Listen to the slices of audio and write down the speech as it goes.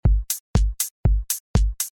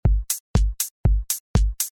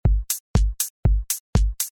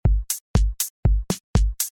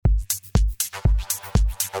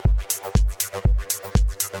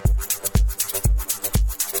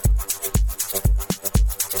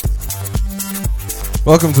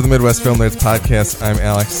Welcome to the Midwest Film Nerds Podcast. I'm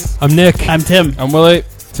Alex. I'm Nick. I'm Tim. I'm Willie.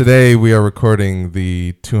 Today we are recording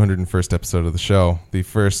the 201st episode of the show, the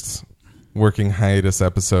first working hiatus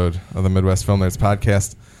episode of the Midwest Film Nerds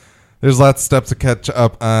Podcast. There's lots of stuff to catch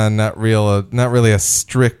up on, not really a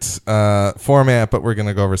strict format, but we're going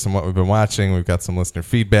to go over some what we've been watching. We've got some listener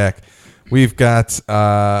feedback. We've got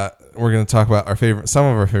we're going to talk about some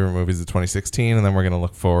of our favorite movies of 2016, and then we're going to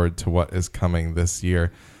look forward to what is coming this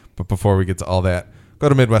year. But before we get to all that, go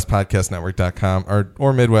to MidwestPodcastNetwork.com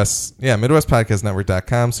or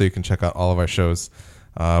MidwestPodcastNetwork.com so you can check out all of our shows.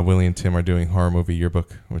 Willie and Tim are doing Horror Movie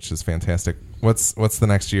Yearbook, which is fantastic. What's the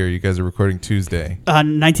next year? You guys are recording Tuesday.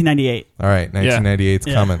 1998. All right, 1998's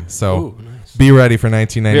coming. So Ooh, nice. Be ready for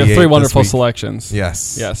 1998. We have three wonderful selections.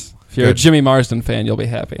 Yes. If you're a Jimmy Marsden fan, you'll be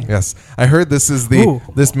happy. Yes. I heard this is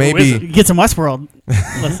this may be... Get some Westworld.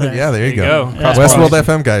 Yeah, there you go. Yeah. Westworld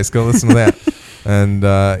FM, guys. Go listen to that. And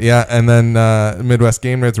and then Midwest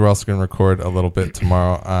Game Nerds, we're also going to record a little bit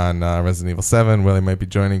tomorrow on Resident Evil 7. Willie might be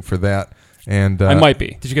joining for that. And I might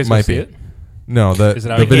be. Did you guys go see it? No, is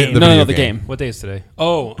it out the game? video the game. What day is today?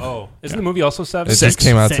 Oh. Isn't the movie also 7? It just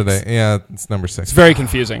came out today. Yeah, it's number 6. It's very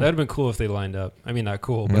confusing. That would have been cool if they lined up. I mean, not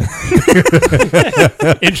cool, but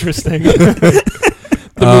interesting.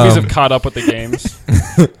 The movies have caught up with the games.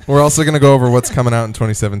 We're also going to go over what's coming out in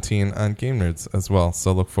 2017 on Game Nerds as well.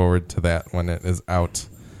 So look forward to that when it is out,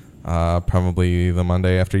 probably the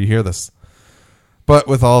Monday after you hear this. But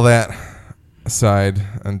with all that aside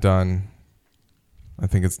and done, I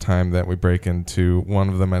think it's time that we break into one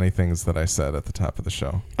of the many things that I said at the top of the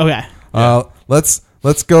show. Okay. Let's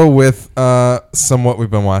go with some what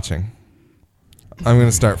we've been watching. I'm going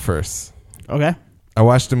to start first. Okay. I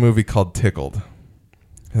watched a movie called Tickled.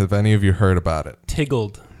 Have any of you heard about it?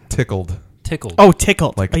 Tickled. Oh,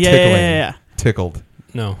 Tickled. Like tickling. Yeah. Tickled.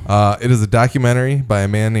 No. It is a documentary by a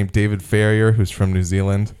man named David Farrier, who's from New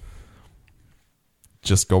Zealand.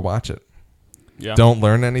 Just go watch it. Yeah. Don't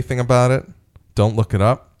learn anything about it. Don't look it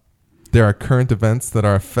up. There are current events that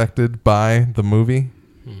are affected by the movie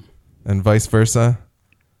and vice versa.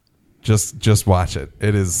 Just watch it.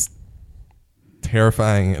 It is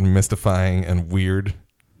terrifying and mystifying and weird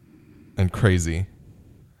and crazy.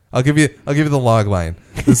 I'll give you the log line.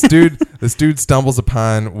 This dude stumbles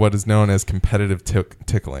upon what is known as competitive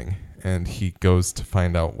tickling, and he goes to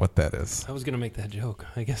find out what that is. I was going to make that joke.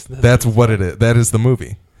 I guess that's what it is. That is the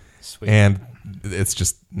movie. Sweet. And it's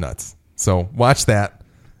just nuts. So watch that.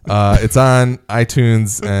 It's on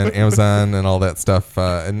iTunes and Amazon and all that stuff.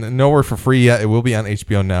 And nowhere for free yet. It will be on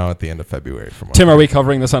HBO Now at the end of February. Tim, are we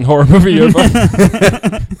covering this on Horror Movie Yearbook?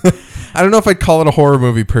 I don't know if I'd call it a horror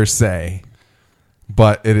movie per se,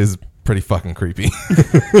 but it is pretty fucking creepy.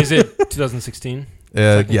 Is it 2016?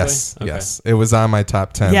 Yes. Okay. Yes. It was on my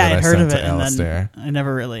top 10 Yeah, that I I heard sent of it, to and Alistair. then I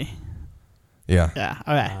never really. Yeah. Yeah.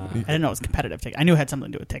 Okay. I didn't know it was competitive tickling. I knew it had something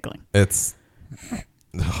to do with tickling. It's...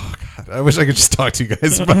 Oh, God. I wish I could just talk to you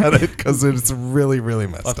guys about it because it's really, really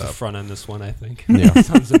messed I'll have up. to front on this one, I think. Yeah.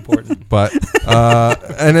 Sounds important. But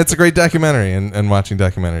and it's a great documentary, and watching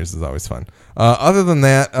documentaries is always fun. Other than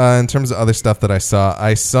that, in terms of other stuff that I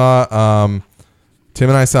saw Tim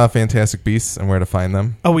and I saw Fantastic Beasts and Where to Find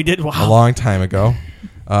Them. Oh, we did? Wow. A long time ago.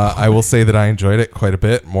 I will say that I enjoyed it quite a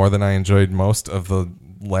bit, more than I enjoyed most of the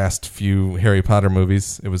last few Harry Potter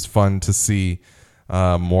movies. It was fun to see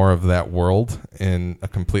more of that world in a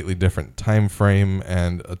completely different time frame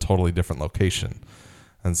and a totally different location.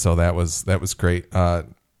 And so that was great.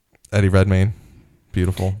 Eddie Redmayne,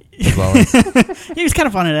 beautiful as always. He was kind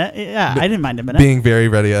of fun in it. Yeah, I didn't mind him in it. Being very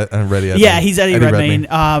ready. Yeah, he's Eddie Redmayne.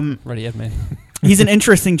 Ready, Edmayne. He's an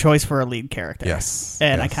interesting choice for a lead character. Yes.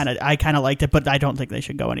 And yes. I kind of liked it, but I don't think they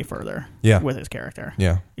should go any further with his character.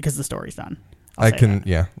 Yeah. Because the story's done. I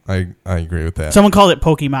agree with that. Someone called it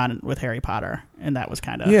Pokemon with Harry Potter, and that was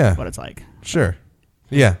kind of what it's like. Sure.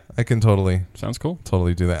 Yeah, I can totally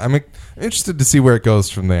do that. I'm interested to see where it goes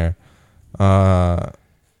from there. But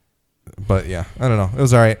yeah, I don't know. It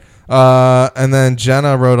was all right. And then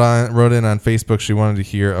Jenna wrote in on Facebook. She wanted to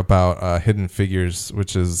hear about Hidden Figures,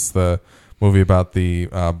 which is the movie about the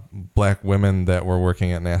black women that were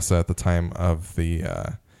working at NASA at the time of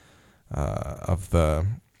the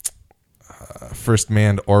first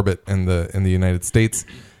manned orbit in the United States,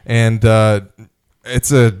 and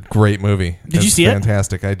it's a great movie. Did you see it?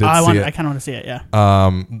 Fantastic. I did see it. I kind of want to see it. Yeah.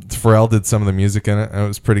 Pharrell did some of the music in it, and it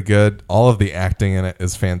was pretty good. All of the acting in it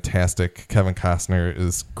is fantastic. Kevin Costner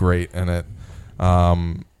is great in it,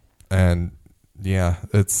 and yeah,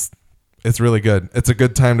 it's really good. It's a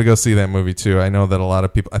good time to go see that movie too. I know that a lot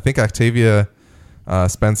of people. I think Octavia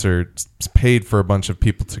Spencer paid for a bunch of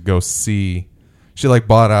people to go see. She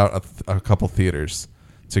bought out a couple theaters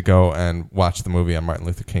to go and watch the movie on Martin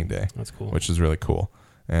Luther King Day. That's cool. Which is really cool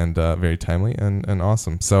and very timely and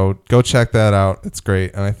awesome. So go check that out. It's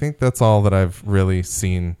great. And I think that's all that I've really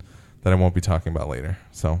seen that I won't be talking about later.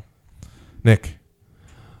 So, Nick.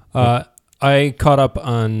 I caught up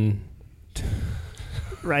on...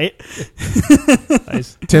 Right?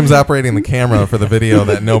 Nice. Tim's operating the camera for the video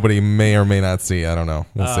that nobody may or may not see. I don't know.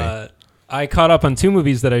 We'll see. I caught up on 2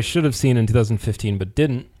 movies that I should have seen in 2015 but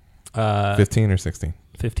didn't. 15 or 16?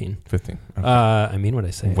 15. 15. Okay. I mean what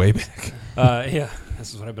I say. Way back. Yeah,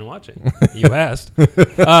 this is what I've been watching. You asked.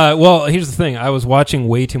 Well, here's the thing. I was watching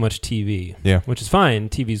way too much TV. Yeah. Which is fine.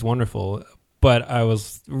 TV's wonderful. But I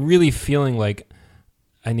was really feeling like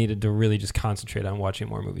I needed to really just concentrate on watching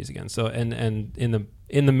more movies again. So, and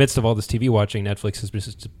in the midst of all this TV watching, Netflix has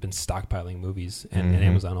just been stockpiling movies and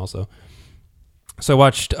Amazon also. So I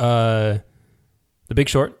watched The Big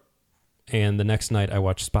Short, and the next night I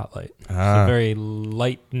watched Spotlight. So very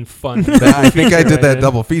light and fun. I think I did that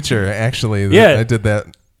double feature, actually. Yeah. I did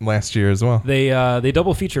that last year as well. They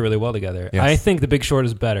double feature really well together. Yes. I think The Big Short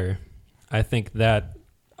is better. I think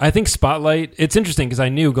Spotlight, it's interesting because I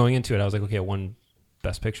knew going into it, I was like, okay, it won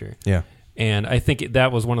Best Picture. Yeah. And I think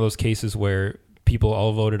that was one of those cases where people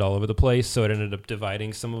all voted all over the place, so it ended up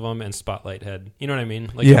dividing some of them, and Spotlight had, you know what I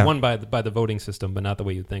mean? Like it won by the voting system, but not the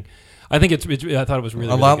way you'd think. I think I thought it was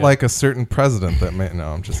really, a lot good. Like a certain president that may... No,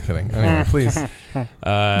 I'm just kidding. Anyway, please.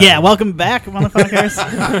 Yeah, welcome back, motherfuckers.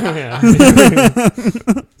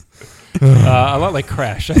 A lot like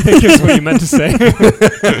Crash, I think is what you meant to say.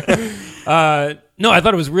 No, I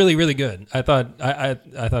thought it was really, really good. I thought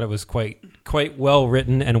it was quite well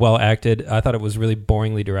written and well acted. I thought it was really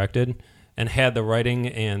boringly directed, and had the writing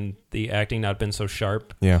and the acting not been so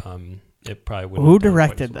sharp, it probably wouldn't. Who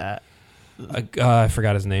directed that? I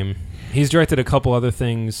forgot his name. He's directed a couple other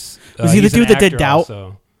things. Was he the dude that did Doubt?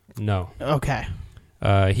 Also. No. Okay.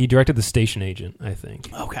 He directed The Station Agent, I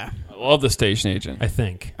think. Okay. I love The Station Agent. I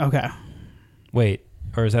think. Okay. Wait,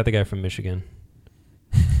 or is that the guy from Michigan?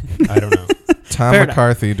 I don't know. Tom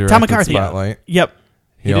McCarthy directed Spotlight. Yep.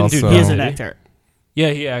 He is an actor.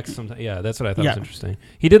 Yeah, he acts sometimes. Yeah, that's what I thought was interesting.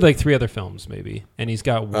 He did like 3 other films, maybe, and he's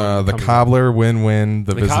got one. The Cobbler, Win-Win,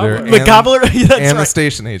 The Visitor, Cobbler? The Cobbler, that's and right. The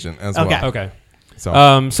Station Agent as well. Okay.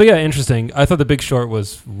 So yeah, interesting. I thought The Big Short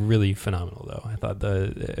was really phenomenal, though. I thought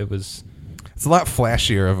it was. It's a lot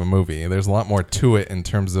flashier of a movie. There's a lot more to it in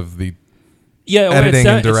terms of the editing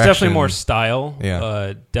and direction. It's definitely more style.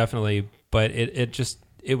 Yeah, definitely. But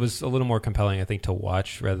it was a little more compelling, I think, to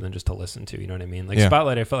watch rather than just to listen to. You know what I mean? Like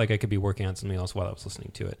Spotlight, I felt like I could be working on something else while I was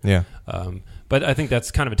listening to it. Yeah. But I think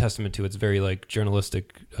that's kind of a testament to its very like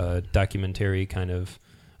journalistic, documentary kind of.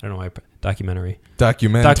 I don't know why documentary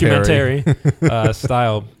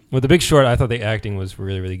style. With The Big Short, I thought the acting was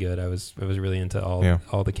really, really good. I was really into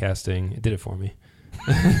all the casting. It did it for me.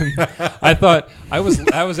 I thought I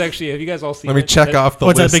was actually. Have you guys all seen? Let me check off the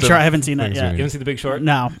list. What's that Big Short? I haven't seen that yet. You haven't seen The Big Short?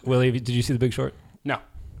 No. Willie, did you see The Big Short? No.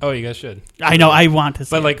 Oh, you guys should. I know. I want to see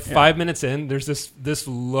But like it. 5 minutes in, there's this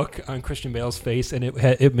look on Christian Bale's face, and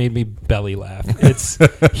it made me belly laugh.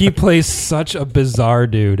 He plays such a bizarre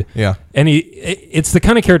dude. Yeah. And it's the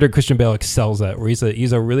kind of character Christian Bale excels at, where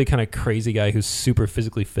he's a really kind of crazy guy who's super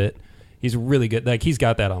physically fit. He's really good. Like, he's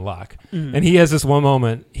got that on lock. Mm. And he has this one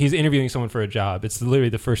moment. He's interviewing someone for a job. It's literally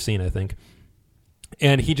the first scene, I think.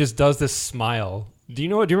 And he just does this smile. Do you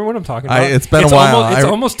remember what I'm talking about? It's been a while. It's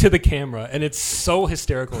almost to the camera, and it's so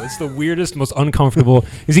hysterical. It's the weirdest, most uncomfortable.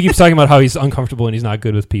 Because he keeps talking about how he's uncomfortable and he's not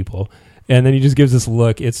good with people. And then he just gives this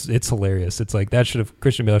look. It's hilarious. It's like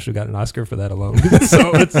Christian Bale should have gotten an Oscar for that alone. It's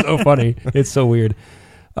so funny. It's so weird.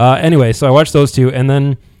 Anyway, so I watched those 2, and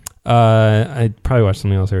then I probably watched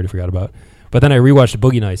something else I already forgot about. But then I rewatched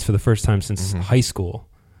Boogie Nights for the first time since high school.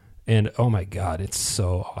 And oh my God, it's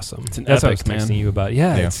so awesome. That's what I was texting you about.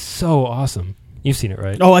 Yeah, it's so awesome. You've seen it,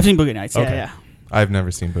 right? Oh, I've seen Boogie Nights. Okay. Yeah. I've never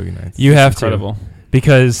seen Boogie Nights. You have incredible. To.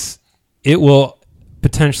 Because it will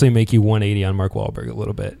potentially make you 180 on Mark Wahlberg a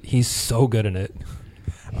little bit. He's so good in it.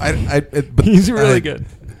 But he's really good.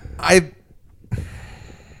 I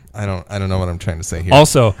don't know what I'm trying to say here.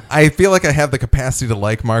 Also, I feel like I have the capacity to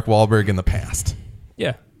like Mark Wahlberg in the past.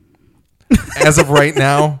 Yeah. As of right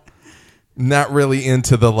now, not really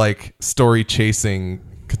into the like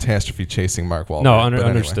catastrophe chasing Mark Wahlberg. No,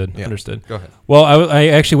 understood. Yeah. Understood. Go ahead. Well, I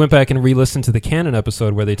actually went back and re-listened to the Canon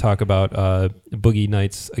episode where they talk about Boogie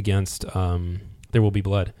Nights against There Will Be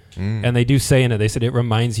Blood. And they do say in it, they said it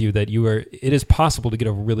reminds you that it is possible to get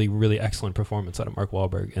a really, really excellent performance out of Mark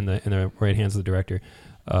Wahlberg in the right hands of the director,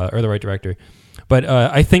 or the right director. But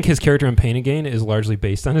I think his character in Pain and Gain is largely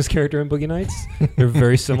based on his character in Boogie Nights. They're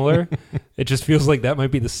very similar. It just feels like that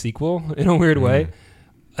might be the sequel in a weird way.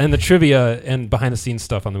 And the trivia and behind the scenes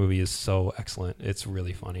stuff on the movie is so excellent. It's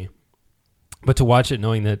really funny. But to watch it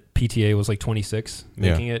knowing that PTA was like 26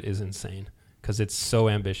 making it is insane because it's so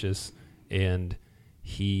ambitious and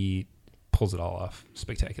he pulls it all off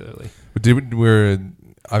spectacularly.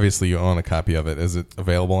 Obviously you own a copy of it. Is it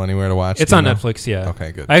available anywhere to watch? It's on Netflix, yeah.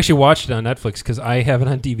 Okay, good. I actually watched it on Netflix because I have it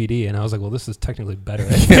on DVD and I was like, well, this is technically better,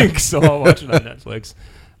 I think, so I'll watch it on Netflix.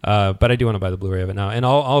 But I do want to buy the Blu-ray of it now. And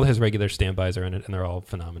all his regular standbys are in it and they're all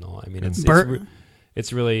phenomenal. I mean,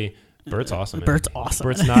 it's really... Bert's awesome. Bert's awesome.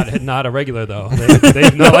 Bert's not a regular though. They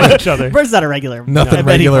not like each other. Bert's not a regular. Nothing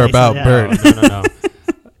regular about Bert.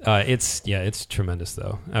 No. It's tremendous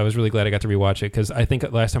though. I was really glad I got to rewatch it because I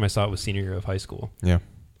think last time I saw it was senior year of high school. Yeah.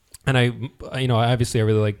 And I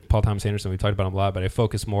really like Paul Thomas Anderson. We've talked about him a lot, but I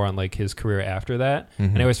focus more on like his career after that. Mm-hmm.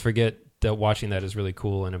 And I always forget that watching that is really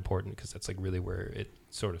cool and important because that's like really where it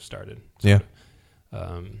sort of started.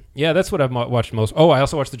 That's what I've watched most. Oh, I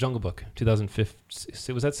also watched The Jungle Book,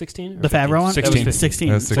 2015. Was that 16? The Favreau one? 16.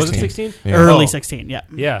 16. Was it 16? Yeah. Early 16, yeah.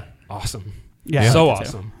 Yeah, awesome. Yeah, so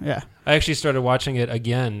awesome. Yeah. I actually started watching it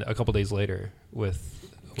again a couple days later with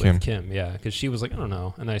Kim, because she was like, I don't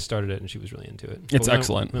know. And then I started it and she was really into it. It's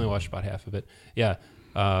excellent. I only watched about half of it. Yeah.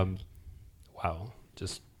 Wow.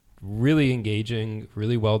 Just really engaging,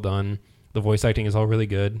 really well done. The voice acting is all really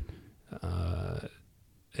good. And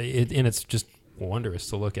it's just wondrous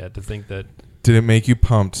to look at, to think that... Did it make you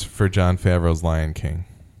pumped for Jon Favreau's Lion King?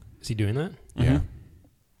 Is he doing that? Yeah. Mm-hmm.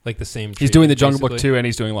 Like the same... He's doing the Jungle Book too, and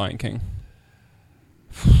he's doing Lion King.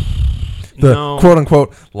 The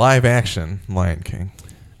quote-unquote live-action Lion King.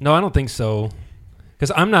 No, I don't think so.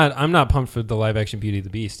 Because I'm not pumped for the live-action Beauty and the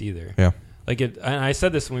Beast either. Yeah. Like I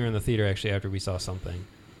said this when we were in the theater, actually, after we saw something.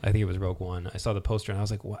 I think it was Rogue One. I saw the poster, and I was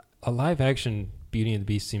like, what? A live-action Beauty and the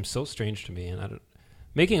Beast seems so strange to me, and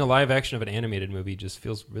making a live action of an animated movie just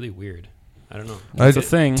feels really weird. I don't know. It's a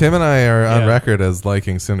thing. Tim and I are on record as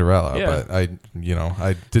liking Cinderella, but I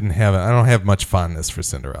don't have much fondness for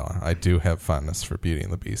Cinderella. I do have fondness for Beauty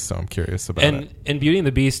and the Beast, so I'm curious about it. And Beauty and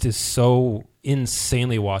the Beast is so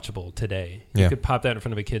insanely watchable today. You could pop that in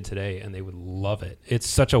front of a kid today and they would love it. It's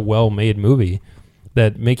such a well-made movie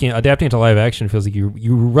that adapting it to live action feels like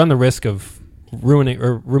you run the risk of ruining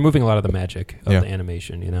or removing a lot of the magic of the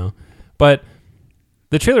animation, But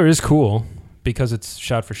the trailer is cool because it's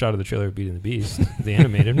shot for shot of the trailer of Beauty and the Beast, the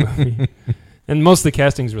animated movie. And most of the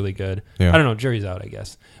casting's really good. Yeah. I don't know, jury's out, I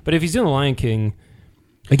guess. But if he's doing The Lion King,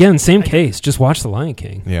 again, same case, just watch The Lion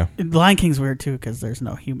King. Yeah. The Lion King's weird too because there's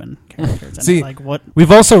no human characters. See, like what we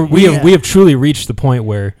have truly reached the point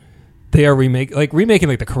where they are remaking like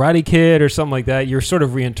The Karate Kid or something like that. You're sort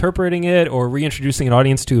of reinterpreting it or reintroducing an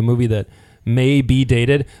audience to a movie that may be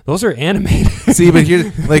dated. Those are animated. See, but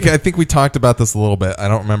here, I think we talked about this a little bit. I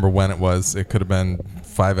don't remember when it was. It could have been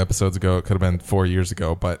 5 episodes ago. It could have been 4 years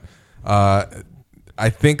ago. But I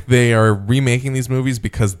think they are remaking these movies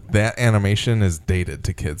because that animation is dated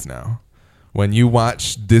to kids now. When you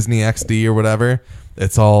watch Disney XD or whatever,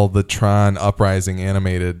 it's all the Tron Uprising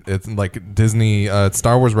animated. It's like Disney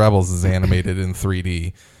Star Wars Rebels is animated in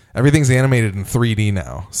 3D. Everything's animated in 3D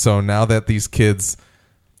now. So now that these kids...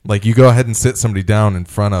 you go ahead and sit somebody down in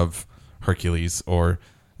front of Hercules or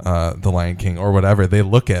The Lion King or whatever. They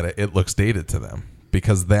look at it. It looks dated to them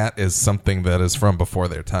because that is something that is from before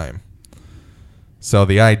their time. So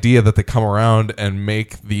the idea that they come around and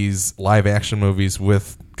make these live action movies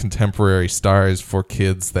with contemporary stars for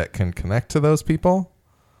kids that can connect to those people,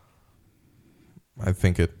 I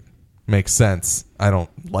think it makes sense. I don't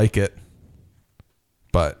like it,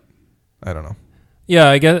 but I don't know. Yeah,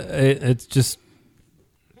 I guess it's just...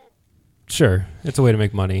 Sure, it's a way to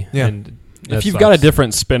make money. Yeah. And if you've got a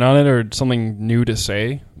different spin on it or something new to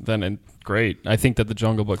say, then great. I think that the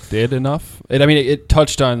Jungle Book did enough. It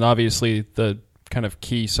touched on, obviously, the kind of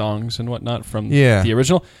key songs and whatnot from the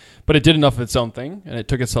original, but it did enough of its own thing, and it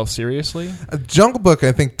took itself seriously. Jungle Book,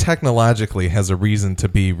 I think, technologically has a reason to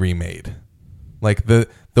be remade. Like, the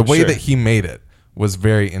way that he made it was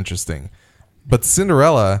very interesting. But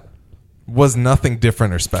Cinderella... was nothing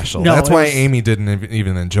different or special. No, that's why Amy didn't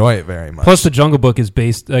even enjoy it very much. Plus, the Jungle Book is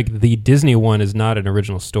based, the Disney one is not an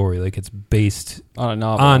original story. It's based on a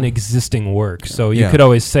novel, on existing work. So you could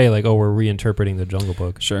always say, we're reinterpreting the Jungle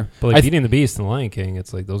Book. Sure. But Beauty and the Beast and the Lion King,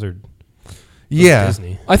 it's those are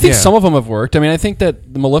Disney. I think some of them have worked. I think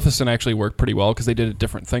that the Maleficent actually worked pretty well because they did a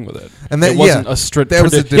different thing with it. And that, it wasn't a strict... That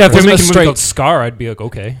was if they're making a movie called Scar, I'd be like,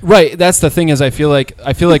 okay. Right. That's the thing is I feel like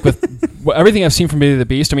with everything I've seen from Beauty and the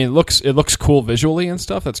Beast, it looks cool visually and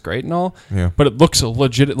stuff. That's great and all. Yeah. But it looks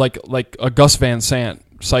legit like a Gus Van Sant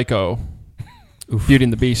Psycho Beauty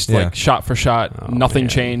and the Beast, shot for shot. Nothing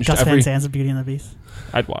changed. Gus Van Sant's Beauty and the Beast.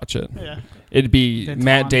 I'd watch it. Yeah. It'd be Vince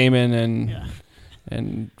Matt Damon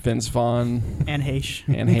and Vince Vaughn and Hayes.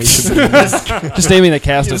 Just naming the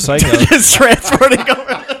cast of Psycho. Just transporting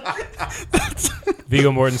over.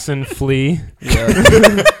 Viggo Mortensen, Flea.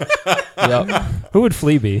 Yep. Who would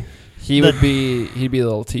Flea be? He'd be the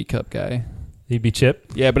little teacup guy. He'd be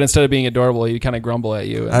Chip? Yeah, but instead of being adorable, he'd kind of grumble at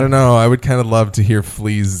you. I don't know. I would kind of love to hear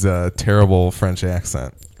Flea's terrible French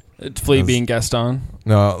accent. Flea being Gaston?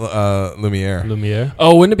 No, Lumiere. Lumiere.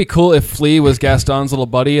 Oh, wouldn't it be cool if Flea was Gaston's little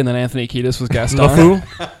buddy and then Anthony Kiedis was Gaston? LeFou?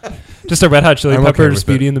 Just a Red Hot Chili Peppers,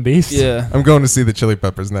 Beauty and the Beast? Yeah. I'm going to see the Chili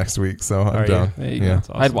Peppers next week, so I'm down. There you go.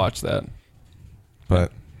 Awesome. I'd watch that.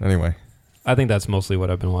 But anyway. I think that's mostly what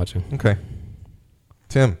I've been watching. Okay.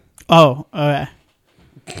 Tim. Oh, okay.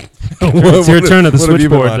 It's your turn at the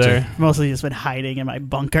switchboard there. Mostly just been hiding in my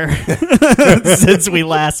bunker since we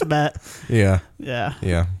last met. Yeah.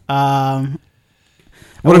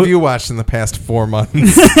 What have you watched in the past 4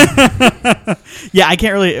 months? Yeah, I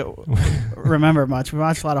can't really remember much. We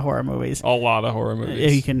watched a lot of horror movies. A lot of horror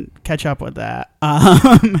movies. You can catch up with that.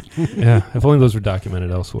 Yeah, if only those were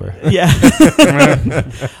documented elsewhere. Yeah.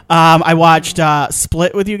 I watched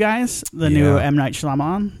Split with you guys, the new M. Night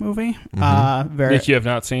Shyamalan movie. Nick, you have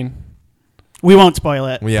not seen? We won't spoil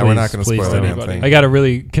it. Yeah, we're not going to spoil anything. I got a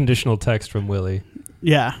really conditional text from Willie.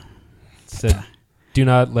 Yeah. It said, do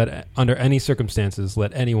not under any circumstances,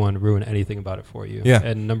 let anyone ruin anything about it for you. Yeah.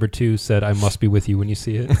 And number 2 said, I must be with you when you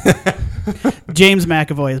see it. James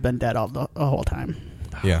McAvoy has been dead the whole time.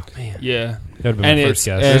 Yeah. Oh, man. Yeah. That would have been my first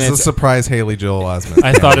guess. There's a surprise Haley Joel Osment.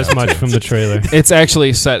 I thought as much from the trailer. It's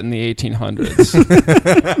actually set in the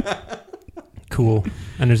 1800s. Cool.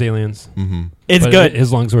 And there's aliens. Mm-hmm. It's good.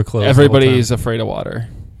 His lungs were closed. Everybody's afraid of water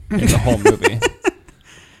in the whole movie.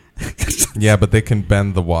 Yeah, but they can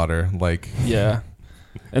bend the water. Yeah.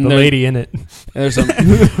 And the lady in it. And there's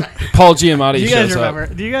Paul Giamatti shows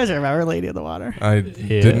up. Do you guys remember Lady in the Water? I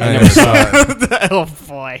didn't. I never saw it. Oh,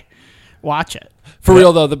 boy. Watch it. For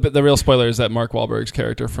real, though, the real spoiler is that Mark Wahlberg's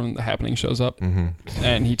character from The Happening shows up. Mm-hmm.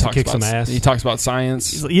 And he talks about some ass. He talks about science.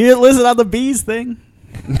 He's like, you didn't listen on the bees thing?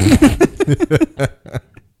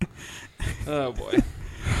 Oh, boy.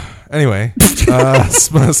 Anyway,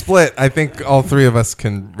 Split. I think all 3 of us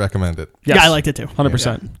can recommend it. Yes. Yeah, I liked it too.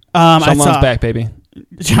 100%. I saw back, baby.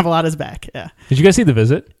 Shyamalan's back. Yeah. Did you guys see The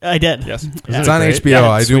Visit? I did. Yes. It's on HBO. Yeah,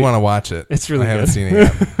 I do want to watch it. It's really I haven't good. seen it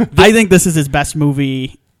yet. I think this is his best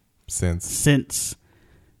movie since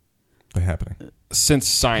The Happening. Since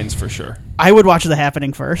Signs, for sure. I would watch The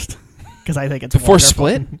Happening first. Because I think it's before wonderful.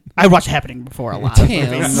 Split. I watched Happening before a lot of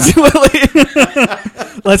movies.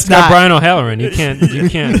 Let's got not. Brian O'Halloran. You can't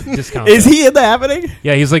discount. Is that. he in The Happening?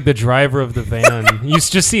 Yeah, he's like the driver of the van. You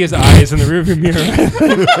just see his eyes in the rearview mirror.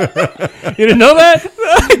 You didn't know that?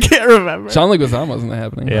 I can't remember. John Leguizamo wasn't The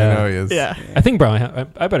Happening. Yeah, I know he is. Yeah. I think Brian.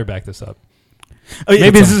 I better back this up. Oh, yeah,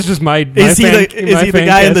 maybe this is just my. Is he the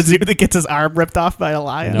guy in the zoo that gets his arm ripped off by a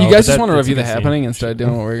lion? No, you guys just want to review The Happening instead of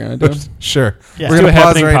doing what we're going to do? Sure. Yeah. We're going to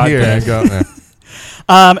pause right here and go.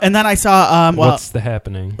 And then I saw. What's the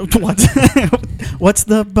happening? What's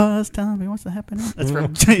the buzz? Tell me what's the happening. That's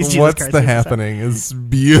from Jesus What's Christ the happening is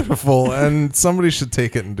beautiful, and somebody should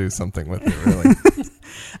take it and do something with it. Really.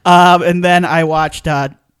 And then I watched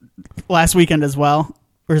last weekend as well.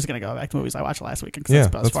 We're just gonna go back to movies I watched last weekend. Yeah,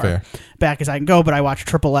 that's fair. Back as I can go, but I watched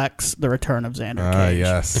XXX: The Return of Xander Cage.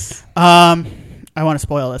 Yes. I want to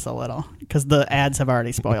spoil this a little because the ads have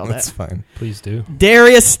already spoiled That's it. fine. Please do.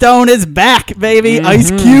 Darius Stone is back, baby. Mm-hmm. Ice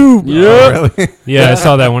Cube. Yeah. Oh, really? Yeah, I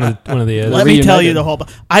saw that one of the ads. Let me tell you the whole.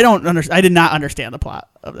 I don't understand. I did not understand the plot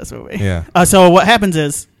of this movie. Yeah. So what happens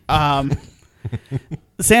is,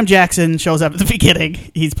 Sam Jackson shows up at the beginning.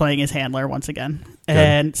 He's playing his handler once again.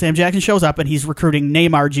 And Sam Jackson shows up and he's recruiting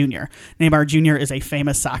Neymar Jr. Neymar Jr. is a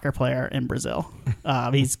famous soccer player in Brazil.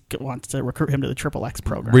 He wants to recruit him to the XXX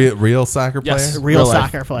program. Real soccer player? Yes, real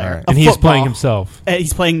soccer player. Right. And he's playing himself.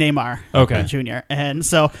 He's playing Neymar Jr. And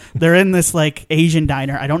so they're in this like Asian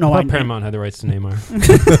diner. I don't know why Paramount had the rights to Neymar.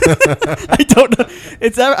 I don't know.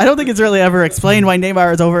 I don't think it's really ever explained why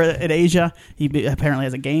Neymar is over in Asia. He apparently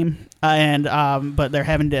has a game. But they're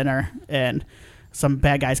having dinner and some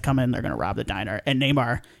bad guys come in. They're going to rob the diner, and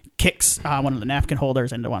Neymar kicks one of the napkin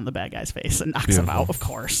holders into one of the bad guys' face and knocks him out. Of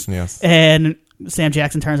course, yes. And Sam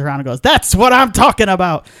Jackson turns around and goes, "That's what I'm talking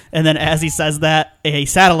about." And then, as he says that, a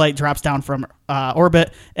satellite drops down from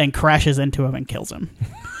orbit and crashes into him and kills him.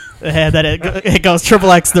 And then it goes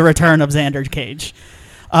XXX: The Return of Xander Cage.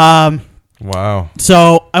 Wow.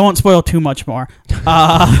 So I won't spoil too much more. Is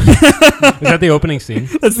that the opening scene?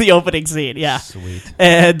 That's the opening scene, yeah. Sweet.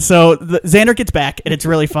 And so Xander gets back, and it's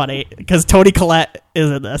really funny because Toni Collette is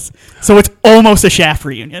in this. So it's almost a Shaft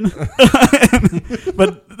reunion.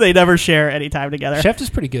 But they never share any time together. Shaft is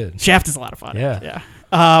pretty good. Shaft is a lot of fun. Yeah.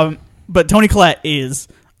 But Toni Collette is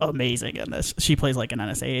amazing in this. She plays like an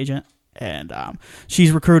NSA agent, and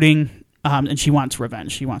she's recruiting, and she wants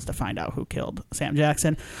revenge. She wants to find out who killed Sam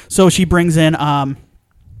Jackson. So she brings in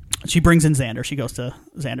Xander. She goes to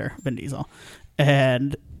Xander, Vin Diesel,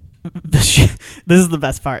 and this is the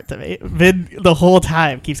best part to me. Vin the whole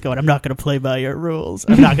time keeps going, I'm not going to play by your rules.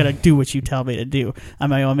 I'm not going to do what you tell me to do.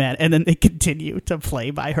 I'm my own man. And then they continue to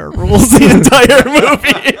play by her rules the entire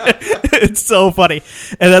movie. It's so funny.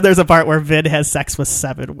 And then there's a part where Vin has sex with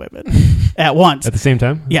 7 women at once. At the same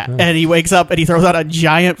time? Yeah. Oh. And he wakes up and he throws out a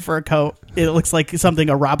giant fur coat. It looks like something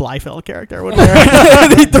a Rob Liefeld character would wear.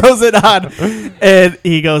 And he throws it on. And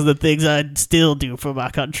he goes, the things I'd still do for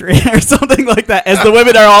my country, or something like that, as the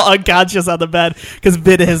women are all unconscious on the bed because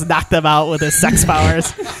Vin has knocked them out with his sex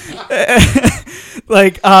powers.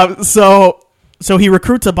 So he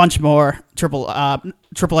recruits a bunch more triple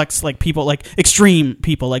X like people, like extreme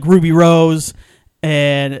people, like Ruby Rose,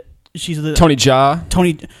 and she's the Tony Jaa.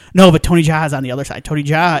 But Tony Jaa is on the other side. Tony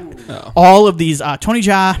Jaa, all of these Tony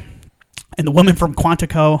Jaa and the woman from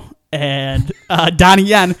Quantico and Donnie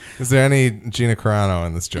Yen. Is there any Gina Carano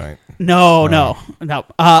in this joint? No.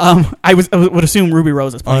 I would assume Ruby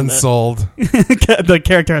Rose is playing Unsold. the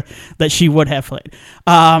character that she would have played.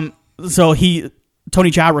 So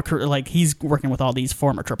Tony Jaa he's working with all these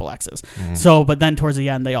former Triple X's. Mm-hmm. So, but then towards the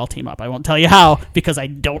end, they all team up. I won't tell you how because I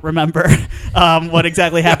don't remember what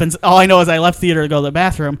exactly happens. All I know is I left theater to go to the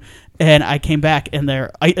bathroom, and I came back, and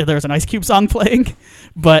there was an Ice Cube song playing,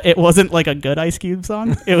 but it wasn't like a good Ice Cube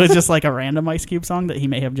song. It was just like a random Ice Cube song that he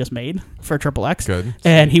may have just made for Triple X. Good.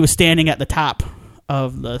 And he was standing at the top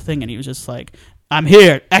of the thing, and he was just like, I'm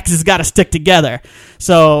here. X has got to stick together.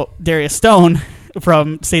 So Darius Stone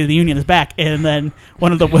from State of the Union is back, and then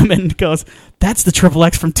one of the women goes, that's the Triple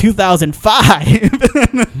X from 2005,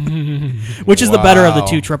 which is the better of the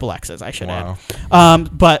two Triple X's, I should add.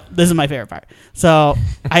 But this is my favorite part. So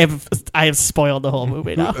I have spoiled the whole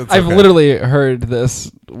movie now. I've literally heard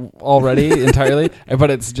this already entirely,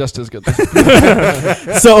 but it's just as good.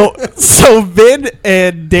 So Vin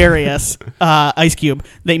and Darius, Ice Cube,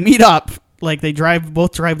 they meet up. Like they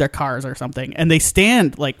both drive their cars or something, and they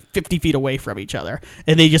stand like 50 feet away from each other,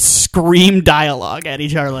 and they just scream dialogue at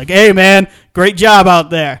each other, like, "Hey man, great job out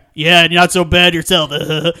there. Yeah, you're not so bad yourself."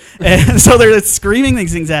 And so they're just screaming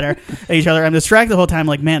these things at each other. I'm distracted the whole time,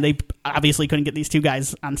 like, man, they obviously couldn't get these two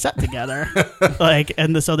guys on set together,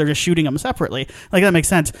 so they're just shooting them separately. Like that makes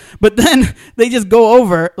sense. But then they just go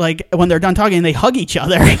over, like when they're done talking, and they hug each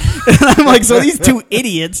other. And I'm like, so these two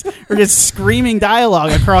idiots are just screaming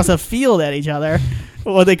dialogue across a field at each other.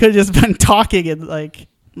 Well, they could have just been talking and like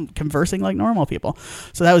conversing like normal people.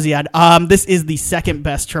 So that was the ad. This is the second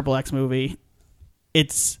best Triple X movie.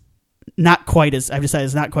 It's not quite as I've decided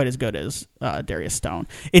it's not quite as good as Darius Stone.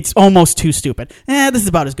 It's almost too stupid. This is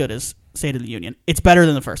about as good as State of the Union. It's better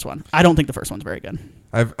than the first one. I don't think the first one's very good.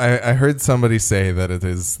 I heard somebody say that it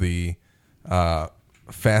is the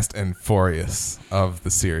Fast and Furious of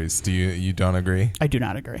the series. Do you don't agree? I do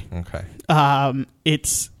not agree. Okay.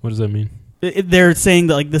 What does that mean? They're saying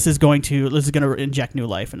that like this is going to inject new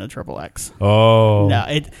life into Triple X. Oh no,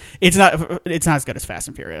 it's not as good as Fast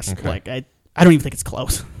and Furious. Okay. Like I don't even think it's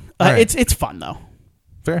close. Right. It's fun though.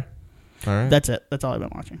 Fair. All right. That's it. That's all I've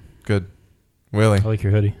been watching. Good. Willie, I like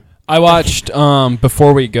your hoodie. I watched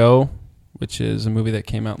Before We Go, which is a movie that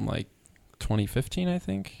came out in like 2015, I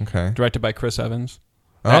think. Okay. Directed by Chris Evans.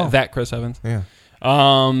 Oh. That Chris Evans. Yeah.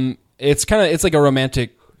 It's like a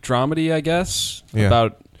romantic dramedy, I guess,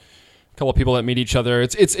 about a couple of people that meet each other.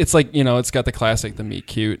 It's like, it's got the classic, the meet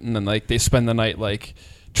cute, and then like they spend the night like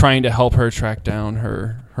trying to help her track down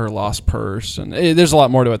her lost purse, and there's a lot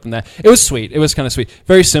more to it than that. It was sweet. It was kind of sweet.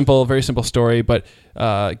 Very simple story, but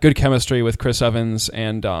good chemistry with Chris Evans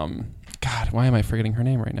and God, why am I forgetting her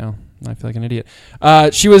name right now? I feel like an idiot.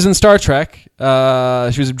 She was in Star Trek. She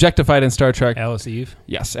was objectified in Star Trek. Alice Eve.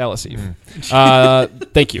 Yes, Alice Eve.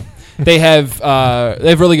 Thank you. They have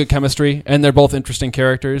really good chemistry, and they're both interesting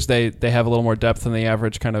characters. They have a little more depth than the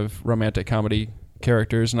average kind of romantic comedy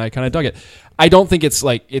characters, and I kind of dug it. I don't think it's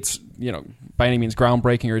by any means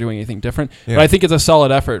groundbreaking or doing anything different, but I think it's a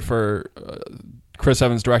solid effort for Chris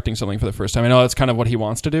Evans directing something for the first time. I know that's kind of what he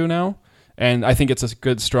wants to do now, and I think it's a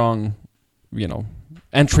good, strong,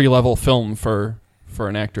 entry-level film for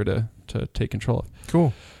an actor to take control of.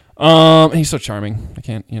 Cool. He's so charming. I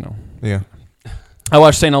can't, Yeah. I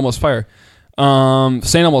watched St. Elmo's Fire.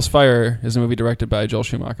 St. Elmo's Fire is a movie directed by Joel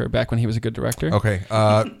Schumacher back when he was a good director. Okay.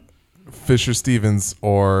 Fisher Stevens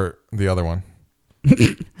or the other one?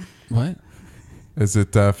 What? Is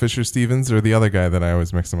it Fisher Stevens or the other guy that I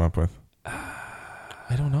always mix him up with?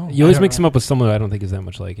 I don't know. You always mix him up with someone who I don't think is that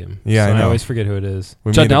much like him. Yeah, so I know. I always forget who it is.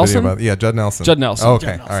 Judd Nelson? Judd Nelson. Judd Nelson. Oh,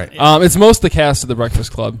 okay, Judd Nelson, all right. yeah. It's most of the cast of The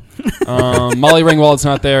Breakfast Club. Molly Ringwald's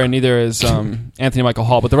not there, and neither is Anthony Michael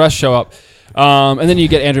Hall, but the rest show up. And then you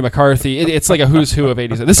get Andrew McCarthy. It's like a who's who of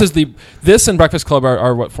 80s. This and Breakfast Club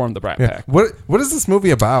are what formed the Brat Pack. What is this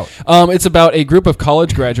movie about? It's about a group of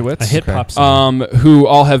college graduates A hip hop song. who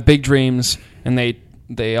all have big dreams, and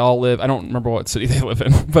they all live. I don't remember what city they live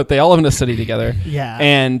in, but they all live in a city together. Yeah.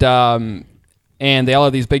 And they all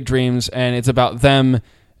have these big dreams, and it's about them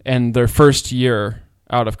and their first year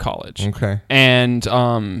out of college. Okay. And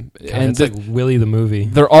It's like Willie the movie.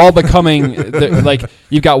 they're all becoming like,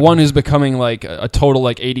 you've got one who's becoming like a total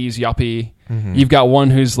like 80s yuppie. Mm-hmm. You've got one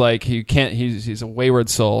who's like he's a wayward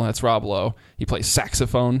soul. That's Rob Lowe. He plays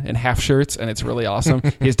saxophone in half shirts, and it's really awesome.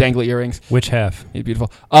 He has dangly earrings. Which half? He's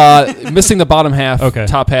beautiful. Missing the bottom half. Okay.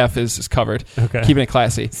 Top half is covered. Okay. Keeping it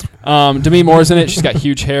classy. Demi Moore's in it. She's got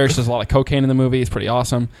huge hair. She does a lot of cocaine in the movie. It's pretty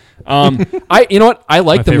awesome. You know what? I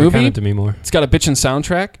like My the favorite movie. kind of Demi Moore. It's got a bitchin'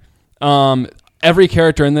 soundtrack. Every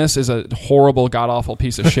character in this is a horrible, god-awful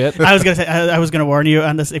piece of shit. I was gonna warn you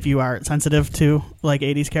on this if you are sensitive to like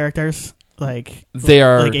 80s characters. Like They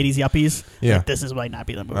are- like 80s yuppies. Yeah. Like, this might not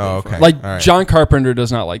be the movie. Oh, for okay. it. Like, All right. John Carpenter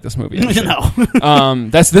does not like this movie. actually. No.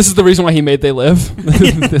 This is the reason why he made They Live.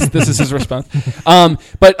 this is his response.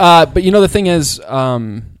 But you know, the thing is,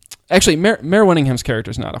 actually, Mare Winningham's character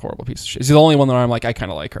is not a horrible piece of shit. She's the only one that I'm like, I kind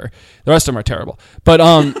of like her. The rest of them are terrible. But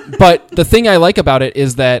but the thing I like about it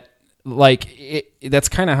is that, like, that's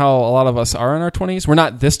kind of how a lot of us are in our 20s. We're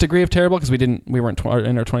not this degree of terrible because we weren't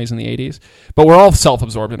in our 20s in the 80s, but we're all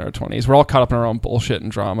self-absorbed in our 20s. We're all caught up in our own bullshit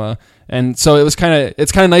and drama, and so it's kind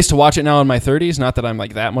of nice to watch it now in my 30s. Not that I'm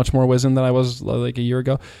like that much more wizened than I was like a year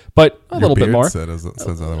ago, but a little bit more. Says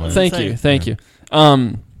otherwise. Thank you.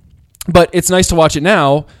 But it's nice to watch it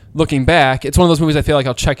now. Looking back, it's one of those movies I feel like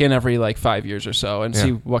I'll check in every like 5 years or so and see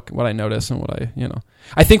what I notice and what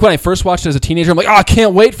I think when I first watched it as a teenager, I'm like, oh, I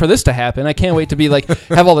can't wait for this to happen. I can't wait to be like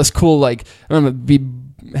have all this cool like I'm gonna be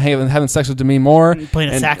having sex with Demi Moore, Playing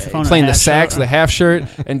a saxophone, playing the sax, the half shirt,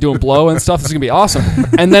 and doing blow and stuff. This is gonna be awesome.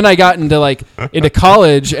 And then I got into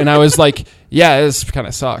college, and I was like, yeah, this kind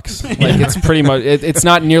of sucks. Like it's pretty much it's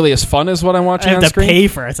not nearly as fun as what I'm watching I have on to screen. pay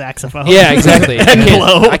for a saxophone. Yeah, exactly.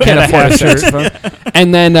 I can't afford a saxophone.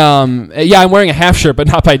 And then, I'm wearing a half shirt, but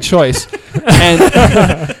not by choice.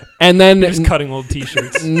 And then You're just cutting old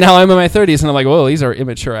T-shirts. now I'm in my 30s, and I'm like, whoa, these are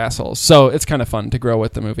immature assholes. So it's kind of fun to grow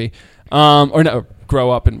with the movie,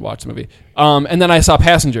 grow up and watch the movie. And then I saw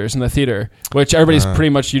Passengers in the theater, which everybody's pretty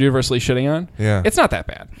much universally shitting on. Yeah. It's not that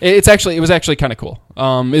bad. It was actually kind of cool.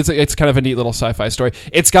 It's kind of a neat little sci-fi story.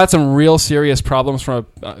 It's got some real serious problems from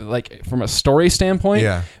a story standpoint.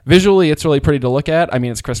 Yeah. Visually, it's really pretty to look at. I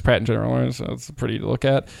mean, it's Chris Pratt and Jennifer Lawrence, so it's pretty to look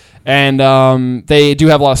at. And they do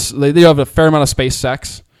have a fair amount of space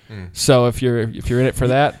sex. So if you're in it for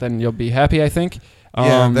that, then you'll be happy, I think.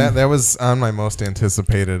 That was on my most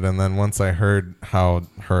anticipated, and then once I heard how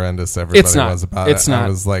horrendous everybody was about it, I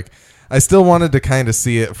was like, I still wanted to kind of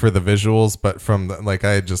see it for the visuals, but from I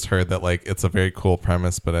had just heard that like it's a very cool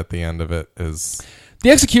premise, but at the end of it is the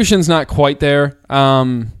execution's not quite there.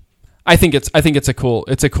 I think it's a cool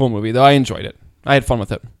movie though. I enjoyed it. I had fun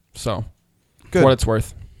with it. So good. For what it's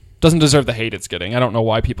worth, doesn't deserve the hate it's getting. I don't know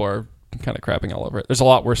why people are kind of crapping all over it. There's a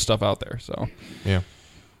lot worse stuff out there. So yeah.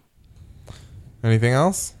 Anything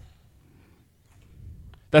else?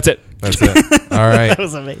 That's it. All right. That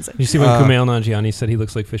was amazing. You see when Kumail Nanjiani said he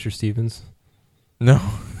looks like Fisher Stevens? No.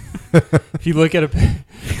 If you look at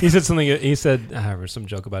he said something. He said some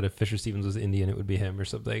joke about if Fisher Stevens was Indian, it would be him or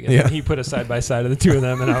something. And then he put a side by side of the two of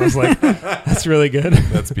them, and I was like, "That's really good.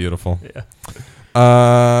 That's beautiful."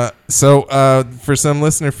 Yeah. So for some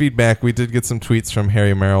listener feedback, we did get some tweets from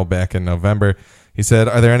Harry Merrill back in November. He said,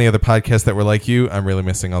 "Are there any other podcasts that were like you? I'm really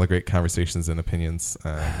missing all the great conversations and opinions."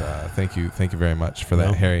 And thank you very much for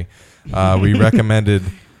that, Harry. We recommended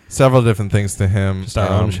several different things to him. Just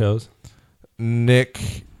our own shows.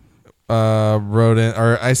 Nick wrote in,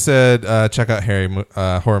 or I said, check out Harry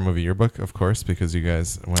Horror Movie Yearbook, of course, because you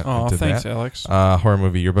guys went and did thanks, that. Alex. Horror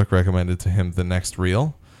Movie Yearbook recommended to him The Next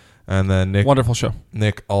Reel. And then Nick, wonderful show.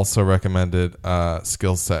 Nick also recommended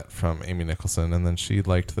Skill Set from Amy Nicholson, and then she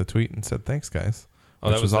liked the tweet and said, "Thanks, guys." Oh,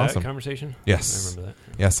 which that was awesome. That conversation? Yes. I remember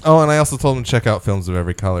that. Yes. Oh, and I also told him to check out Films of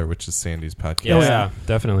Every Color, which is Sandy's podcast. Yeah,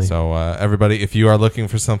 definitely. So everybody, if you are looking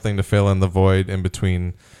for something to fill in the void in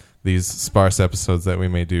between these sparse episodes that we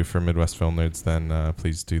may do for Midwest Film Nerds, then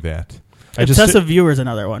please do that. Obsessive Viewer is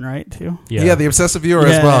another one, right? Too. Yeah, the Obsessive Viewer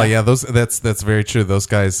as well. Yeah, that's very true. Those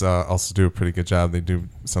guys also do a pretty good job. They do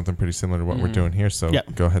something pretty similar to what we're doing here. So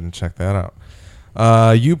go ahead and check that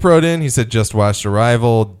out. You wrote in. He said just watched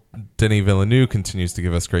Arrival. Denis Villeneuve continues to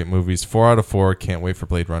give us great movies. 4 out of 4. Can't wait for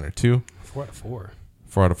Blade Runner 2. 4 out of 4.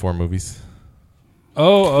 4 out of 4 movies.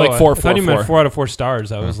 Oh, like 4. I thought you meant 4 out of 4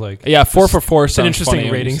 stars. I was like, 4 for 4. It's an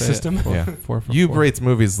interesting rating system. Yeah, 4 for 4. Rates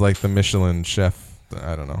movies like the Michelin Chef.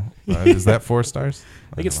 I don't know. Is that 4 stars?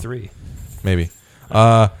 I think it's 3. Maybe.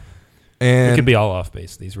 And it could be all off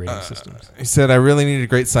base, these rating systems. He said, I really need a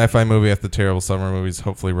great sci-fi movie after the terrible summer movies.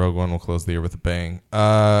 Hopefully Rogue One will close the year with a bang.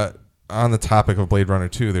 On the topic of Blade Runner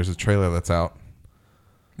 2, there's a trailer that's out.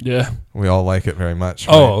 Yeah. We all like it very much.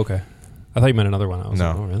 Right? Oh, okay. I thought you meant another one. I was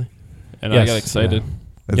like, oh, really? And I got excited. Yeah.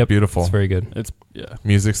 It's beautiful. It's very good. It's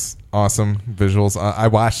music's awesome. Visuals. I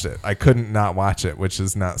watched it. I couldn't not watch it, which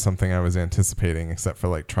is not something I was anticipating, except for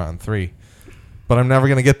like Tron 3. But I'm never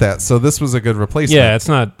gonna get that. So this was a good replacement. Yeah, it's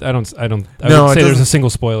not. I wouldn't say there's a single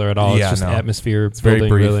spoiler at all. It's just atmosphere. It's very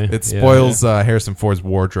brief. Really. It spoils Harrison Ford's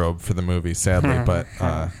wardrobe for the movie, sadly. But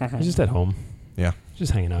he's just at home. Yeah,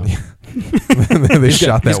 just hanging out. They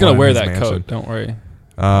shot that. He's gonna wear that mansion. coat. Don't worry.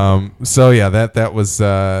 So yeah, that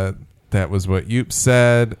was what Yoop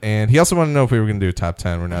said, and he also wanted to know if we were going to do a top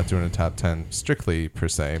 10. We're not doing a top 10 strictly per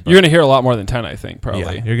se. But you're going to hear a lot more than 10, I think, probably.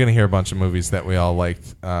 Yeah, you're going to hear a bunch of movies that we all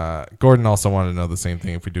liked. Gordon also wanted to know the same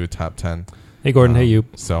thing if we do a top 10. Hey, Gordon. Hey,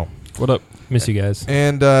 Yoop. So, what up? Miss you guys.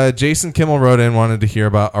 And Jason Kimmel wrote in, wanted to hear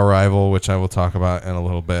about Arrival, which I will talk about in a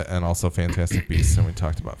little bit, and also Fantastic Beasts, and we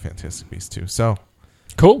talked about Fantastic Beasts too. So,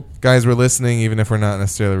 cool. Guys, we're listening. Even if we're not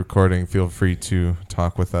necessarily recording, feel free to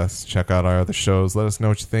talk with us. Check out our other shows. Let us know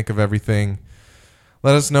what you think of everything.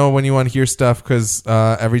 Let us know when you want to hear stuff, because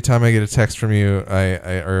every time I get a text from you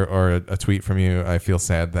or a tweet from you, I feel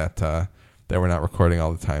sad that we're not recording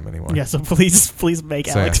all the time anymore. Yeah, so please make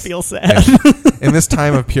Alex feel sad. Yeah. In this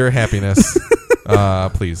time of pure happiness,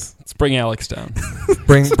 please. Let's bring Alex down.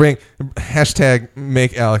 Bring hashtag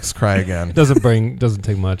make Alex cry again. Doesn't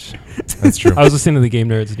take much. That's true. I was listening to the Game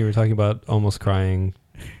Nerds and you were talking about almost crying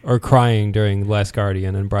during Last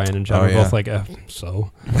Guardian, and Brian and John were both like,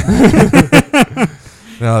 so.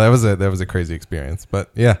 No, that was a crazy experience. But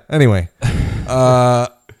yeah, anyway.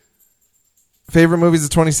 Favorite movies of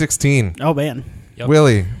 2016. Oh man. Yep.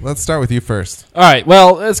 Willie, let's start with you first. All right,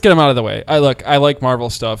 well, let's get them out of the way. I like Marvel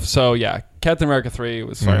stuff. So yeah, Captain America 3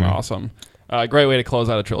 was fucking awesome. Great way to close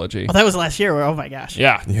out a trilogy. Oh, that was last year. Oh my gosh.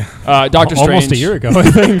 Yeah. Doctor Strange. Almost a year ago, I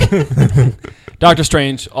think. Doctor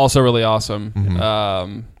Strange, also really awesome.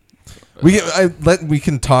 Mm-hmm. We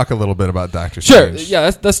can talk a little bit about Doctor Strange. Sure.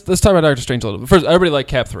 Yeah, let's talk about Doctor Strange a little bit. First, everybody liked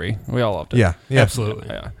Cap 3. We all loved it. Yeah. Absolutely.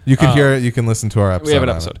 Yeah. You can hear it. You can listen to our episode. We have an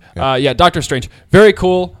episode. Doctor Strange. Very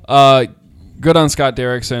cool. Good on Scott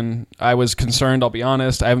Derrickson. I was concerned, I'll be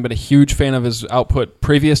honest. I haven't been a huge fan of his output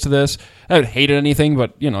previous to this. I haven't hated anything,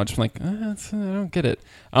 but, just like, I don't get it.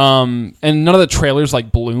 And none of the trailers,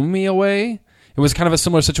 blew me away. It was kind of a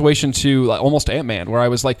similar situation to almost Ant-Man, where I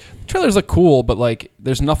was like, the trailers look cool, but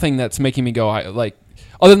there's nothing that's making me go other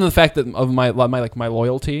than the fact that of my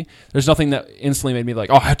loyalty. There's nothing that instantly made me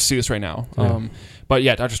I have to see this right now. Yeah. But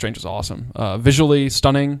yeah, Doctor Strange is awesome. Visually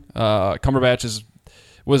stunning. Cumberbatch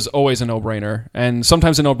was always a no-brainer, and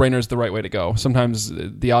sometimes a no-brainer is the right way to go. Sometimes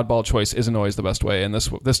the oddball choice isn't always the best way, and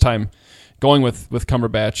this time, going with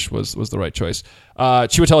Cumberbatch was the right choice.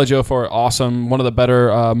 Chiwetel Ejiofor, awesome. One of the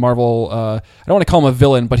better Marvel. I don't want to call him a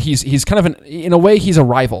villain, but he's kind of in a way he's a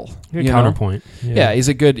rival. Counterpoint. Yeah, he's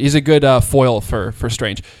a good foil for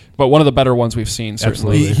Strange, but one of the better ones we've seen.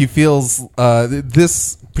 Certainly, he feels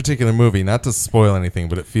this particular movie. Not to spoil anything,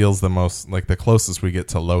 but it feels the most the closest we get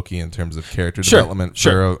to Loki in terms of character development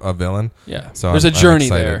for a villain. Yeah, so there's a journey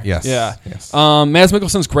there. Yes. Yeah. Yes. Mads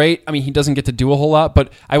Mikkelsen's great. I mean, he doesn't get to do a whole lot,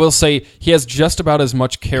 but I will say he has just about as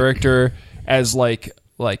much character as Christopher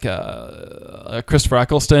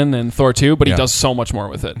Eccleston in Thor 2, but he does so much more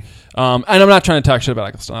with it. And I'm not trying to talk shit about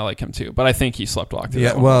Eccleston. I like him too, but I think he sleptwalked.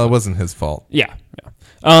 Yeah, well, it wasn't his fault. Yeah.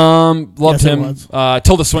 Loved him. Was.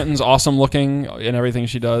 Tilda Swinton's awesome looking in everything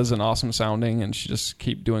she does, and awesome sounding, and she just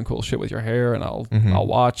keep doing cool shit with your hair, and I'll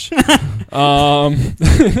watch.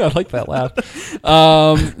 I like that laugh.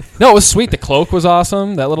 No, it was sweet. The cloak was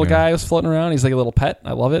awesome. That little guy was floating around. He's like a little pet.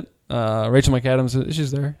 I love it. Rachel McAdams,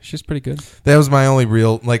 she's there. She's pretty good. That was my only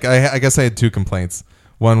real I guess I had two complaints.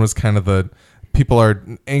 One was kind of people are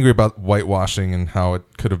angry about whitewashing and how it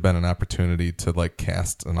could have been an opportunity to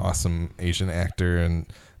cast an awesome Asian actor and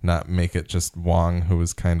not make it just Wong, who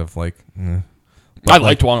was kind of But I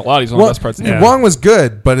liked Wong a lot. He's one of the best parts. Wong was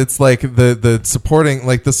good, but it's like the supporting,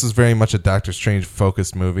 like this is very much a Doctor Strange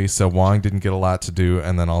focused movie, so Wong didn't get a lot to do,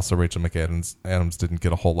 and then also Rachel McAdams didn't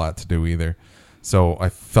get a whole lot to do either. So I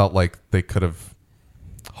felt like they could have.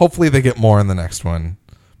 Hopefully, they get more in the next one.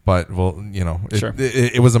 But, well,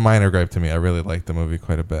 it was a minor gripe to me. I really liked the movie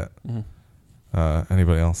quite a bit. Mm-hmm.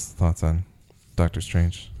 Anybody else thoughts on Doctor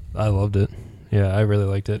Strange? I loved it. Yeah, I really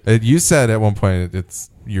liked it. You said at one point it's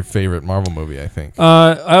your favorite Marvel movie, I think.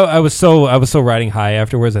 I was so riding high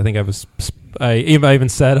afterwards. I think I even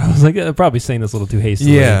said, I was like, I'm probably saying this a little too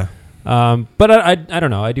hastily. Yeah. But I don't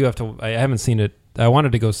know. I do have to. I haven't seen it. I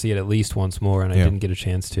wanted to go see it at least once more, and I didn't get a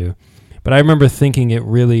chance to. But I remember thinking it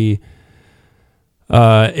really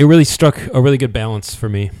struck a really good balance for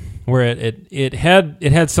me, where it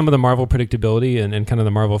had some of the Marvel predictability and kind of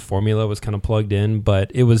the Marvel formula was kind of plugged in,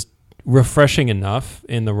 but it was refreshing enough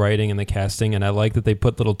in the writing and the casting, and I like that they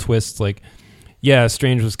put little twists like,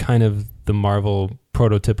 Strange was kind of the Marvel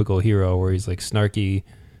prototypical hero where he's like snarky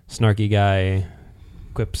guy,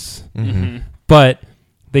 quips, but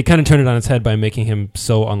they kind of turned it on its head by making him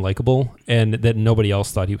so unlikable, and that nobody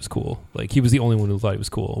else thought he was cool. Like, he was the only one who thought he was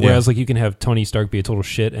cool. Whereas, like, you can have Tony Stark be a total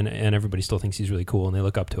shit, and everybody still thinks he's really cool, and they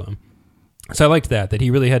look up to him. So I liked that he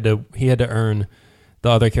really had to earn the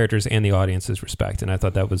other characters and the audience's respect, and I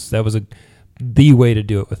thought that was the way to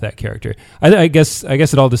do it with that character. I guess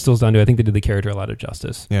it all distills down to, I think they did the character a lot of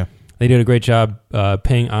justice. Yeah, they did a great job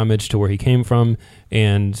paying homage to where he came from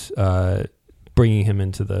and bringing him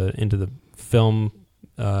into the film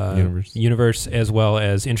universe, as well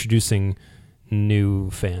as introducing new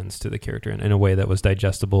fans to the character in a way that was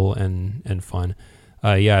digestible and fun.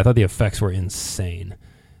 I thought the effects were insane.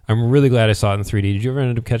 I'm really glad I saw it in 3D. Did you ever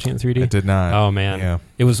end up catching it in 3D? I did not. Oh, man.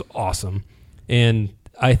 It was awesome. And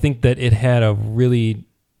I think that it had a really...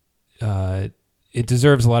 it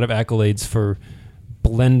deserves a lot of accolades for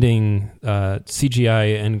blending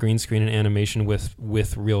CGI and green screen and animation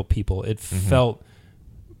with real people. It felt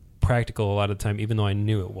practical a lot of the time, even though I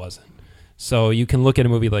knew it wasn't. So you can look at a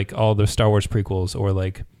movie like all the Star Wars prequels, or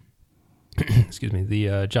like excuse me,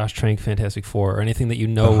 the Josh Trank Fantastic Four, or anything that The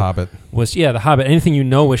Hobbit. The Hobbit. Anything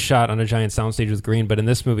was shot on a giant soundstage with green, but in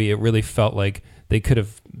this movie it really felt like they could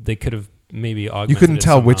have maybe augmented. You couldn't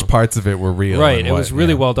tell somehow. Which parts of it were real. Right, it was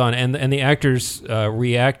really well done, and the actors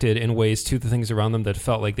reacted in ways to the things around them that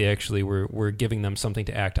felt like they actually were giving them something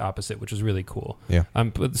to act opposite, which was really cool. Yeah,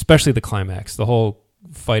 especially the climax. The whole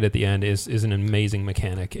fight at the end is an amazing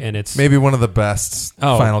mechanic, and it's maybe one of the best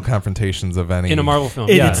final confrontations of any in a Marvel film.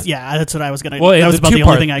 That's what I was gonna. Well, that was about the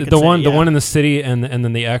only thing I could say. The one in the city, and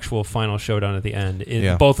then the actual final showdown at the end.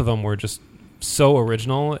 Both of them were just so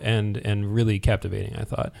original and really captivating. I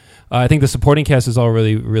thought. I think the supporting cast is all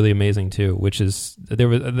really, really amazing too. Which is there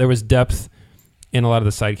was depth in a lot of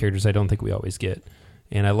the side characters I don't think we always get.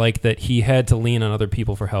 And I like that he had to lean on other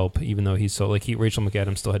people for help, even though he's so Rachel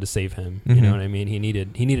McAdams still had to save him. You know what I mean? He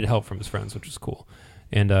needed help from his friends, which was cool.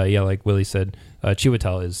 And like Willie said,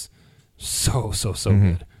 Chiwetel is so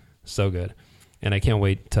good, so good. And I can't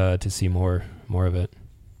wait to see more of it.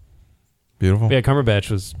 Beautiful. But yeah,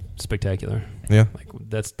 Cumberbatch was spectacular. Yeah,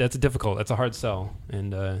 that's a hard sell,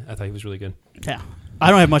 and I thought he was really good. Yeah, I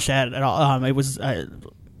don't have much to add at all. It was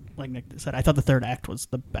like Nick said, I thought the third act was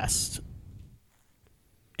the best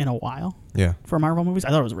in a while. Yeah, for Marvel movies, I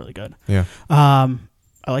thought it was really good. Yeah, I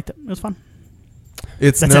liked it. It was fun.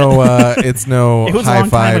 It's That's no it was high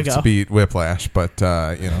five to beat Whiplash, but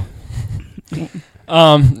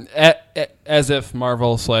as if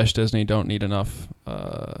Marvel / Disney don't need enough,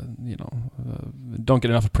 don't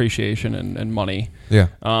get enough appreciation and money. Yeah.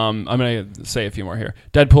 I'm going to say a few more here.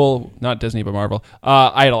 Deadpool, not Disney, but Marvel.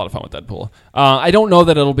 I had a lot of fun with Deadpool. I don't know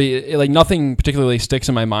that it'll be, nothing particularly sticks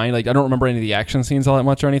in my mind. I don't remember any of the action scenes all that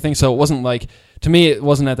much or anything, so it wasn't to me, it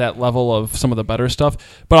wasn't at that level of some of the better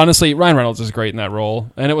stuff. But honestly, Ryan Reynolds is great in that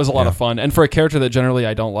role, and it was a lot of fun. And for a character that generally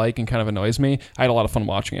I don't like and kind of annoys me, I had a lot of fun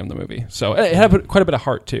watching him in the movie. So it had quite a bit of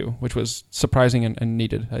heart, too, which was surprising and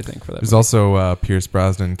needed, I think, for that There's movie. Also Pierce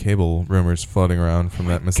Brosnan cable rumors floating around from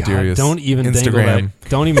that mysterious God, don't even Instagram.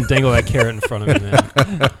 Don't even dangle that carrot in front of me, man.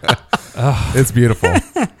 It's beautiful.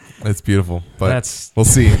 It's beautiful. But we'll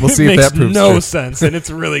see. We'll see if that proves no true. sense, and it's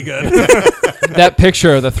really good. That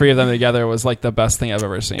picture of the three of them together was the best thing I've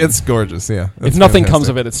ever seen. It's gorgeous, yeah. If nothing comes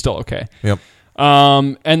of it, it's still okay. Yep.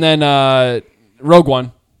 And then Rogue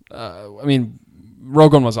One.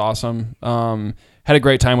 Rogue One was awesome. Had a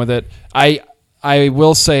great time with it. I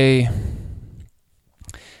will say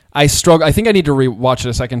I struggle. I think I need to rewatch it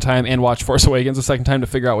a second time and watch Force Awakens a second time to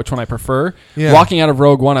figure out which one I prefer. Yeah. Walking out of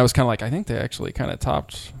Rogue One, I was kind of I think they actually kind of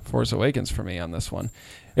topped Force Awakens for me on this one.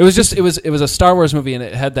 It was just it was a Star Wars movie, and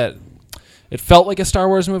it had that. it felt like a Star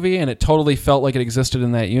Wars movie, and it totally felt like it existed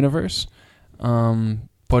in that universe.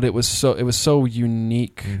 But it was so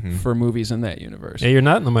unique for movies in that universe. Yeah, you're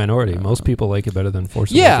not in the minority. Most people like it better than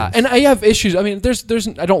Force Awakens. Yeah, and I have issues. I mean, there's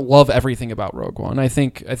I don't love everything about Rogue One. I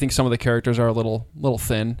think some of the characters are a little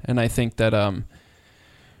thin, and I think that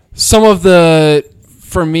some of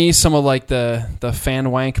like the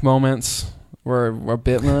fan wank moments were a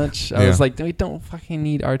bit much. I was like, we don't fucking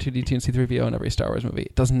need R2-D2 and C-3PO in every Star Wars movie.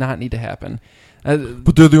 It does not need to happen.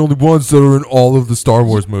 But they're the only ones that are in all of the Star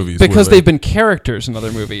Wars movies. Because they've been characters in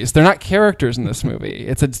other movies. They're not characters in this movie.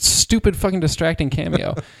 It's a stupid fucking distracting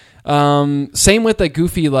cameo. Same with the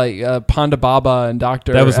goofy Ponda Baba and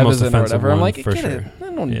Dr. That was the most Evazan or offensive whatever. one, I'm like, for get sure. it.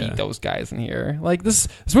 I don't need those guys in here. Like this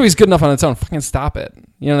movie's good enough on its own. Fucking stop it.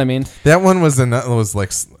 You know what I mean? That one was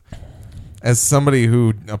like, as somebody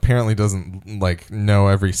who apparently doesn't know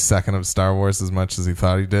every second of Star Wars as much as he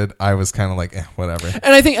thought he did, I was kind of like, whatever.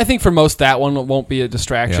 And I think for most that one won't be a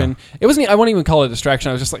distraction. Yeah. It wasn't. I won't even call it a distraction.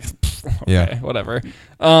 I was just like, okay, whatever.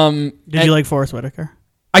 Did you like Forrest Whitaker?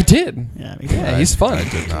 I did. Yeah, he's fun. I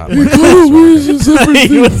did not. He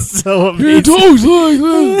was so amazing. Your dog's like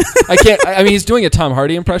that. I can't. I mean, he's doing a Tom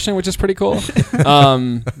Hardy impression, which is pretty cool.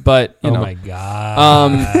 But you know, my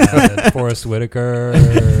god, Forrest Whitaker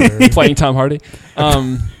playing Tom Hardy.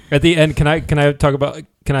 At the end, can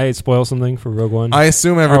I spoil something for Rogue One? I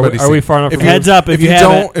assume everybody. Are we far enough? Heads up if you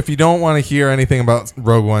don't want to hear anything about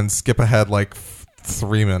Rogue One, skip ahead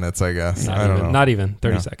 3 minutes, I guess. I don't know. Not even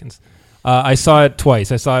 30 seconds. I saw it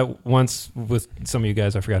twice. I saw it once with some of you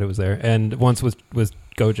guys. I forgot who was there, and once with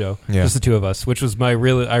Gojo. Yeah. Just the two of us, which was I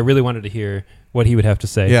really wanted to hear what he would have to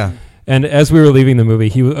say. Yeah. And as we were leaving the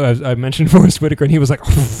movie, I mentioned Forrest Whitaker, and he was like,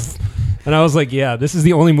 and I was like, yeah, this is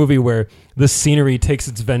the only movie where the scenery takes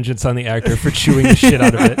its vengeance on the actor for chewing the shit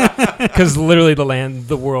out of it, because literally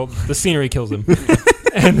the scenery kills him.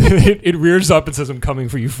 And it rears up and says, "I'm coming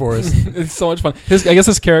for you, Forrest." It's so much fun. I guess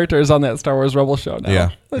his character is on that Star Wars Rebel show now. Yeah.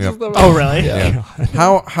 Oh, really? Yeah.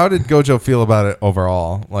 How did Gojo feel about it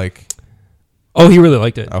overall? Oh, he really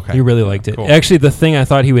liked it. Okay. He really liked it. Cool. Actually, the thing I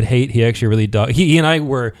thought he would hate, he actually really dug. He and I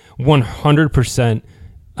were 100%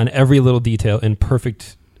 on every little detail in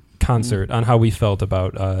perfect concert on how we felt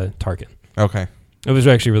about Tarkin. Okay. It was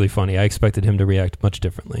actually really funny. I expected him to react much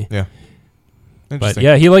differently. Yeah. But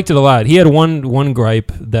yeah, he liked it a lot. He had one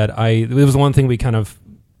gripe that it was one thing we kind of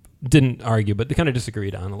didn't argue, but they kind of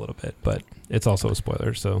disagreed on a little bit. But it's also a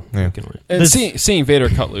spoiler, so yeah. we can win. And seeing Vader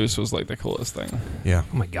cut loose was the coolest thing. Yeah.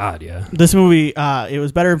 Oh my god, yeah. This movie, it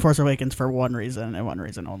was better in Force Awakens for one reason and one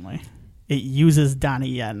reason only. It uses Donnie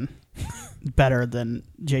Yen better than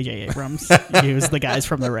J.J. Abrams used the guys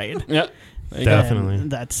from the Raid. Yeah. Definitely.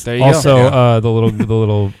 That's there you also go. the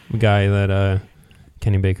little guy that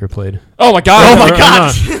Kenny Baker played. Oh my god! Oh my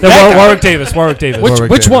god! Warwick Davis.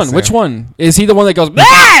 Which one? Yeah. Which one is he? The one that goes?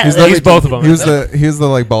 He's both of them. He was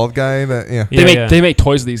the bald guy that They make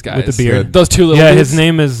toys of these guys with the beard. Those two little. Yeah, dudes. his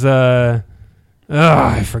name is.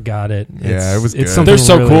 I forgot it. Yeah, it was good. It's something They're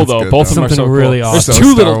so really, cool though. good, Both of them are something so really cool. awesome. There's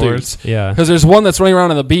two Star little Wars. dudes. Yeah, Because there's one that's running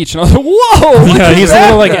around on the beach, and I was like, "Whoa!" yeah, he's a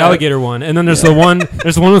that little guy. alligator one, and then there's the one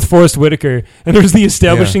with Forrest Whitaker, and there's the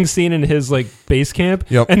establishing scene in his base camp,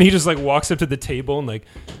 Yep. and he just walks up to the table and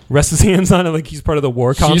rests his hands on it like he's part of the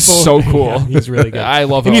war council. He's so cool. Yeah, he's really good. I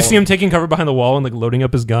love. And all you see of him taking cover behind the wall and loading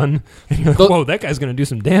up his gun. And you're like, whoa, that guy's gonna do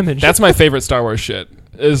some damage. That's my favorite Star Wars shit.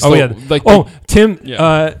 Tim.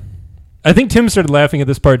 Yeah. I think Tim started laughing at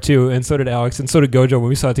this part too, and so did Alex, and so did Gojo when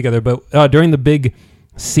we saw it together. But during the big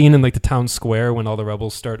scene in the town square when all the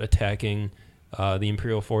rebels start attacking the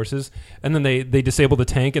Imperial forces, and then they disable the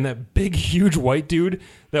tank, and that big, huge white dude,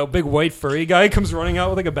 that big white furry guy, comes running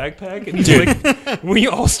out with a backpack, and he's we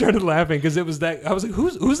all started laughing because it was that. I was like,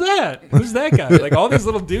 who's that? Who's that guy? All these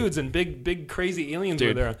little dudes and big crazy aliens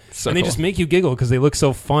were there, so and they cool. just make you giggle because they look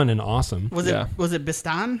so fun and awesome. Was it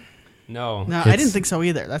Bistan? No, I didn't think so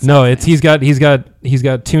either. That's he's got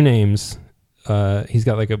two names. He's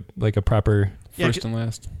got like a proper first and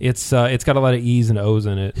last. It's got a lot of E's and O's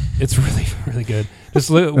in it. It's really really good. Just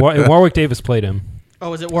Warwick Davis played him.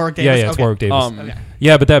 Oh, is it Warwick Davis? Yeah, it's Warwick Davis. Okay.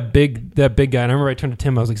 Yeah, but that big guy. And I remember I turned to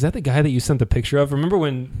Tim. I was like, "Is that the guy that you sent the picture of?" Remember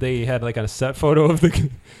when they had a set photo of the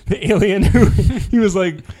alien who he was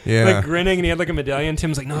grinning and he had a medallion?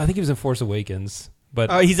 Tim's like, "No, I think he was in Force Awakens."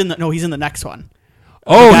 But he's in the next one.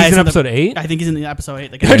 Oh, he's in episode 8? I think he's in the episode 8.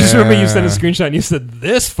 The guy. I just remember you sent a screenshot and you said,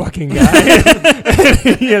 "This fucking guy."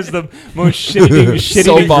 He has the most shitty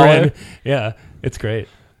So grin. baller. Yeah, it's great.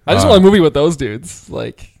 I just want a movie with those dudes.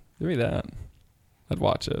 Give me that. I'd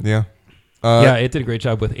watch it. Yeah. Yeah, it did a great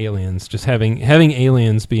job with aliens. Just having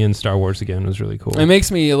aliens be in Star Wars again was really cool. It makes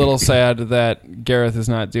me a little sad that Gareth is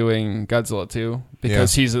not doing Godzilla 2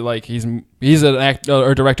 because he's an actor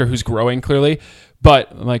or director who's growing clearly,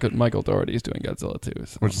 but Michael Dougherty is doing Godzilla 2,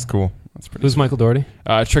 so which is cool. That's pretty. Who's Michael Dougherty?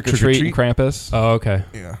 Trick or Treat and Krampus. Oh, okay.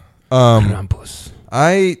 Yeah. Krampus.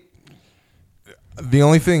 The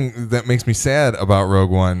only thing that makes me sad about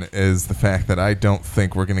Rogue One is the fact that I don't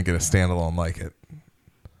think we're going to get a standalone like it.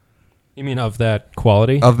 You mean of that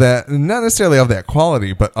quality? Of that, not necessarily of that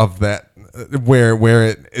quality, but of that where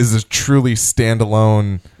it is a truly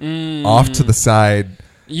standalone, off to the side.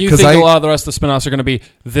 You think a lot of the rest of the spin-offs are going to be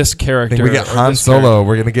this character? I think we get Han Solo.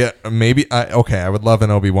 We're going to get maybe. I would love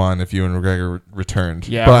an Obi-Wan if Ewan McGregor returned.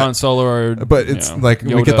 Yeah, but, Han Solo but it's like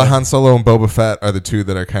Yoda. We get the Han Solo and Boba Fett are the two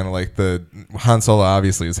that are kind of like the Han Solo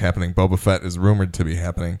obviously is happening. Boba Fett is rumored to be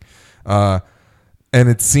happening. And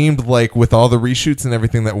it seemed like with all the reshoots and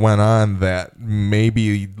everything that went on that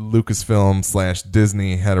maybe Lucasfilm /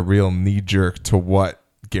 Disney had a real knee-jerk to what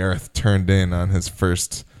Gareth turned in on his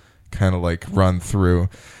first kind of like run through.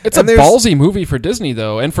 It's a ballsy movie for Disney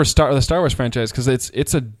though, and for the Star Wars franchise because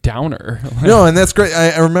it's a downer. No, and that's great.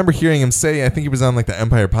 I remember hearing him say, I think he was on like the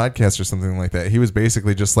Empire podcast or something like that. He was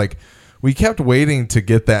basically just like, we kept waiting to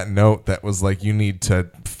get that note that was like, you need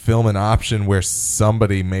to film an option where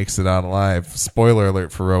somebody makes it out alive. Spoiler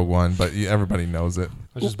alert for Rogue One, but everybody knows it. I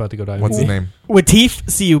was just about to go dive. What's his name? Watif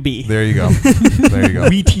Cub. There you go. There you go.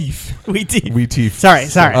 Weetief.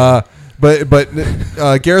 Sorry.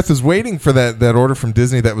 But Gareth was waiting for that order from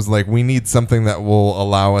Disney that was like, we need something that will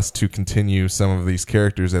allow us to continue some of these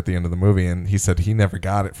characters at the end of the movie. And he said he never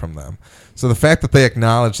got it from them. So the fact that they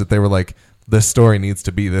acknowledged that they were like, this story needs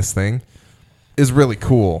to be this thing is really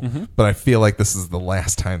cool. Mm-hmm. But I feel like this is the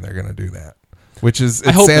last time they're going to do that, which is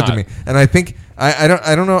sad to me. And I think I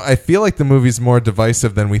don't know. I feel like the movie's more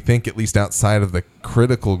divisive than we think, at least outside of the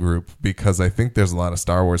critical group, because I think there's a lot of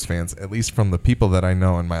Star Wars fans, at least from the people that I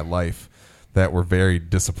know in my life, that were very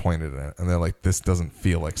disappointed in it, and they're like, this doesn't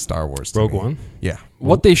feel like Star Wars to Rogue me. One? Yeah.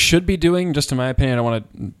 What they should be doing, just in my opinion, I don't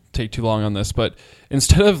want to take too long on this, but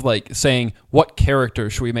instead of like saying, what character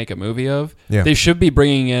should we make a movie of, they should be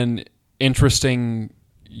bringing in interesting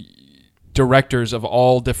directors of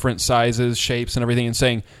all different sizes, shapes, and everything, and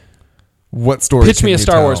saying, what story? Pitch me a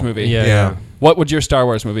Star Wars movie. Yeah. What would your Star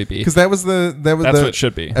Wars movie be? Because that's what it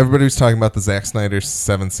should be. Everybody was talking about the Zack Snyder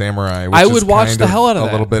Seven Samurai. Which I would watch the hell out of that.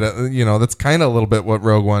 A little bit, that's kind of a little bit what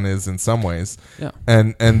Rogue One is in some ways. Yeah.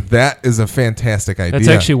 And that is a fantastic idea. That's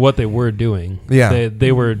actually what they were doing. Yeah.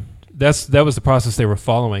 They were. That was the process they were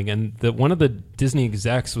following, and one of the Disney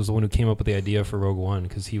execs was the one who came up with the idea for Rogue One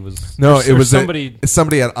because he was somebody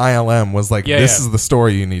at ILM was like, this is the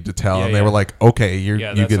story you need to tell, and they were like, okay, you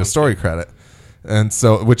get a story credit, and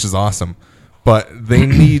so which is awesome, but they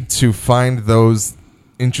need to find those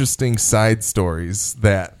interesting side stories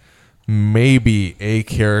that maybe a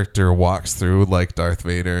character walks through, like Darth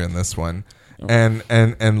Vader in this one. And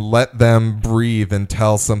let them breathe and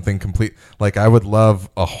tell something complete. Like, I would love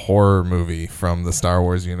a horror movie from the Star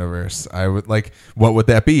Wars universe. I would like, what would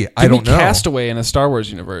that be? I don't know. Castaway in a Star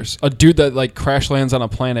Wars universe, a dude that like crash lands on a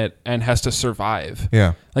planet and has to survive.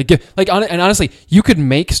 Yeah, and honestly, you could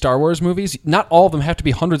make Star Wars movies. Not all of them have to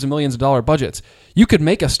be hundreds of millions of dollar budgets. You could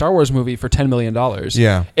make a Star Wars movie for $10 million.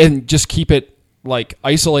 Yeah, and just keep it like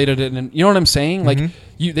isolated and you know what I'm saying? Like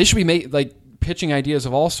they should be made like. Pitching ideas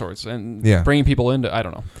of all sorts and bringing people into, I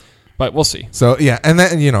don't know, but we'll see. So and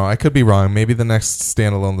then I could be wrong. Maybe the next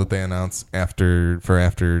standalone that they announce after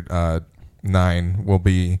 9 will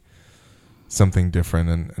be something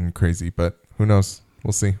different and crazy. But who knows?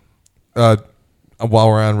 We'll see. While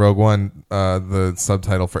we're on Rogue One, the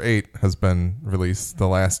subtitle for 8 has been released. The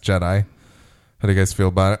Last Jedi. How do you guys feel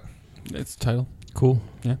about it? It's the title. Cool.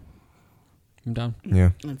 Yeah. I'm down.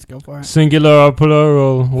 Yeah. Let's go for it. Singular or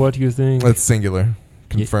plural? What do you think? It's singular.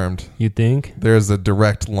 Confirmed. You think? There's a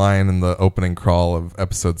direct line in the opening crawl of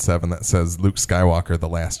Episode 7 that says Luke Skywalker, the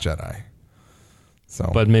Last Jedi.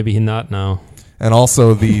 So, but maybe he's not now. And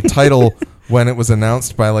also the title, when it was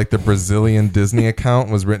announced by like the Brazilian Disney account,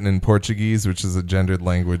 was written in Portuguese, which is a gendered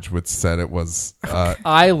language, which said it was.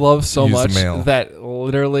 I love so much that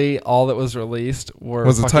literally all that was released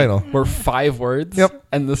were 5 words. Yep.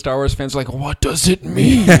 And the Star Wars fans were like, "What does it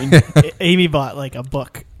mean?" Amy bought like a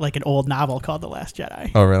book, like an old novel called The Last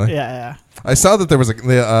Jedi. Oh, really? Yeah. I saw that there was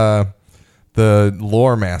the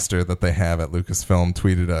lore master that they have at Lucasfilm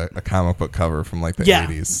tweeted a comic book cover from like the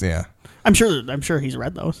 80s. Yeah. I'm sure he's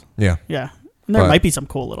read those. Yeah. Yeah. And there might be some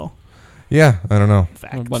cool little I don't know.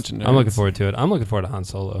 facts. A bunch of nerds. I'm looking forward to it. I'm looking forward to Han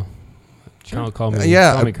Solo. Call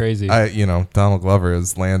me crazy. Donald Glover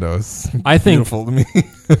as Lando is I think beautiful to me.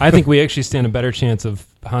 I think we actually stand a better chance of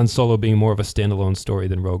Han Solo being more of a standalone story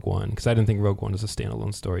than Rogue One, because I didn't think Rogue One was a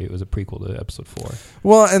standalone story. It was a prequel to Episode 4.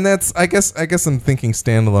 Well, and that's I guess I'm thinking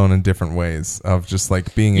standalone in different ways of just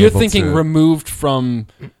like being You're able thinking to removed from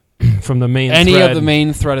the main any thread. of the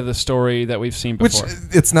main thread of the story that we've seen before. which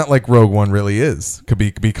it's not like Rogue One really is. Could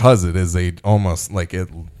be because it is almost like it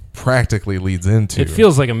practically leads into. It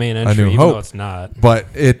feels like a main entry, even though it's not. But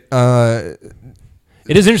it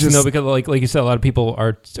is interesting though, because like you said, a lot of people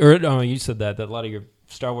are, or you said that a lot of your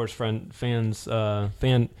Star Wars friends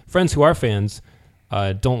who are fans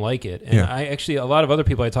don't like it. And I actually, a lot of other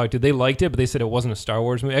people I talked to, they liked it, but they said it wasn't a Star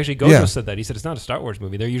Wars movie. Actually, Gojo said that. He said it's not a Star Wars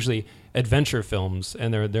movie. They're usually adventure films,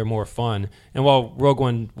 and they're more fun. And while Rogue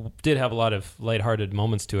One did have a lot of lighthearted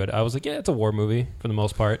moments to it, I was like, yeah, it's a war movie for the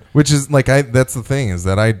most part. Which is like that's the thing, is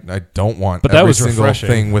that I don't want but that every was single refreshing.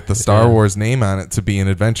 thing with the Star Wars name on it to be an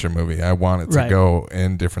adventure movie. I want it to go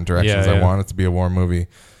in different directions. I want it to be a war movie.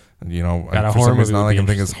 For some reason, all I can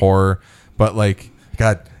think is horror. But like,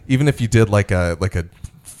 God, even if you did like a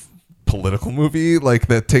political movie like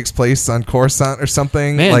that takes place on Coruscant or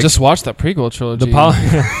something, man, like, just watch that prequel trilogy.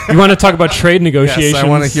 You want to talk about trade negotiations? Yes, I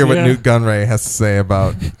want to hear what Newt Gunray has to say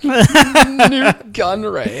about Newt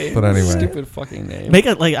Gunray. But anyway, stupid fucking name. Make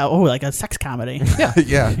it like a sex comedy. Yeah,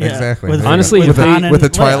 yeah, exactly. Honestly, with a Leia.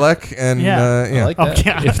 Twi'lek and I like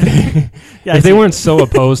that. If they weren't so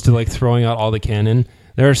opposed to like throwing out all the canon,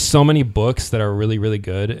 there are so many books that are really, really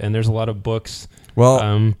good, and there's a lot of books.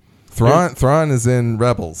 Well, Thrawn is in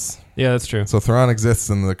Rebels. Yeah, that's true. So Thrawn exists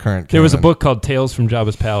in the current canon. There was a book called Tales from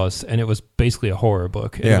Jabba's Palace, and it was basically a horror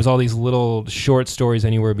book. And it was all these little short stories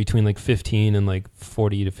anywhere between like 15 and like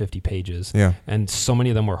 40 to 50 pages. Yeah. And so many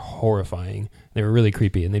of them were horrifying. They were really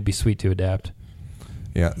creepy, and they'd be sweet to adapt.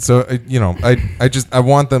 Yeah. So, I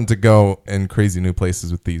want them to go in crazy new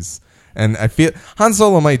places with these. And I feel Han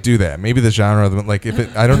Solo might do that. Maybe the genre, like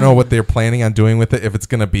I don't know what they're planning on doing with it. If it's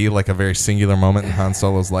going to be like a very singular moment in Han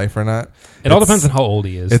Solo's life or not. It all depends on how old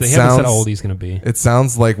he is. They haven't said how old he's going to be. It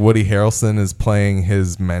sounds like Woody Harrelson is playing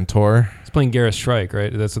his mentor. He's playing Garrus Shrike,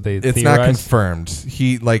 right? That's what they. It's theorized. not confirmed.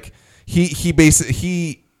 He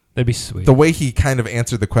basically That'd be sweet. The way he kind of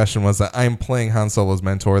answered the question was that I'm playing Han Solo's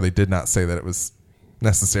mentor. They did not say that it was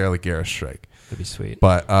necessarily Garrus Shrike. That'd be sweet.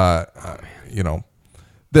 But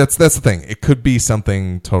That's the thing. It could be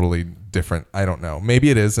something totally different. I don't know. Maybe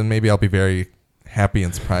it is, and maybe I'll be very happy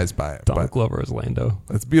and surprised by it. Donald Glover as Lando.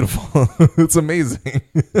 It's beautiful. It's amazing.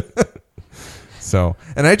 So,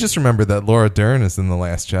 and I just remembered that Laura Dern is in The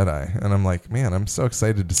Last Jedi, and I'm like, man, I'm so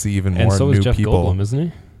excited to see even more and so new is Jeff people. Goldblum, isn't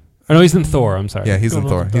he? Oh, no, he's in Thor. I'm sorry. Yeah, he's in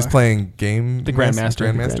Thor. He's playing the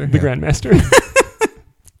Grandmaster. The Grandmaster.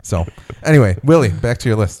 So, anyway, Willie, back to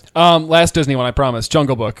your list. Last Disney one, I promise.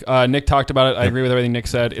 Jungle Book. Nick talked about it. I agree with everything Nick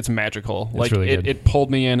said. It's magical. It's like really good. It pulled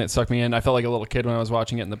me in. It sucked me in. I felt like a little kid when I was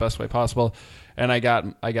watching it in the best way possible. And I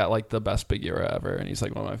got like the best Bagheera ever, and he's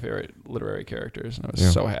like one of my favorite literary characters, and I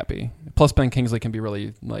was so happy. Plus, Ben Kingsley can be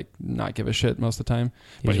really like not give a shit most of the time,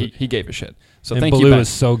 but he gave a shit. So and thank Baloo you, Ben. is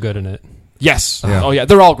so good in it. Yes. Yeah. Oh yeah,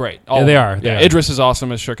 they're all great. All they are. Yeah, Idris is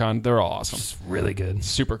awesome as Shere Khan. They're all awesome. It's really good.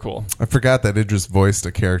 Super cool. I forgot that Idris voiced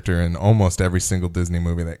a character in almost every single Disney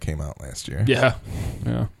movie that came out last year. Yeah.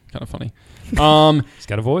 Kind of funny. He's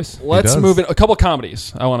got a voice. Let's move in. A couple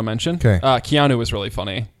comedies I want to mention. Okay. Keanu was really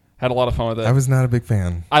funny. Had a lot of fun with it. I was not a big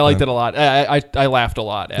fan. I liked it a lot. I laughed a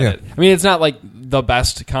lot at it. I mean, it's not like the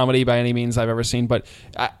best comedy by any means I've ever seen, but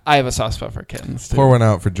I have a soft spot for kittens. Pour one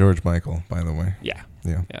out for George Michael, by the way. Yeah.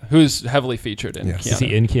 Yeah. Who's heavily featured in Yes. Keanu. Is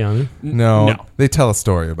he in Keanu? No. They tell a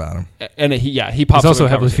story about him. And he pops He's also up in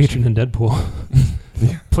heavily conversation. featured in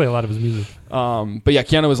Deadpool. Play a lot of his music. But yeah,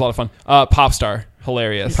 Keanu was a lot of fun. Popstar,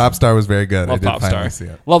 hilarious. Popstar was very good. Love I did finally Popstar. see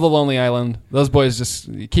it. Love The Lonely Island. Those boys just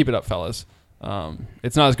keep it up, fellas.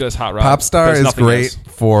 It's not as good as Hot Rod. Popstar but is nothing great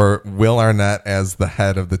for Will Arnett as the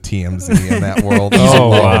head of the TMZ in that world.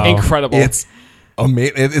 wow. Incredible. It's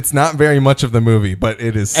amazing. It's not very much of the movie, but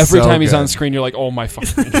it is Every so time he's good. on screen, you're like, oh my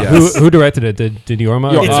fucking God. Yes. Who directed it? Did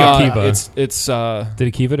Yorma? Or It's Akiva? It's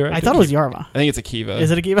Did Akiva direct I it? thought it was Yarva. I think it's Akiva.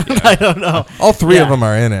 Is it Akiva? I don't know. All three of them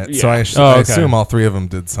are in it, so Yeah. I okay. assume all three of them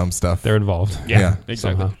did some stuff. They're involved. Yeah. Exactly.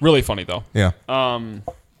 Somehow. Really funny though. Yeah. And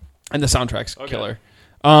the soundtrack's killer.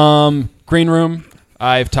 Green Room.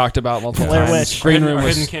 I've talked about multiple Blair times. Witch. Green Room Our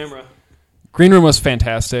was hidden camera. Green Room was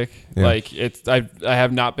fantastic. Yeah. Like I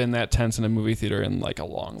have not been that tense in a movie theater in like a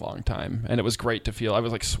long, long time, and it was great to feel. I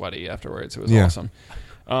was like sweaty afterwards. It was Yeah. awesome.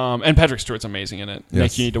 And Patrick Stewart's amazing in it. Yes.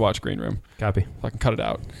 Nick, you need to watch Green Room. Copy. Fucking cut it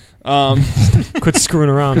out. Quit screwing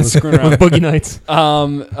around with Screwing around. Boogie Nights.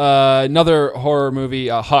 Another horror movie,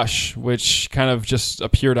 Hush, which kind of just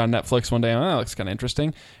appeared on Netflix one day. That looks kind of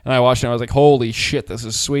interesting. And I watched it and I was like, holy shit, this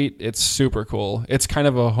is sweet. It's super cool. It's kind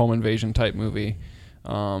of a home invasion type movie.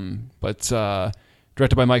 But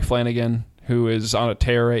directed by Mike Flanagan, who is on a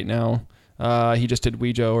tear right now. He just did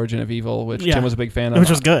Ouija, Origin of Evil, which Tim was a big fan of. Which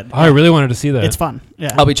was good. I really wanted to see that. It's fun.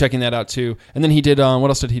 Yeah. I'll be checking that out too. And then he did, what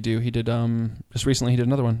else did he do? He did, just recently he did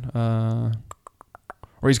another one.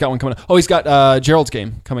 Or he's got one coming up. Oh, he's got Gerald's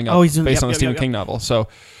Game coming up based on a Stephen King novel. So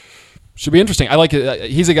should be interesting. I like it.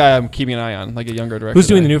 He's a guy I'm keeping an eye on, like a younger director. Who's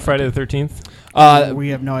doing the new Friday the 13th? We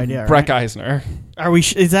have no idea. Breck right? Eisner. Are we?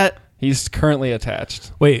 Is that? He's currently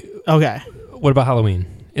attached. Wait, Okay. what about Halloween?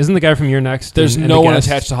 Isn't the guy from Your Next? There's and no The one Guest?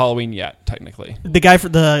 attached to Halloween yet, technically. The guy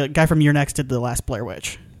from Your Next did the last Blair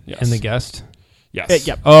Witch. Yes. And The Guest? Yes.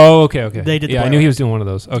 Yep. Oh, okay. They did the Yeah, I Blair knew he Witch. was doing one of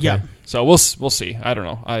those. Okay. Yep. So we'll see. I don't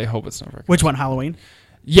know. I hope it's never. Which one? Halloween.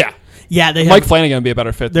 Yeah. Yeah. They Mike have, Flanagan would be a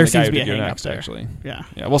better fit There than the guy seems who to be did a Your hang-up Next, there. actually. Yeah.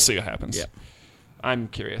 Yeah, we'll see what happens. Yep. I'm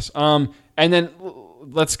curious. And then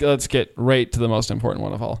let's get right to the most important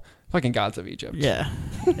one of all. Fucking Gods of Egypt. Yeah.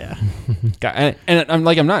 Yeah. And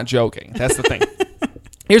I'm not joking. That's the thing.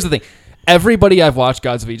 Here's the thing. Everybody I've watched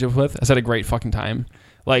Gods of Egypt with has had a great fucking time.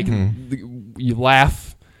 Like, you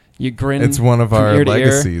laugh, you grin. It's one of from our ear to ear.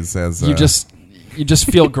 legacies. As You just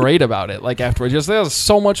feel great about it. Like, afterwards, that was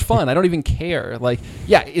so much fun. I don't even care. Like,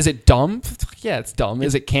 yeah, is it dumb? Yeah, it's dumb.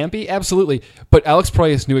 Is it campy? Absolutely. But Alex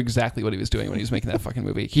Proyas knew exactly what he was doing when he was making that fucking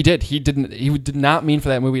movie. He did. He did not mean for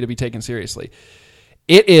that movie to be taken seriously.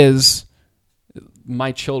 It is.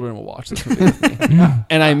 My children will watch this movie with me.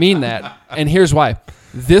 And I mean that. And here's why.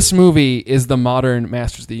 This movie is the modern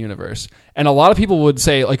Masters of the Universe. And a lot of people would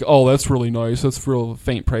say, like, oh, that's really nice. That's real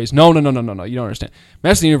faint praise. No. You don't understand.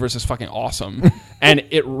 Masters of the Universe is fucking awesome. And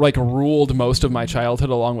it, like, ruled most of my childhood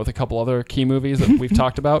along with a couple other key movies that we've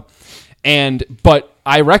talked about. But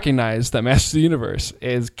I recognize that Masters of the Universe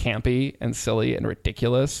is campy and silly and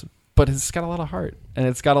ridiculous, but it's got a lot of heart. And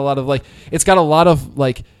it's got a lot of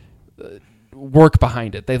work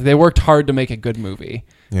behind it. They worked hard to make a good movie.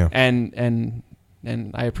 Yeah. And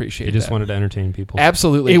I appreciate it. They just wanted to entertain people.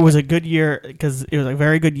 Absolutely. It was a good year because it was a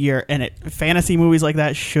very good year, and fantasy movies like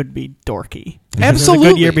that should be dorky. Absolutely. It was a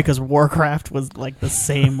good year because Warcraft was like the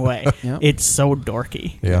same way. Yep. It's so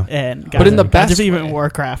dorky. Yeah. And But in the best even way.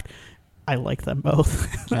 Warcraft, I like them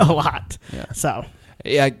both a lot. Yeah. So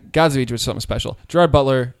Yeah, Gods of Egypt was something special. Gerard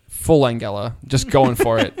Butler, full Langella, just going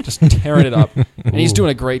for it, just tearing it up, and he's doing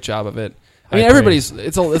a great job of it. I mean,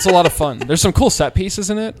 it's a lot of fun. There's some cool set pieces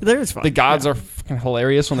in it. there's fun. The gods are fucking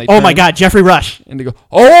hilarious when they. Oh turn my God, Jeffrey Rush. And they go,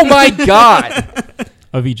 oh my God,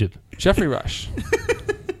 Of Egypt. Jeffrey Rush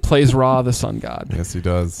plays Ra, the sun god. Yes, he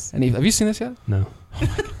does. And have you seen this yet? No.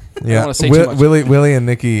 Yeah, wanna say too much. Willie and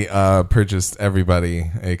Nikki purchased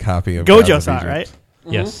everybody a copy of Gojo Gods of saw it, Egypt. right?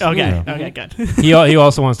 Yes. Okay. Yeah. Okay. Good. He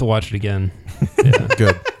also wants to watch it again. Yeah.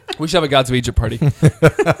 Good. We should have a Gods of Egypt party.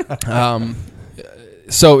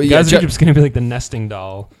 So yeah, Gods of Egypt's going to be like the nesting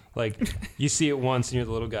doll. Like, you see it once and you're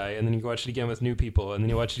the little guy, and then you watch it again with new people, and then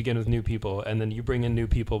you watch it again with new people, and then you bring in new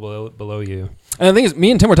people below you. And the thing is,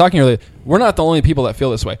 me and Tim were talking earlier, we're not the only people that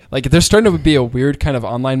feel this way. Like, there's starting to be a weird kind of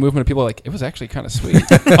online movement of people like, it was actually kind of sweet.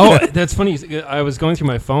 Oh, that's funny. I was going through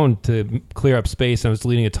my phone to clear up space, and I was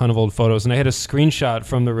deleting a ton of old photos, and I had a screenshot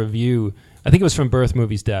from the review. I think it was from Birth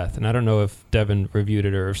Movies Death, and I don't know if Devin reviewed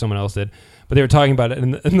it or if someone else did, but they were talking about it,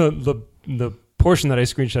 and the portion that I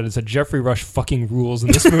screenshotted said Jeffrey Rush fucking rules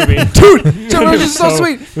in this movie. Dude, Jeffrey Rush is so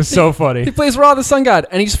sweet. It was so funny. He plays Ra, the sun god,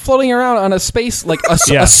 and he's floating around on a space, like a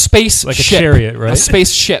space like ship. a chariot, right? A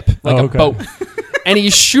space ship, like a boat. And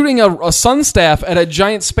he's shooting a sun staff at a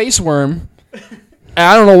giant space worm. And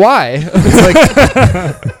I don't know why. It's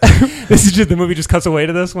This is just the movie just cuts away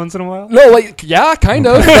to this once in a while. no, like, yeah, kind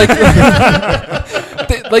of.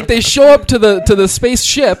 Like, they show up to the space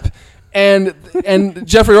ship. And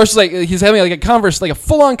Jeffrey Rush is like, he's having like a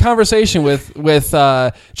full on conversation with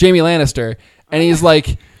Jamie Lannister, and he's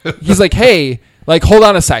like, hey, like, hold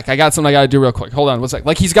on a sec, I got something I got to do real quick. Hold on, what's that?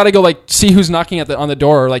 Like, he's got to go like see who's knocking on the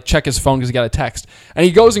door or like check his phone because he got a text, and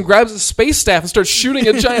he goes and grabs his space staff and starts shooting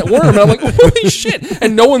a giant worm, and I'm like, holy shit!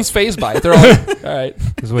 And no one's fazed by it. They're all like, all right,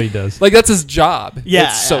 This is what he does. like that's his job. Yeah,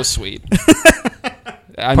 it's so sweet.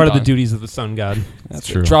 I'm Part of the done. duties of the sun god. That's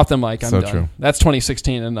true. Drop the mic. I'm So done. true. That's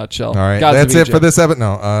 2016 in a nutshell. All right, Gods that's of it for Egypt. this episode.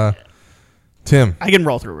 No, Tim. I can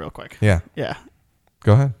roll through real quick. Yeah. Yeah.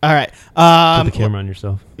 Go ahead. All right. Put the camera on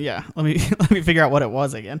yourself. Yeah. Let me figure out what it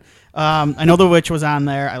was again. I know The Witch was on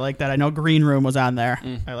there. I like that. I know Green Room was on there.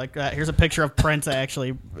 I like that. Here's a picture of Prince I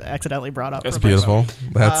actually accidentally brought up. That's beautiful.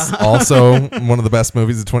 That's also one of the best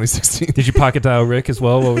movies of 2016. Did you pocket dial Rick as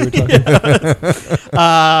well while we were talking?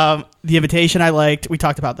 The Invitation I liked. We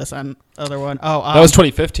talked about this on other one. That was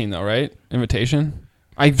 2015 though, right? Invitation.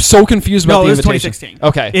 I'm so confused about the Invitation. 2016.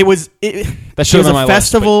 Okay. It was a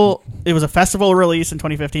festival. List, it was a festival release in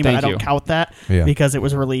 2015, but I don't count that because it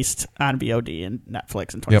was released on VOD and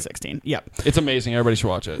Netflix in 2016. Yep. It's amazing. Everybody should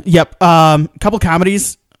watch it. Yep. Couple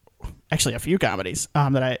comedies. Actually, a few comedies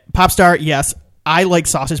Popstar, yes. I like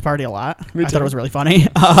Sausage Party a lot. I thought it was really funny.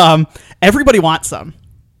 Everybody Wants Some.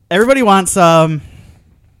 Everybody Wants Some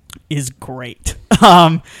is great.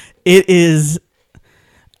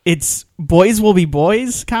 It's Boys Will Be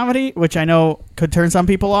Boys comedy, which I know could turn some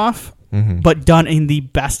people off, but done in the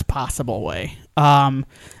best possible way. All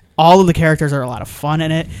of the characters are a lot of fun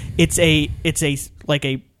in it. It's a like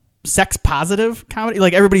a sex positive comedy.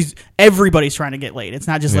 Like everybody's trying to get laid. It's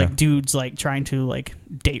not just like dudes like trying to like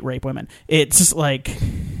date rape women. It's just like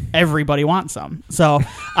everybody wants some. So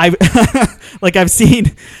I've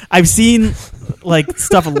seen like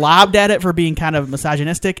stuff lobbed at it for being kind of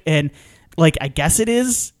misogynistic, and like I guess it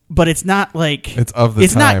is, but it's not like it's of the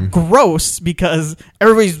time. Not gross because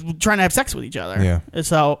everybody's trying to have sex with each other. Yeah.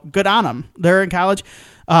 So good on them. They're in college.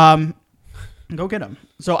 Go get them.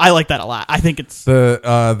 So I like that a lot. I think it's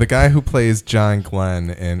the guy who plays John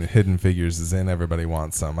Glenn in Hidden Figures is in Everybody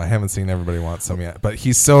Wants Some. I haven't seen Everybody Wants Some yet, but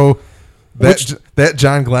he's so that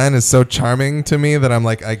John Glenn is so charming to me that I'm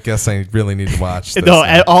like, I guess I really need to watch this. No,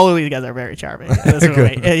 all of these guys are very charming.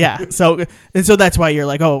 Yeah. So that's why you're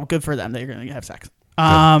like, oh, good for them. They're going to have sex.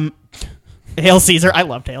 Hail Caesar. I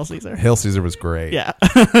loved Hail Caesar. Hail Caesar was great. Yeah.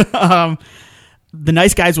 The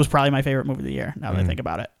Nice Guys was probably my favorite movie of the year. Now that I think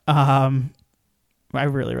about it. I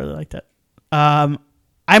really, really liked it. I'm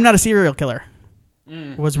Not a Serial Killer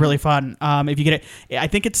was really fun. If you get it, I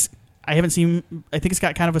think it's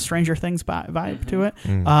got kind of a Stranger Things vibe to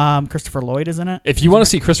it. Christopher Lloyd is in it. If you want to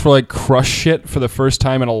see Christopher Lloyd crush shit for the first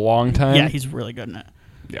time in a long time. Yeah, he's really good in it.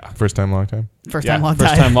 Yeah. First time, long time? First time,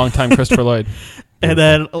 long time Christopher Lloyd. And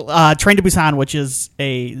then Train to Busan, which is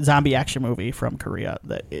a zombie action movie from Korea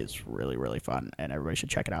that is really, really fun, and everybody should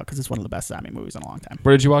check it out because it's one of the best zombie movies in a long time.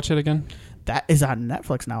 Where did you watch it again? That is on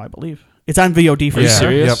Netflix now, I believe. It's on VOD for Are you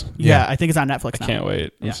serious? Yep. Yeah, I think it's on Netflix now. I can't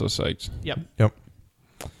wait. I'm so psyched. Yep.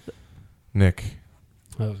 Nick.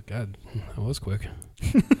 Oh, God. That was quick.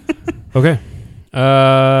 Okay.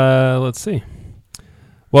 Let's see.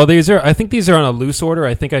 Well, I think these are on a loose order.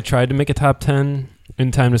 I think I tried to make a top 10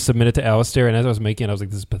 in time to submit it to Alistair, and as I was making it, I was like,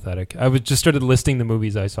 this is pathetic. I just started listing the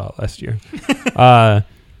movies I saw last year.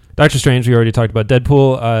 Doctor Strange, we already talked about.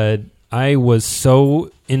 Deadpool, I was so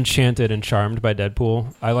enchanted and charmed by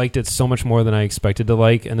Deadpool. I liked it so much more than I expected to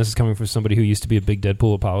like, and this is coming from somebody who used to be a big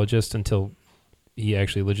Deadpool apologist until he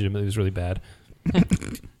actually legitimately was really bad.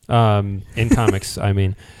 In comics, I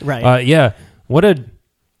mean. Right. Yeah.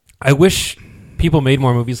 I wish people made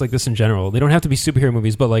more movies like this in general. They don't have to be superhero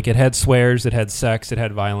movies, but like it had swears, it had sex, it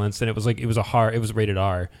had violence, and it was rated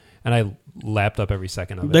R, and I lapped up every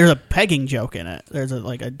second of it. There's a pegging joke in it. There's a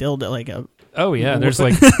dildo, like a. Oh yeah, there's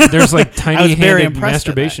like tiny-handed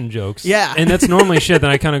masturbation jokes. Yeah, and that's normally shit that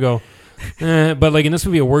I kind of go. But like in this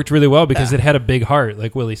movie, it worked really well because it had a big heart,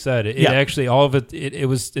 like Willie said. It actually, all of it,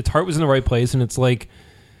 its heart was in the right place, and it's like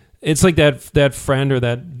that friend or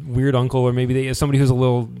that weird uncle, or maybe somebody who's a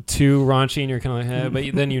little too raunchy, and you're kind of like,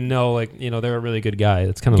 but then they're a really good guy.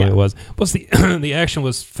 That's kind of what it was. Plus the action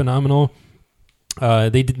was phenomenal.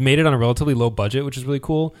 They made it on a relatively low budget, which is really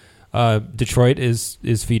cool. Detroit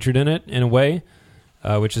is featured in it in a way,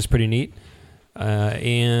 which is pretty neat.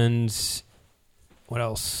 And what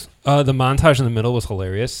else? The montage in the middle was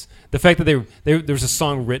hilarious. The fact that there was a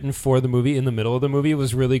song written for the movie in the middle of the movie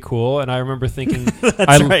was really cool. And I remember thinking,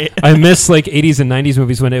 I miss like 80s and 90s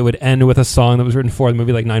movies when it would end with a song that was written for the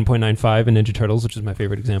movie, like 9.95 and Ninja Turtles, which is my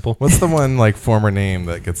favorite example. What's the one like former name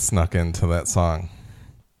that gets snuck into that song?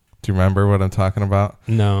 Do you remember what I'm talking about?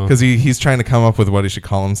 No. Because he's trying to come up with what he should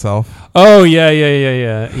call himself. Oh, yeah.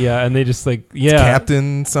 And they just like, it's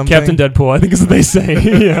Captain something? Captain Deadpool, I think is what they say.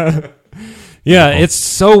 Yeah. Yeah, it's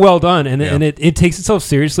so well done, and it takes itself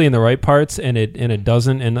seriously in the right parts, and it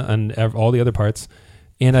doesn't in all the other parts.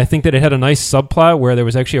 And I think that it had a nice subplot where there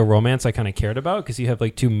was actually a romance I kind of cared about, because you have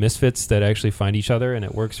like two misfits that actually find each other, and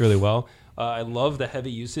it works really well. I love the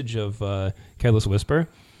heavy usage of Careless Whisper.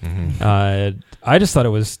 Mm-hmm. I just thought it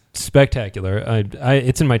was spectacular.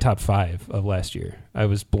 It's in my top 5 of last year. I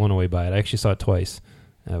was blown away by it. I actually saw it twice,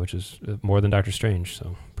 which is more than Doctor Strange,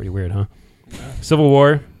 so pretty weird, huh? Civil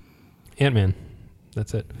War, Ant-Man.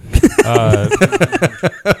 That's it.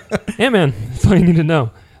 Ant-Man. That's all you need to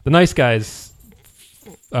know. The Nice Guys.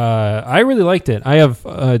 I really liked it. I have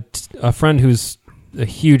a friend who's a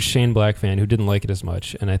huge Shane Black fan who didn't like it as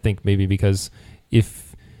much, and I think maybe because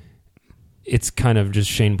if it's kind of just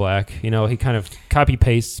Shane Black, he kind of copy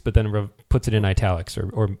pastes but then puts it in italics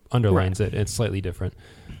or underlines it. It's slightly different.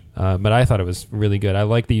 But I thought it was really good. I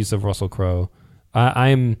like the use of Russell Crowe.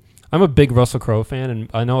 I'm a big Russell Crowe fan, and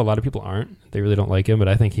I know a lot of people aren't. They really don't like him, but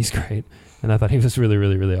I think he's great. And I thought he was really,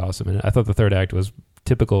 really, really awesome. And I thought the third act was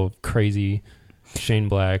typical crazy Shane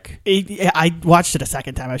Black. I watched it a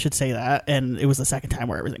second time, I should say that, and it was the second time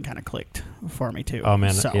where everything kind of clicked for me too. Oh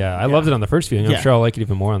man, I loved it on the first viewing. I'm sure I'll like it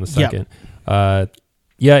even more on the second.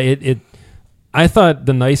 Yep. I thought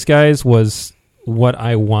The Nice Guys was what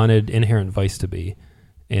I wanted Inherent Vice to be,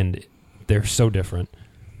 and they're so different.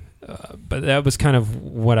 But that was kind of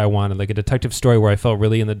what I wanted, like a detective story where I felt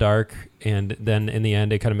really in the dark, and then in the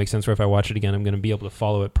end, it kind of makes sense where if I watch it again, I'm going to be able to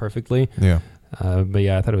follow it perfectly. Yeah. But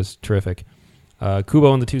yeah, I thought it was terrific.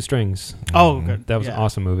 Kubo and the Two Strings. Oh, good. That was an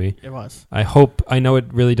awesome movie. It was. I know it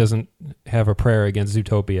really doesn't have a prayer against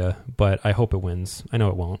Zootopia, but I hope it wins. I know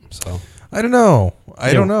it won't, so. I don't know.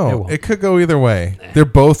 It could go either way. They're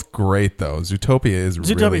both great, though. Zootopia is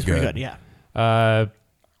really good. Pretty good, yeah.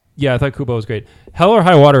 Yeah, I thought Kubo was great. Hell or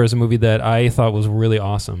High Water is a movie that I thought was really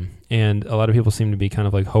awesome, and a lot of people seem to be kind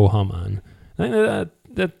of like ho-hum on. I think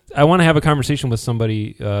that I want to have a conversation with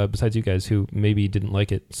somebody besides you guys who maybe didn't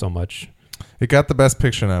like it so much. It got the Best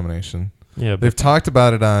Picture nomination. Yeah, they've talked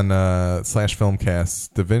about it on Slash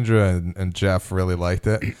Filmcast. Devindra and Jeff really liked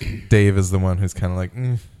it. Dave is the one who's kind of like,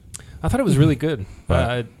 I thought it was really good,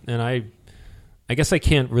 and I guess I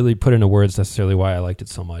can't really put into words necessarily why I liked it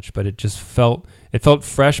so much, but it just felt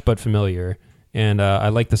fresh but familiar, and I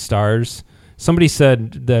like the stars. Somebody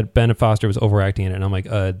said that Ben Foster was overacting in it, and I'm like,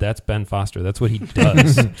 that's Ben Foster. That's what he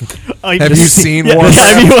does. Have you seen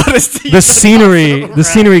Warcraft? The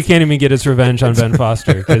scenery can't even get its revenge on Ben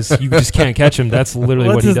Foster because you just can't catch him. That's literally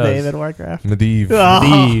what he does. What's his name in Warcraft? Medivh.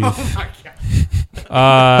 Oh.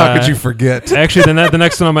 How could you forget? Actually, the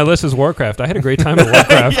next one on my list is Warcraft. I had a great time at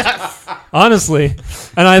Warcraft. Yes. Honestly,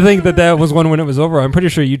 and I think that was one when it was over. I'm pretty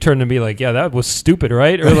sure you turned to me like, "Yeah, that was stupid,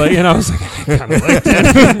 right?" Or like, and I was like, "I kind of liked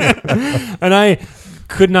it." And I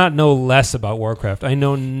could not know less about Warcraft. I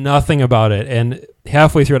know nothing about it, and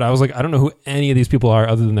halfway through it, I was like, "I don't know who any of these people are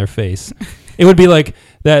other than their face." It would be like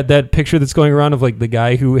that picture that's going around of like the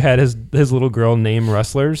guy who had his little girl name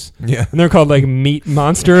wrestlers. Yeah. And they're called like Meat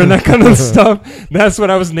Monster and that kind of stuff. That's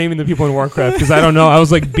what I was naming the people in Warcraft because I don't know. I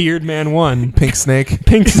was like Beard Man 1. Pink Snake.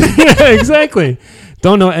 Yeah, exactly.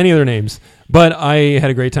 Don't know any of their names. But I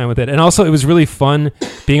had a great time with it. And also it was really fun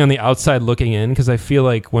being on the outside looking in because I feel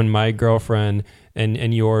like when my girlfriend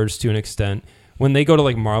and yours to an extent, when they go to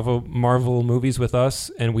like Marvel movies with us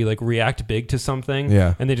and we like react big to something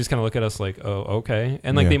and they just kind of look at us like, oh, okay.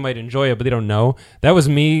 And like they might enjoy it, but they don't know. That was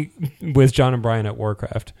me with John and Brian at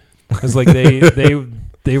Warcraft. Because like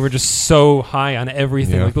they were just so high on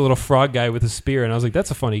everything, like the little frog guy with the spear. And I was like, that's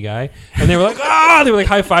a funny guy. And they were like, they were like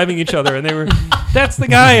high-fiving each other. And they were, that's the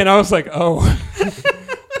guy. And I was like, oh,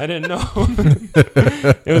 I didn't know.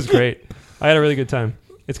 It was great. I had a really good time.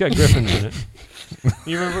 It's got Griffins in it.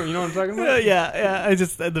 You know what I'm talking about? Yeah. I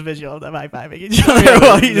just the visual of them high-fiving each other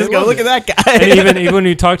while you just go, look at that guy. And even when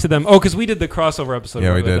you talk to them, because we did the crossover episode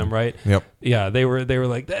with them, right? Yep. Yeah, they were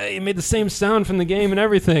like, hey, you made the same sound from the game and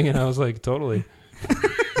everything, and I was like, totally.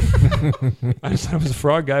 I just thought it was a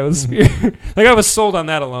frog guy with a spear. Like I was sold on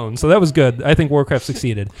that alone, so that was good. I think Warcraft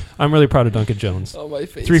succeeded. I'm really proud of Duncan Jones. Oh, my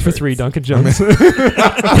face 3 for 3, Duncan Jones.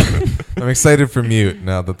 I'm excited for Mute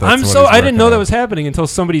now that that's I didn't know that was happening until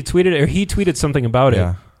somebody tweeted it, or he tweeted something about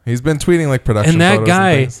it. He's been tweeting like production and that photos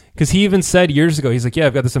guy, because he even said years ago, he's like, yeah,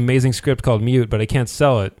 I've got this amazing script called Mute, but I can't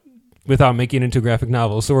sell it without making it into a graphic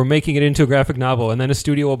novel. So we're making it into a graphic novel, and then a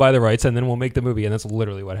studio will buy the rights, and then we'll make the movie, and that's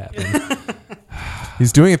literally what happened.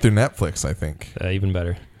 He's doing it through Netflix, I think. Even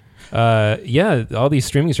better. All these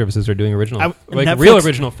streaming services are doing original, Netflix, real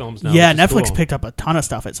original films now. Yeah, Netflix picked up a ton of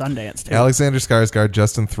stuff at Sundance too. Alexander Skarsgård,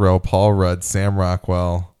 Justin Theroux, Paul Rudd, Sam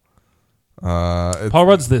Rockwell. Paul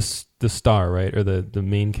Rudd's the star, right, or the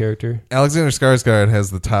main character? Alexander Skarsgård has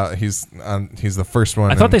the top. He's the first one.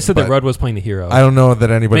 I thought they said that Rudd was playing the hero. I don't know that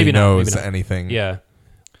anybody knows anything. Yeah.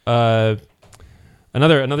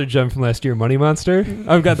 Another gem from last year, Money Monster.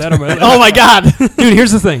 I've got that on my list. Oh my god, dude!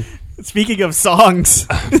 Here's the thing. Speaking of songs,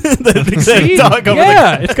 it's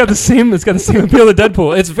got the same appeal to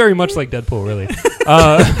Deadpool. It's very much like Deadpool, really.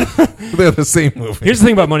 They're the same movie. Here's the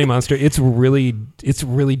thing about Money Monster. It's really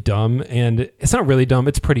dumb, and it's not really dumb.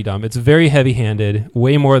 It's pretty dumb. It's very heavy-handed,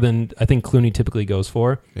 way more than I think Clooney typically goes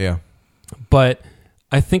for. Yeah. But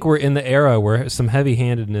I think we're in the era where some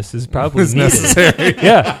heavy-handedness is probably needed. Necessary.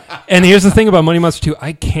 Yeah. And here's the thing about Money Monster 2.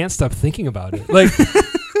 I can't stop thinking about it. Like,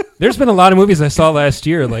 there's been a lot of movies I saw last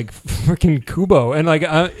year, like freaking Kubo, and like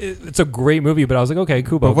it's a great movie. But I was like, okay,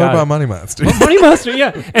 Kubo. But what about Money Monster? Well, Money Monster,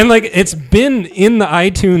 yeah. And like it's been in the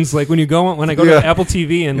iTunes. Like when I go to Apple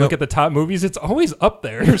TV and look at the top movies, it's always up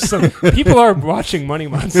there. So people are watching Money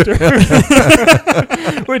Monster,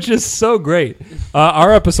 which is so great.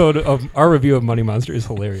 Our episode of our review of Money Monster is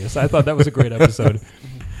hilarious. I thought that was a great episode,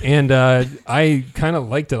 and I kind of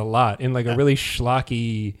liked it a lot in like a really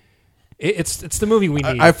schlocky. It's the movie we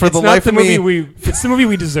need. It's the movie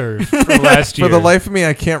we deserve from last year. For the life of me,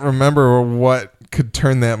 I can't remember what could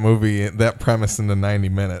turn that premise into 90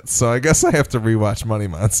 minutes. So I guess I have to rewatch Money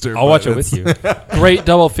Monster. I'll watch it with you. Great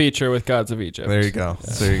double feature with Gods of Egypt. There you go.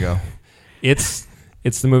 Yeah. There you go. It's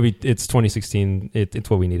the movie. It's 2016. It's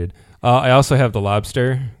what we needed. I also have The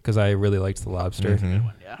Lobster because I really liked The Lobster.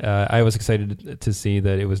 Mm-hmm. I was excited to see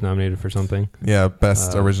that it was nominated for something. Yeah,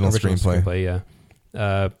 best original screenplay. Yeah.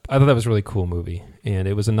 I thought that was a really cool movie, and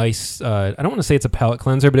it was a nice. I don't want to say it's a palate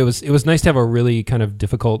cleanser, but it was nice to have a really kind of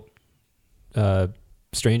difficult,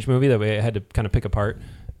 strange movie that we had to kind of pick apart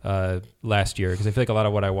last year because I feel like a lot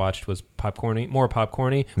of what I watched was more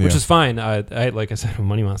popcorny, which is fine. I like I said,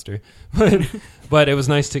 Money Monster, but it was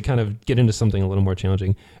nice to kind of get into something a little more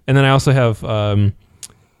challenging. And then I also have.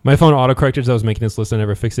 My phone autocorrected as I was making this list. I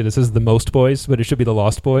never fixed it. It says The Most Boys, but it should be The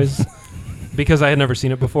Lost Boys. Because I had never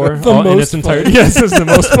seen it before in its entirety. Yes, it was The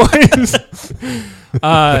Most Boys.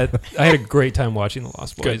 I had a great time watching The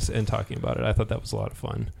Lost Boys and talking about it. I thought that was a lot of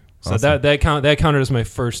fun. So awesome. that counted as my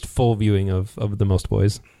first full viewing of The Most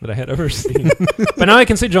Boys that I had ever seen. But now I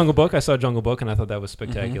can say Jungle Book. I saw Jungle Book, and I thought that was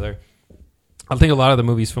spectacular. I think a lot of the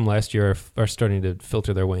movies from last year are starting to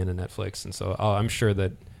filter their way into Netflix, and so I'm sure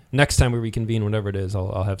that next time we reconvene, whatever it is,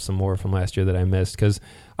 I'll have some more from last year that I missed because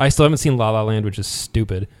I still haven't seen La La Land, which is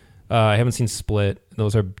stupid. I haven't seen Split.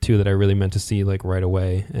 Those are two that I really meant to see like right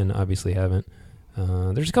away, and obviously haven't.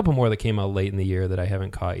 There's a couple more that came out late in the year that I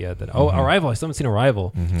haven't caught yet. Arrival. I still haven't seen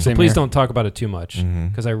Arrival. Mm-hmm. So please don't talk about it too much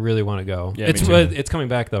because I really want to go. Yeah, it's coming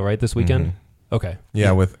back though, right? This weekend. Mm-hmm. Okay.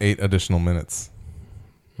 Yeah, with 8 additional minutes.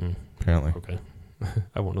 Apparently. Okay.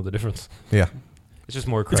 I won't know the difference. Yeah. It's just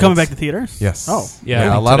more credits. It's coming back to theaters? Yes. Oh.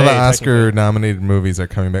 Yeah, a lot of the Oscar-nominated movies are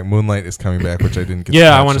coming back. Moonlight is coming back, which I didn't get to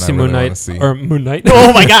I want to see Moonlight. Or Moon Knight.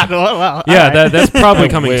 Oh, my God. Wow. Yeah, that's probably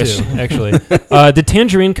coming too, actually. Did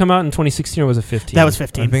Tangerine come out in 2016 or was it 15? That was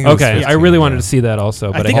 15. I think it was 15, I really wanted to see that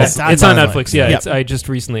also. But it's on Netflix. Yeah, I just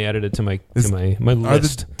recently added it to my list. Are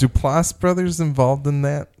the Duplass brothers involved in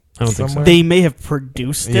that? I don't think so. They may have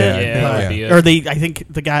produced it. Yeah. Or I think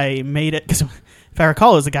the guy made it. Because if I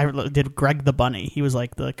recall, it was the guy who did Greg the Bunny. He was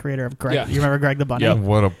like the creator of Greg. Yeah. You remember Greg the Bunny? Yeah.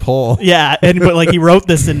 What a pull. Yeah. But like he wrote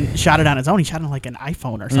this and shot it on his own. He shot it on like an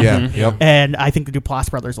iPhone or something. Yeah. Yep. And I think the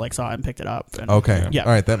Duplass brothers like saw it and picked it up. And, okay. Yeah.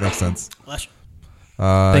 All right. That makes sense.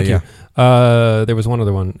 Thank you. There was one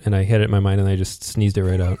other one, and I had it in my mind, and I just sneezed it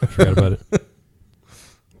right out. I forgot about it.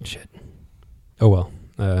 Shit. Oh, well.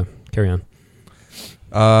 Carry on.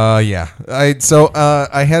 I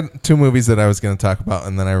had 2 movies that I was going to talk about,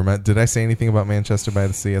 and then I remember. Did I say anything about Manchester by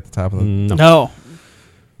the Sea at the top of the? No.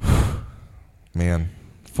 Man,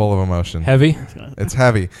 full of emotion. Heavy. It's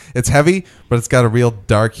heavy. It's heavy, but it's got a real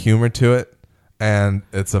dark humor to it, and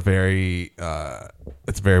it's a very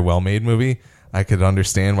well made movie. I could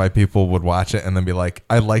understand why people would watch it and then be like,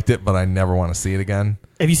 "I liked it, but I never want to see it again."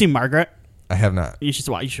 Have you seen Margaret? I have not. You should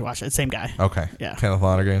watch it. Same guy. Okay. Yeah. Kenneth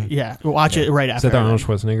Lonergan. Yeah. Watch it right after. Is that the Arnold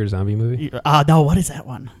Schwarzenegger zombie movie? No. What is that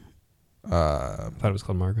one? I thought it was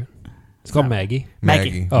called Margaret. It's called Maggie.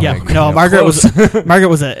 Maggie. Oh, yeah. Maggie. No, Margaret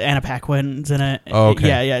was Anna Paquin's in it. Oh,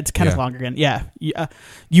 okay. Yeah. It's Kenneth Lonergan. Yeah.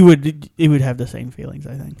 It would have the same feelings,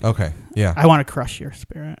 I think. Okay. Yeah. I want to crush your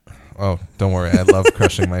spirit. Oh, don't worry. I love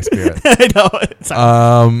crushing my spirit. I know.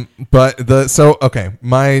 Okay.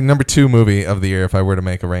 My number 2 movie of the year, if I were to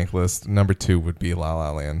make a rank list, number 2 would be La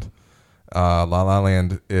La Land. La La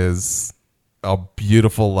Land is a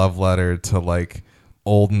beautiful love letter to like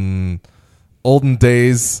olden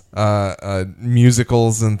days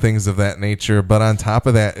musicals and things of that nature. But on top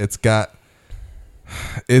of that,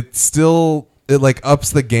 it like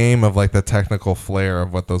ups the game of like the technical flair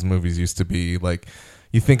of what those movies used to be. Like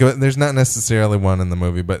you think of it, there's not necessarily one in the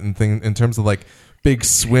movie, but in terms of like big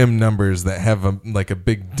swim numbers that have a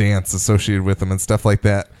big dance associated with them and stuff like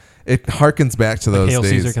that, it harkens back to those Hail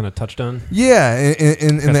days. Caesar kind of touched on. Yeah,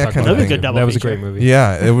 in that kind of thing. That was a great movie.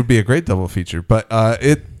 Yeah, it would be a great double feature. But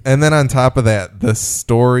and then on top of that, the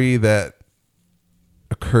story that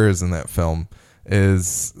occurs in that film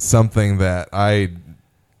is something that I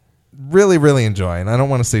really, really enjoy. And I don't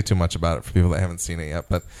want to say too much about it for people that haven't seen it yet,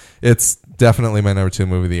 but it's definitely my number 2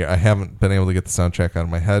 movie of the year. I haven't been able to get the soundtrack out of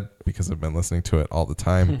my head because I've been listening to it all the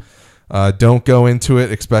time. Don't go into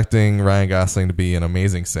it expecting Ryan Gosling to be an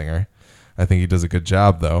amazing singer. I think he does a good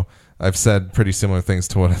job, though. I've said pretty similar things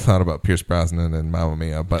to what I thought about Pierce Brosnan and Mamma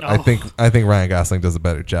Mia, but I think Ryan Gosling does a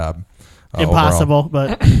better job. Impossible,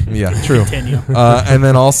 overall. But yeah, true. Continue. And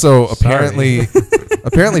then also apparently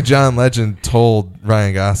John Legend told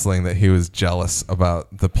Ryan Gosling that he was jealous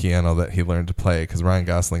about the piano that he learned to play because Ryan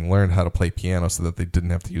Gosling learned how to play piano so that they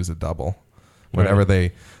didn't have to use a double whenever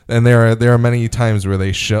they. And there are many times where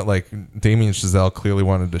they show, like Damien Chazelle clearly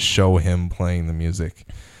wanted to show him playing the music,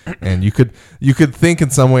 and you could think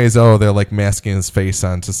in some ways, oh, they're like masking his face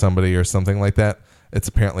onto somebody or something like that. It's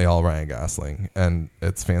apparently all Ryan Gosling, and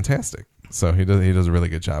it's fantastic. So he does a really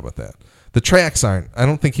good job with that. The tracks aren't. I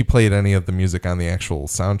don't think he played any of the music on the actual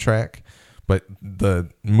soundtrack, but the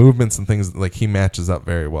movements and things, like, he matches up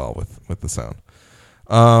very well with the sound.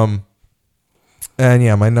 And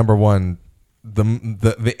yeah, my number 1,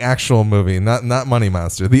 the actual movie, not Money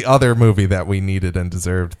Monster, the other movie that we needed and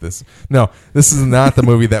deserved this. No, this is not the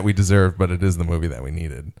movie that we deserved, but it is the movie that we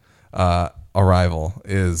needed. Arrival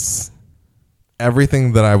is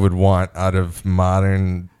everything that I would want out of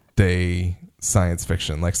modern day science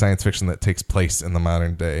fiction, like science fiction that takes place in the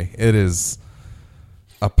modern day. It is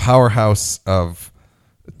a powerhouse of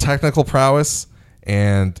technical prowess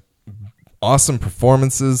and awesome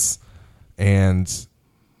performances and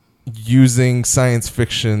using science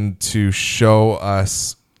fiction to show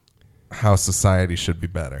us how society should be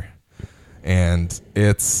better. And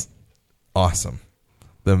it's awesome.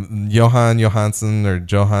 The Johan Johansson, or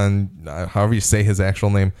Johan, however you say his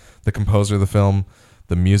actual name, the composer of the film,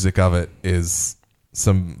 the music of it is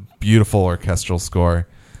some beautiful orchestral score.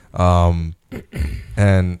 And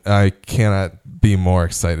I cannot be more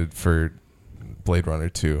excited for Blade Runner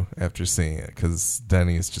 2 after seeing it, because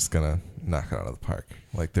Denny is just going to knock it out of the park.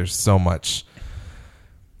 Like, there's so much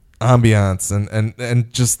ambiance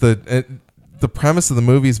and just the premise of the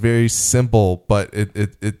movie is very simple, but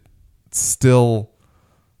it still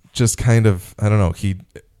just kind of, I don't know, he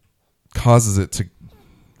causes it to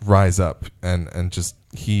rise up and just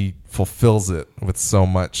he fulfills it with so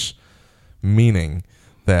much meaning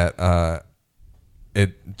that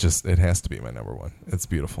it has to be my number 1. It's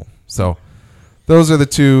beautiful. So those are the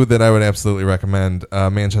 2 that I would absolutely recommend.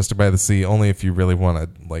 Manchester by the Sea, only if you really want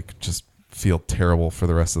to, like, just feel terrible for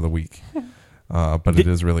the rest of the week. But it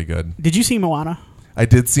is really good. Did you see Moana? I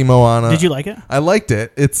did see Moana. Did you like it? I liked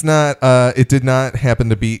it. It's not. It did not happen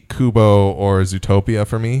to beat Kubo or Zootopia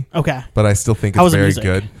for me. Okay, but I still think it's very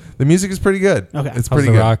good. The music is pretty good. Okay, it's pretty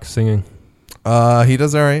good. How's The Rock singing? He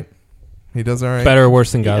does all right. Better or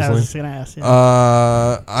worse than Gosling? Yeah, I was just gonna ask. Yeah.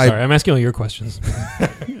 Sorry, I'm asking all your questions.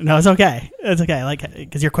 No, it's okay. It's okay. Like,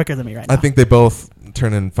 because you're quicker than me right now. I think they both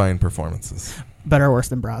turn in fine performances. Better or worse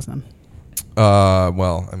than Brosnan?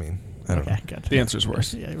 Well, I mean, I don't know. Good. The answer's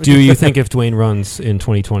worse. Yeah, do you think if Dwayne runs in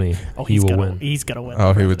 2020, he will win? He's gonna win.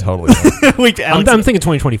 Oh, he would totally win. I'm thinking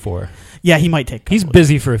 2024. Yeah, he might take. He's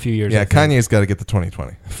busy for a few years. Yeah, Kanye's got to get to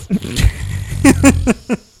 2020.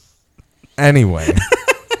 Anyway,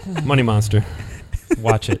 Money Monster.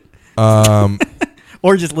 Watch it.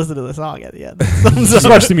 Or just listen to the song at the end. Just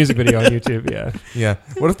watch the music video on YouTube. Yeah. Yeah.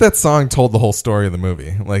 What if that song told the whole story of the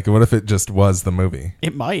movie? Like, what if it just was the movie?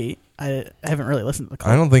 It might. I haven't really listened to the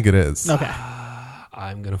clip. I don't think it is. Okay.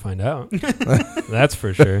 I'm gonna find out. That's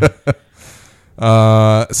for sure.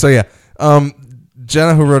 So yeah.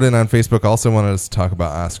 Jenna, who wrote in on Facebook, also wanted us to talk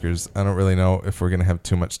about Oscars. I don't really know if we're going to have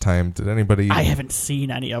too much time. Did anybody? I haven't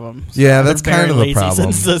seen any of them. So yeah, that's kind of the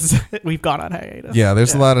problem. Since we've gone on hiatus. Yeah,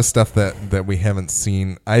 there's a lot of stuff that we haven't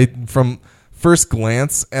seen. From first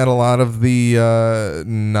glance at a lot of the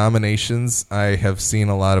nominations, I have seen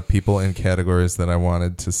a lot of people in categories that I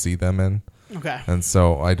wanted to see them in. Okay. And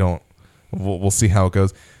so I don't. We'll see how it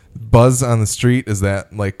goes. Buzz on the street is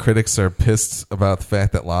that, like, critics are pissed about the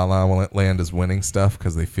fact that La La Land is winning stuff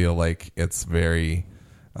because they feel like it's very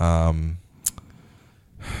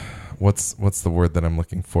what's the word that I'm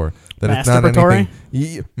looking for, that it's not anything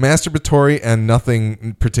masturbatory and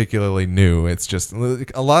nothing particularly new. It's just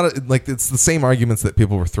a lot of, like, it's the same arguments that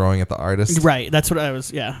people were throwing at the artist, right? That's what I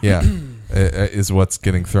was is what's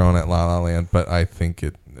getting thrown at La La Land, but I think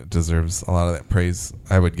it deserves a lot of that praise.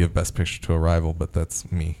 I would give Best Picture to Arrival, but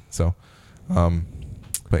that's me. So,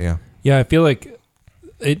 but yeah. Yeah, I feel like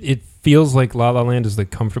it feels like La La Land is the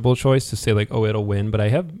comfortable choice to say like, oh, it'll win, but I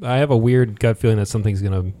have a weird gut feeling that something's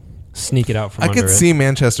gonna sneak it out from under it. I could see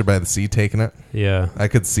Manchester by the Sea taking it. Yeah, I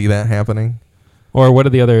could see that happening. Or what are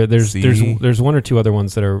the other? There's one or two other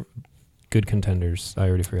ones that are good contenders. I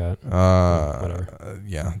already forgot. Whatever.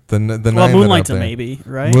 Yeah. The Moonlight's a maybe,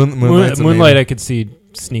 right? Moonlight, I could see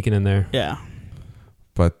sneaking in there. Yeah.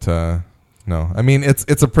 But no, I mean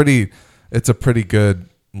it's a pretty good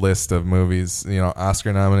list of movies. You know,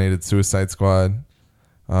 Oscar nominated Suicide Squad.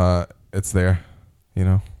 It's there. You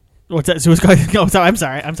know. What's that? Suicide Squad? Oh, I'm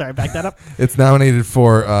sorry. Back that up. It's nominated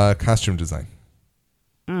for costume design.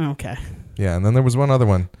 Oh, okay. Yeah, and then there was one other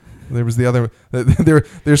one. There was the other.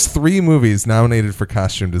 There's 3 movies nominated for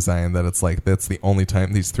costume design that it's like that's the only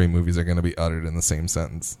time these 3 movies are going to be uttered in the same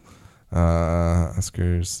sentence.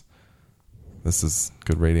 Oscars. This is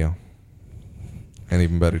good radio. And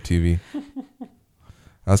even better TV.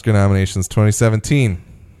 Oscar nominations 2017.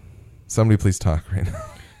 Somebody please talk right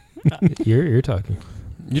now. You're talking.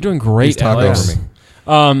 You're doing great, talk Alex.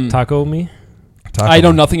 over me. Taco me? I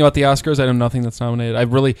know nothing about the Oscars. I know nothing that's nominated. I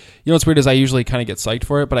really, what's weird is I usually kind of get psyched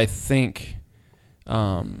for it, but I think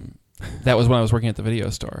that was when I was working at the video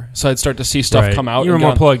store. So I'd start to see stuff come out. You were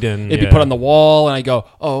more plugged in. It'd be put on the wall, and I go,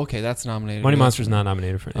 oh, okay, that's nominated. Money Monster's not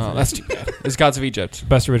nominated for anything. Oh, that's too bad. It's Gods of Egypt.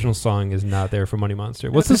 Best original song is not there for Money Monster.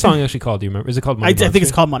 What's the song actually called? Do you remember? Is it called Money Monster? I think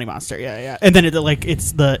it's called Money Monster. Yeah. And then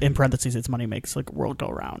it's the in parentheses. It's Money Makes like World Go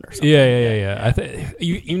Round or something. Yeah.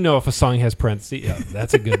 You know if a song has parentheses,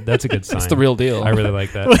 that's a good sign. That's the real deal. I really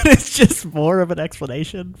like that. But it's just more of an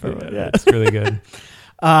explanation for it. Yeah. It's really good.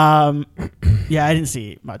 Yeah, I didn't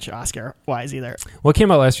see much Oscar wise either. What came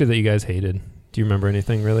out last year that you guys hated? Do you remember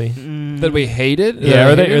anything really? That we hated? Yeah,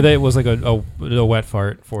 or they was like a wet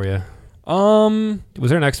fart for you. Was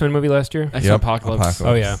there an X-Men movie last year? Apocalypse.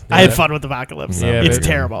 Oh yeah. I had fun with Apocalypse. Yeah, it's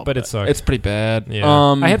terrible, but it sucks. It's pretty bad. Yeah.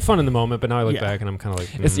 I had fun in the moment, but now I look back and I'm kind of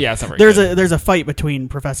like, it's not very good. There's a fight between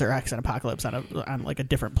Professor X and Apocalypse on like a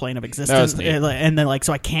different plane of existence, and then like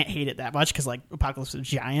so I can't hate it that much because like Apocalypse is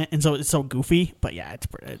giant and so it's so goofy. But yeah,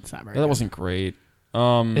 it's not very. That wasn't great.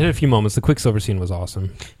 It had a few moments. The Quicksilver scene was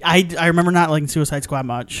awesome. I remember not liking Suicide Squad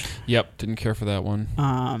much. Yep, didn't care for that one.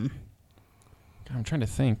 I'm trying to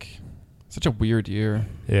think. Such a weird year.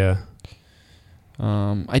 Yeah.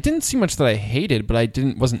 I didn't see much that I hated, but I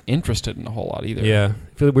wasn't interested in a whole lot either. Yeah,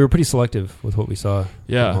 I feel like we were pretty selective with what we saw.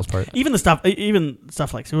 Yeah, for the most part. Even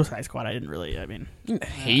stuff like Suicide Squad, I didn't really. I didn't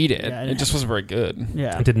hate it. It just wasn't very good.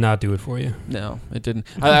 Yeah, it did not do it for you. No, it didn't.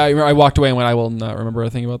 I walked away and went, I will not remember a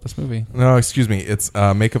thing about this movie. No, excuse me. It's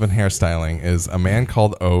makeup and hairstyling is A Man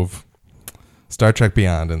Called Ove, Star Trek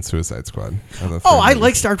Beyond, and Suicide Squad. I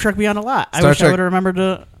like Star Trek Beyond a lot. I wish I would have remembered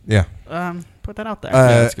to. Yeah. Put that out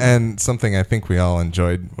there. And something I think we all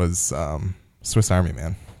enjoyed was Swiss Army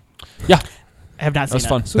Man. Yeah, I have not seen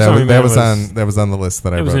that. Was fun. That was on the list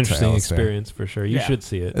that I wrote. It was an interesting to experience for sure. You should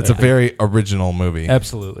see it. It's a very original movie.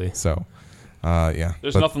 Absolutely. So, yeah.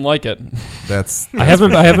 There's nothing like it. I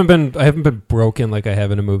haven't been broken like I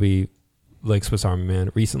have in a movie like Swiss Army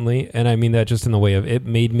Man recently, and I mean that just in the way of it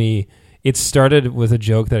made me. It started with a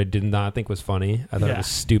joke that I did not think was funny. I thought it was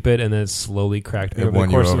stupid, and then it slowly cracked me over the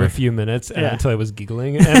course of a few minutes until I was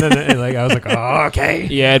giggling, and then I was like, "Oh, okay."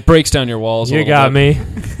 Yeah, it breaks down your walls. You got me.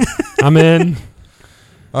 I'm in.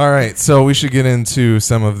 All right, so we should get into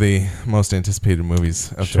some of the most anticipated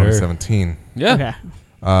movies of 2017. Yeah. Okay.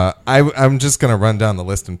 I'm just gonna run down the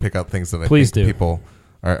list and pick out things that I think people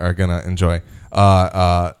are gonna enjoy.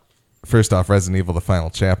 First off, Resident Evil: The Final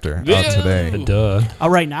Chapter out today. Duh. Oh,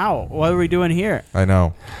 right now, what are we doing here? I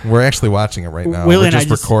know. We're actually watching it right now. Willie We're just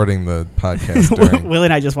recording the podcast. Willie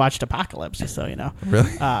and I just watched Apocalypse, just so you know. Really?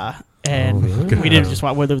 And we didn't just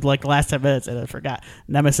watch like the last 10 minutes, and I forgot.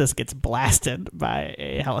 Nemesis gets blasted by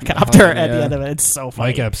a helicopter at the end of it. It's so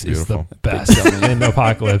funny. Mike Epps is the best in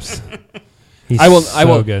Apocalypse. I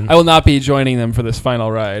will not be joining them for this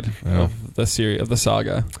final ride of the series of the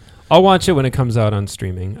saga. I'll watch it when it comes out on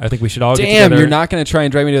streaming. I think we should all get together. Damn, you're not going to try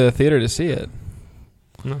and drive me to the theater to see it.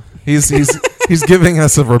 No. He's giving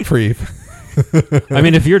us a reprieve. I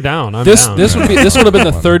mean, if you're down, I'm down. This would have been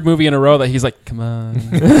the third movie in a row that he's like, come on.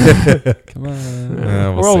 Come on.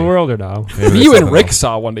 Yeah, we're older now. You and Rick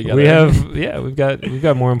saw one together. We've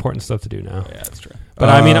got more important stuff to do now. Yeah, that's true. But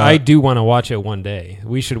I mean, I do want to watch it one day.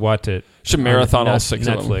 We should watch it. Should marathon all 6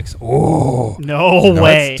 Netflix. of them. Oh no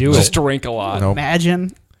way! Let's do it. Just drink a lot. Nope.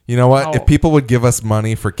 Imagine. You know what? If people would give us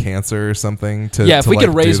money for cancer or something if we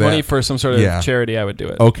could raise money for some sort of charity, I would do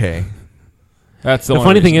it. Okay. That's the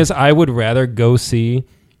funny thing is, I would rather go see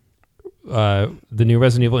the new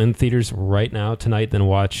Resident Evil in theaters right now tonight than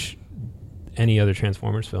watch any other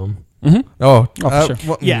Transformers film. Mm-hmm. Oh, for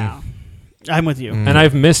sure. Yeah. I'm with you. And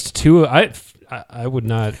I've missed 2. I would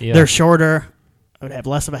not. Yeah. They're shorter. I would have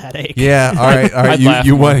less of a headache. Yeah, all right.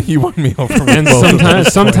 You won me over. And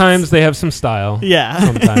sometimes they have some style. Yeah.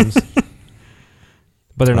 Sometimes.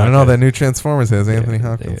 But they're not. I don't know. good. That new Transformers has Anthony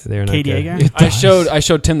Hopkins. They're not Katie good. Yeager? It does. I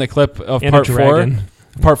showed Tim the clip of And part a 4. dragon.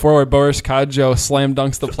 Part 4 where Boris Kodjoe slam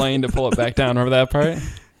dunks the plane to pull it back down. Remember that part?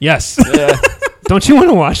 Yes. Yeah. Don't you want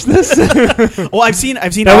to watch this? Well, I've seen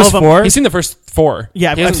That all was of them. 4? He's seen the first 4.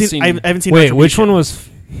 Yeah, He I hasn't haven't seen. Wait, which one was?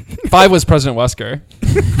 5 was President Wesker.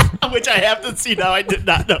 Which I have to see now. I did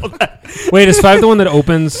not know that. Wait, is 5 the one that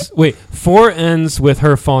opens? Wait, 4 ends with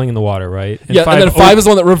her falling in the water, right? And then 5 is the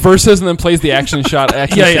one that reverses and then plays the action shot.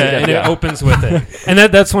 And it opens with it. And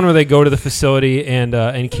that's one where they go to the facility and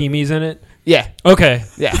Kimi's in it. Yeah. Okay.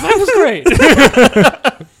 Yeah. That was great.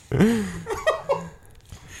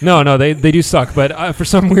 No, they do suck, but for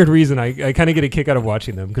some weird reason, I kind of get a kick out of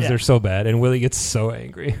watching them because they're so bad, and Willie gets so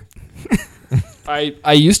angry.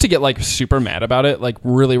 I used to get like super mad about it, like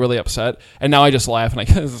really, really upset, and now I just laugh and like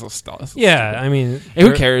this is stupid. Yeah, I mean, Hey,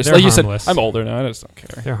 who cares? They're Like you harmless. said, I'm older now. I just don't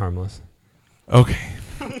care. They're harmless. Okay.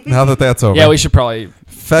 Now that's over. Yeah, we should probably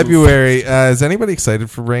February. Is anybody excited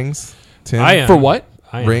for Rings? Tim? I am. for what?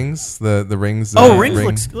 I am. Rings. The Rings.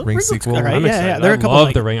 Rings looks Rings good, sequel. right? I'm Yeah, excited. yeah. There are a couple, I love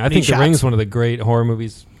like, The Ring. I neat think The Ring is shots. one of the great horror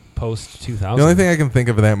movies post 2000. The only thing I can think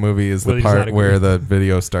of that movie is the Willie's not part agree. where the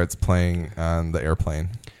video starts playing on the airplane.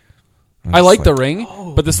 I'm I just like The Ring,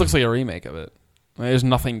 but this looks like a remake of it. Like, there's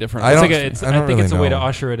nothing different. I I don't- think I it's don't a really way to know.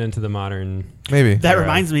 usher it into the modern. Maybe. That Era.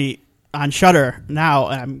 reminds me, on Shudder now,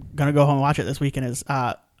 and I'm gonna go home and watch it this weekend. Is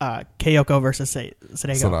Kayoko versus Sadako?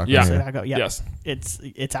 Sadako, Yeah. Sadako. Yeah. Yes.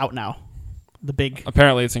 It's out now. The big.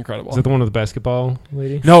 Apparently, it's incredible. Is that the one with the basketball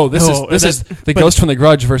lady? No, this No, is the but- Ghost from the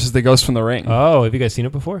Grudge versus the Ghost from the Ring. Oh, have you guys seen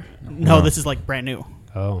it before? No, No. this is like brand new.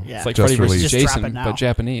 Oh, Yeah. It's like Just Freddy versus released. Just drop it Jason, now. but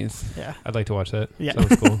Japanese. Yeah. I'd like to watch that. Yeah.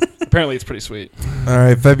 Sounds cool. Apparently, it's pretty sweet. All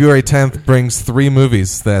right. February 10th brings 3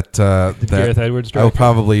 movies that Did Gareth Edwards I will direct?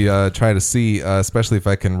 probably try to see, especially if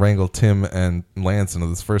I can wrangle Tim and Lance into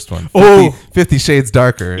this first one. Oh. 50 Shades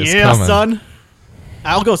Darker is Yeah, coming. son.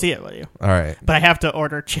 I'll go see it with you, All right. but I have to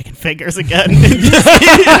order chicken fingers again.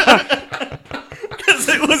 Because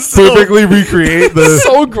it was so, recreate the.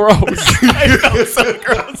 So gross. I felt so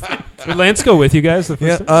gross. Did Lance go with you guys? The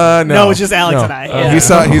Yeah. first No. No, it's just Alex and I. Oh.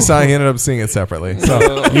 Yeah. He ended up seeing it separately.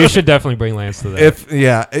 So You should definitely bring Lance to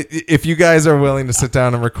that. if you guys are willing to sit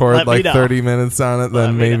down and record Let me like know. 30 minutes on it, Let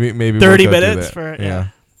then me maybe 30 we'll go do minutes that. for- yeah. yeah.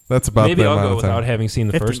 That's about Maybe the I'll amount go of time. without having seen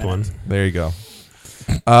the 50 first one. minutes. There you go.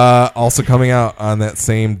 Also coming out on that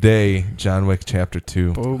same day, John Wick Chapter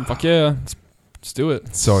 2. Boom. Fuck yeah. Let's do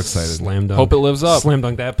it. So excited. Slam dunk. Hope it lives up. Slam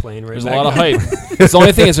dunk that plane. Right There's a back. lot of hype. The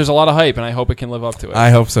only thing is there's a lot of hype, and I hope it can live up to it. I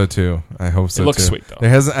hope so too. It looks sweet, though. I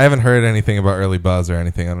haven't heard anything about early buzz or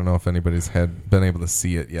anything. I don't know if anybody's been able to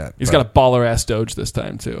see it yet. He's but got a baller ass Doge this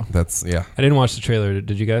time too. That's I didn't watch the trailer.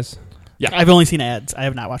 Did you guys? I've only seen ads. I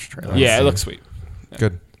have not watched the trailer. Yeah, see. it looks sweet.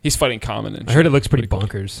 good. He's fighting Common. And I heard shit. it looks pretty cool.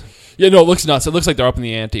 bonkers. Yeah, no, it looks nuts. It looks like they're up in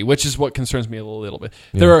the ante, which is what concerns me a little bit.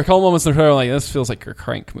 Yeah. There are a couple moments in the trailer like this feels like a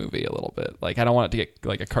Crank movie a little bit. Like I don't want it to get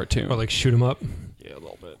like a cartoon. Or like shoot him up. Yeah, a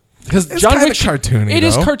little bit. Because It's John kinda Wick cartoony, It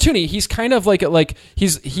is though. cartoony. He's kind of like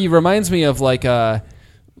he reminds me of like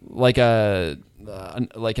an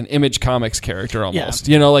Image Comics character almost.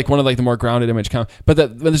 Yeah. You know, like one of like the more grounded Image Comics.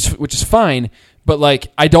 Which is fine. But like,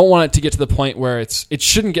 I don't want it to get to the point where it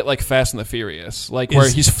shouldn't get like Fast and the Furious, like where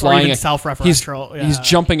he's flying, even self-referential. he's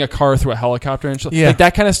jumping a car through a helicopter and shit. Yeah. Like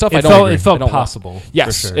that kind of stuff. It I don't. felt agree. it felt I don't want. possible.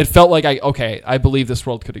 Yes, for sure. it felt like I believe this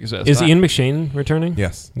world could exist. Is And Ian McShane returning?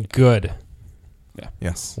 Yes. Good.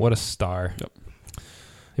 Yes. What a star. Yep.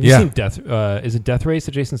 Have you Yeah. seen Death? Is it Death Race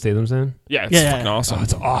that Jason Statham's in? Yeah, it's Yeah. fucking awesome. Oh,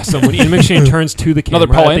 it's awesome when Ian McShane turns to the camera.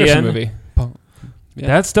 Another Paul at the Anderson end. movie. Yeah.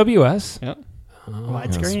 That's WS. Yeah. Oh,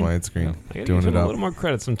 Yes, Widescreen. widescreen. I gotta Doing give him it a up. little more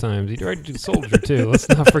credit sometimes. He directed Soldier too. Let's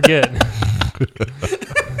not forget.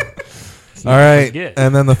 All right. forget.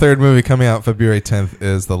 And then the third movie coming out February 10th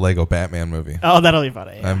is the Lego Batman movie. Oh, that'll be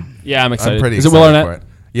funny. Yeah. I'm excited. I'm pretty Is it excited Will Arnett? for it.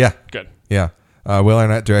 Yeah. Good. Yeah. Will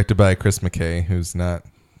Arnett, directed by Chris McKay, who's not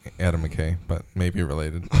Adam McKay, but maybe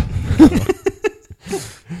related.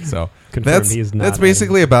 So Confirmed he is not that's Adam.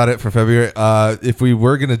 basically about it for February. If we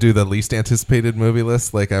were going to do the least anticipated movie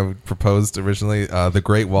list, like I proposed originally, The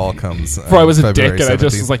Great Wall comes. Before I was a February dick and I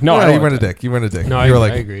just 17th. was like, no, I don't you weren't a want that. dick. You weren't a dick. No, you I, were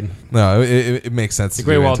like, I agreed. no, it makes sense. The to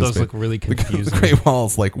Great do Wall does anticipate. look really The confusing. Great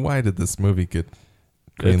Wall's like, why did this movie get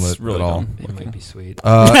greenlit It's really at all? dumb. It might be sweet.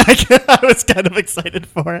 I was kind of excited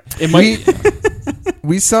for it. It might.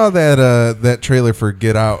 We saw that trailer for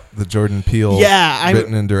Get Out, the Jordan Peele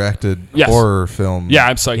written and directed horror film. Yeah,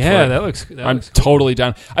 I'm psyched for it. That looks I'm cool. totally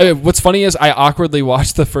down. What's funny is I awkwardly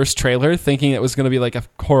watched the first trailer thinking it was going to be like a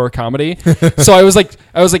horror comedy. So I was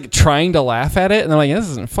like trying to laugh at it, and I'm like, this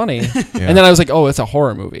isn't funny. And then I was like, oh, it's a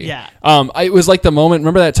horror movie. Yeah. It was like the moment.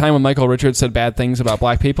 Remember that time when Michael Richards said bad things about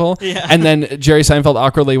black people? Yeah. And then Jerry Seinfeld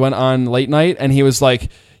awkwardly went on late night, and he was like,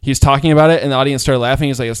 he's talking about it, and the audience started laughing.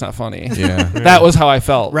 He's like, it's not funny. Yeah. That was how I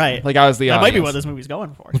felt. Right. Like I was the That audience. might be what this movie's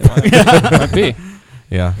going for. Might be.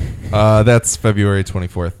 Yeah. That's February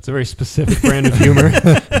 24th. It's a very specific brand of humor.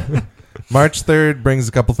 March 3rd brings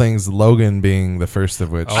a couple things, Logan being the first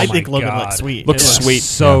of which. I think Logan looks sweet. Looks sweet.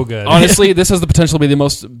 So good. Honestly, this has the potential to be the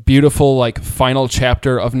most beautiful like final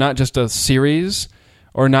chapter of not just a series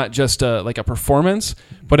or not just a performance,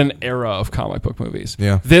 but an era of comic book movies.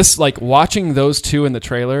 Yeah. This, like, watching those two in the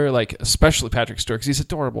trailer, like, especially Patrick Stewart, because he's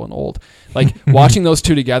adorable and old. Like, watching those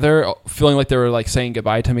two together, feeling like they were, like, saying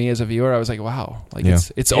goodbye to me as a viewer, I was like, wow. Like,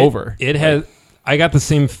 it's over. It has... I got the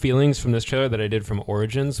same feelings from this trailer that I did from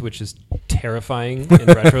Origins, which is terrifying in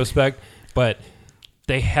retrospect, but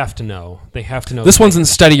they have to know. They have to know. This one's in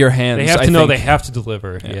steadier hands. They have to know they have to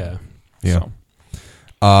deliver. Yeah. So.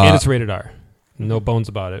 And it's rated R. No bones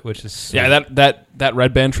about it, which is sweet. that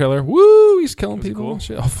Red Band trailer. Woo, he's killing Was it people. cool? And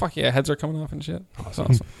shit. Oh fuck yeah, heads are coming off and shit.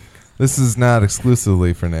 Awesome. This is not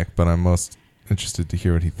exclusively for Nick, but I'm most interested to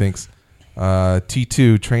hear what he thinks.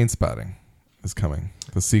 T2 Trainspotting is coming.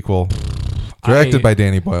 The sequel, directed by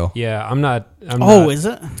Danny Boyle. Yeah, I'm not. Is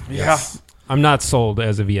it? Yes. I'm not sold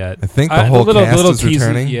as of yet. I think the whole cast is teaser,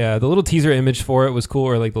 returning. Yeah, the little teaser image for it was cool,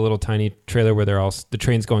 or like the little tiny trailer where the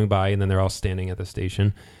train's going by and then they're all standing at the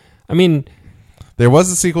station. I mean, there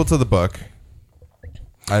was a sequel to the book.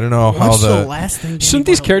 I don't know how What's the last thing. Shouldn't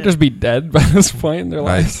these characters be dead by this point in their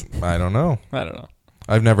lives? I don't know. I don't know.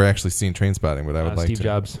 I've never actually seen Trainspotting, but I would like to. Steve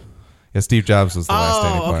Jobs. Yeah, Steve Jobs was the last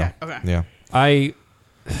Danny Boyle. Okay. Yeah.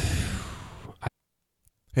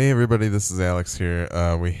 Hey everybody, this is Alex here.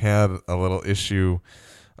 We had a little issue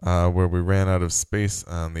where we ran out of space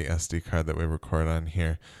on the SD card that we record on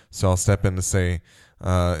here. So I'll step in to say,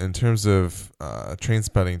 in terms of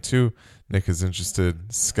Trainspotting 2, Nick is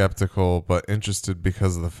interested, skeptical, but interested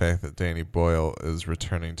because of the fact that Danny Boyle is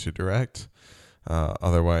returning to direct.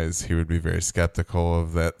 Otherwise, he would be very skeptical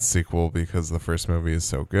of that sequel because the first movie is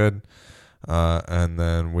so good. And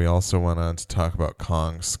then we also went on to talk about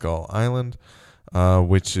Kong Skull Island,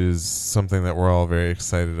 which is something that we're all very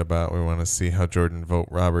excited about. We want to see how Jordan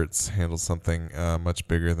Vogt-Roberts handles something much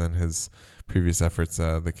bigger than his previous efforts,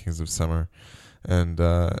 The Kings of Summer. And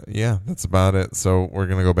that's about it. So we're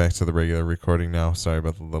going to go back to the regular recording now. Sorry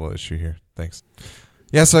about the little issue here. Thanks.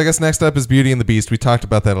 Yeah, so I guess next up is Beauty and the Beast. We talked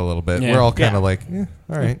about that a little bit. Yeah. We're all kind of like, all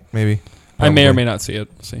right, maybe. I may or Probably. may not see it.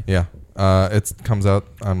 We'll see. Yeah. It comes out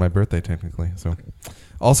on my birthday, technically. So,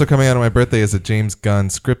 also coming out on my birthday is a James Gunn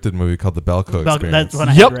scripted movie called The Belko Experience. That's what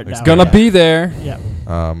I had written It's down. gonna be there. Yeah.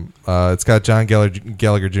 It's got John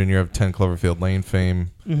Gallagher Jr. of 10 Cloverfield Lane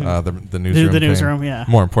fame, the newsroom. The fame, newsroom, yeah.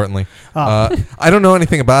 More importantly, Oh. I don't know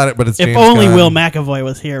anything about it, but it's If James only Gunn. Will McAvoy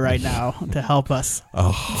was here right now to help us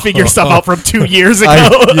Oh. figure stuff out from 2 years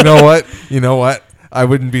ago. You know what? I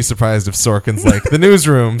wouldn't be surprised if Sorkin's like, The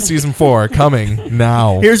Newsroom, season 4, coming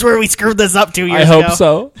now. Here's where we screwed this up 2 years I ago. hope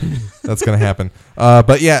so. That's going to happen.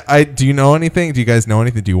 But yeah, do you know anything? Do you guys know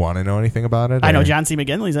anything? Do you want to know anything about it? I know or- John C.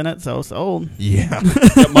 McGinley's in it, so sold. Yeah.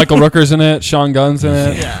 Michael Rooker's in it. Sean Gunn's in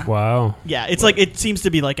it. Yeah. Wow. Yeah, it's like it seems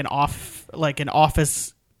to be like an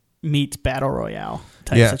office meets battle royale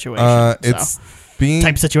type Yeah. situation. It's being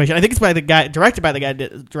type situation. I think it's by the guy directed by the guy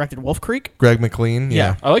that directed Wolf Creek. Greg McLean.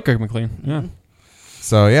 Yeah. I like Greg McLean. Yeah.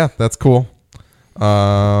 So yeah, that's cool.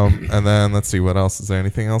 And then let's see what else. Is there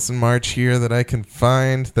anything else in March here that I can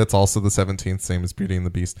find? That's also the 17th, same as Beauty and the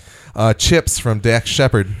Beast. Chips from Dax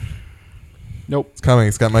Shepard. Nope. It's coming.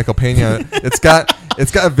 It's got Michael Pena. It's got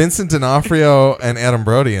Vincent D'Onofrio and Adam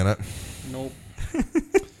Brody in it. Nope.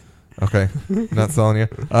 Okay, not selling you.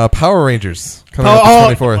 Power Rangers coming out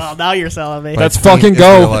the 24th. Well, now you're selling me. Let's Team fucking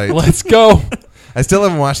go. Israelite. Let's go. I still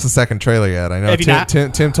haven't watched the second trailer yet. I know Have you not?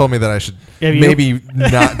 Tim told me that I should Have you? maybe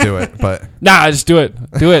not do it, but Nah, just do it.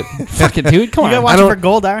 Do it. Fuck it, dude. Come You gotta on. watch I it for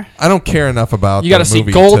don't- Goldar. I don't care enough about. You got to the see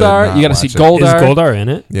movie to Goldar. not You got to see watch it. Goldar. Is Goldar in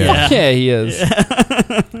it? Yeah. Fuck yeah, he is.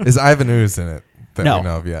 Is Ivan Ooze in it that No. we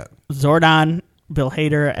know of yet? Zordon, Bill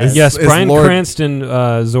Hader. As, Yes, Is Bryan Lord- Cranston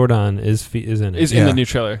Zordon is in it. Is in the new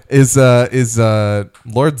trailer. Is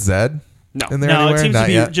Lord Zed No. in there No, anywhere? it seems Not to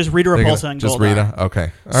be yet? just Rita They're Repulsa gonna- and just Goldar. Rita.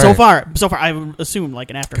 Okay. All So right. far, I would assume like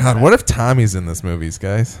an after. God, what if Tommy's in this movies,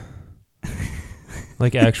 guys?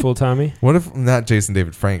 Like actual Tommy? What if not Jason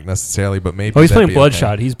David Frank necessarily, but maybe? Oh, he's that'd playing be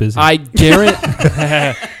Bloodshot. okay. He's busy.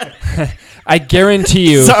 I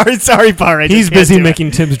guarantee you. Sorry, Power Rangers. He's busy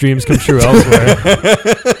making Tim's dreams come true elsewhere.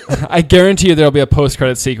 I guarantee you there'll be a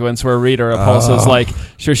post-credit sequence where Rita Repulsa's like,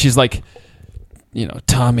 she's like,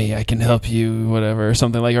 Tommy, I can help you, whatever, or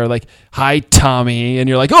something like, or like, hi, Tommy, and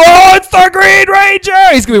you're like, oh, it's the Green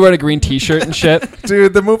Ranger! He's gonna be wearing a green T-shirt and shit.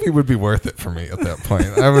 Dude, the movie would be worth it for me at that point.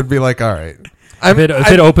 I would be like, all right. If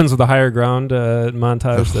it opens with a higher ground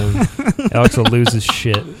montage, then Alex will lose his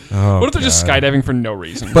shit. Oh, what if they're just skydiving for no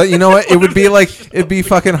reason? But you know what? It'd be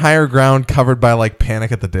fucking higher ground covered by like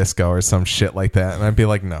Panic at the Disco or some shit like that. And I'd be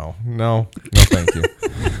like, no, thank you.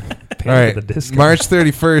 All right. March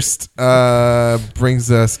 31st brings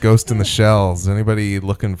us Ghost in the Shell. Is anybody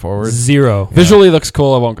looking forward? Zero. Yeah. Visually looks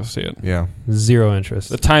cool. I won't go see it. Yeah. Zero interest.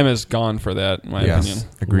 The time is gone for that, in my opinion.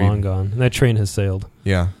 Agreed. Long gone. That train has sailed.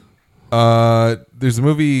 Yeah. There's a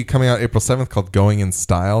movie coming out April 7th called Going in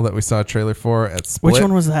Style that we saw a trailer for at Split. Which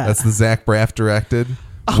one was that? That's the Zach Braff directed.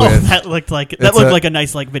 Oh, that looked like a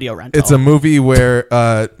nice like video rental. It's a movie where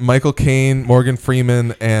Michael Caine, Morgan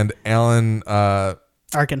Freeman, and Alan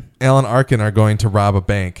Arkin are going to rob a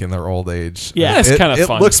bank in their old age. Yeah, it's kind of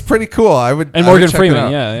fun. It looks pretty cool. And Morgan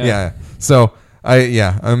Freeman, yeah. So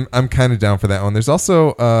I'm kind of down for that one. There's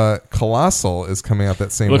also Colossal is coming out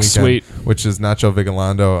that same looks weekend, sweet. which is Nacho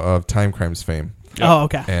Vigalondo of Time Crimes fame. Yep. Oh,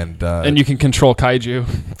 okay. And you can control kaiju.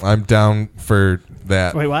 I'm down for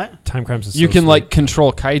that. Wait, what? Time Crimes is you so can sweet. like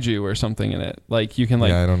control kaiju or something in it. Like you can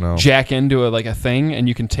like I don't know. jack into a thing and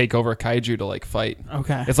you can take over a kaiju to like fight.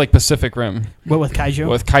 Okay. It's like Pacific Rim. What with kaiju?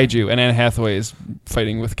 With kaiju, and Anne Hathaway is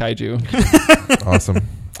fighting with kaiju. Awesome.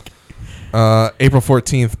 April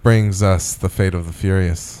 14th brings us The Fate of the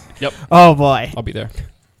Furious. Yep. Oh boy. I'll be there.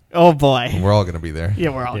 Oh boy. We're all going to be there. Yeah,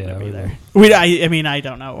 we're all gonna be we there. I mean, I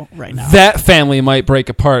don't know right now. That family might break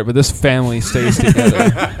apart, but this family stays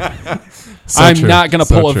together. So I'm true. not going to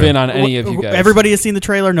So pull a true. Vin on any of you guys. Everybody has seen the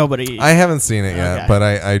trailer. Nobody. I haven't seen it yet, Okay. but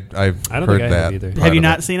I've I don't heard think I that. have either. part Have you of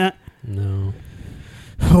not it. seen it? No.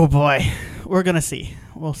 Oh boy, we're gonna see.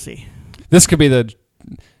 We'll see. This could be the.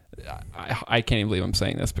 I can't even believe I'm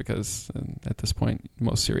saying this because at this point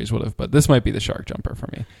most series would have, but this might be the shark jumper for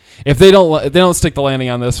me. If they don't stick the landing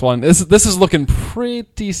on this one, this is looking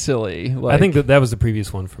pretty silly. Like, I think that was the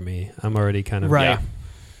previous one for me. I'm already kind of Right. Yeah.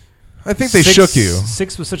 I think they shook you.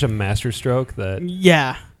 6 was such a masterstroke that,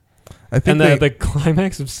 Yeah. I think and the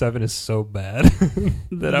climax of 7 is so bad.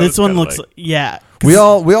 that I This was one kinda looks. like, Yeah. we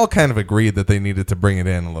all kind of agreed that they needed to bring it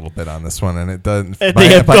in a little bit on this one, and it doesn't. They By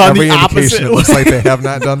have gone every the indication, opposite it looks like they have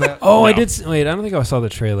not done that. Oh, I No. did. Wait, I don't think I saw the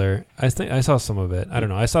trailer. I think I saw some of it. I don't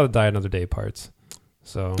know. I saw the Die Another Day parts.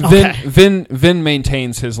 So Okay. Vin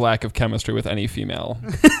maintains his lack of chemistry with any female.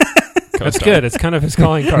 that's good. It's kind of his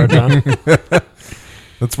calling card, John.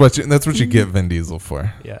 That's what you get Vin Diesel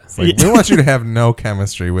for. Yeah. It's like, we want you to have no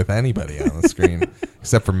chemistry with anybody on the screen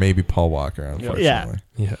except for maybe Paul Walker. Unfortunately,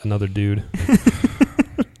 Yeah, another dude.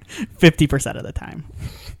 50% of the time.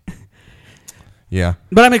 yeah.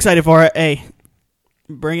 But I'm excited for it. Hey,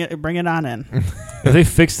 bring it on in. If they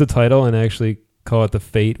fix the title and actually call it The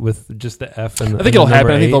Fate with just the F and the I think it'll number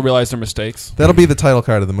happen. I think 8, they'll realize their mistakes. That'll be the title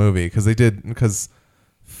card of the movie because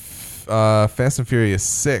Fast and Furious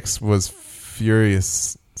 6 was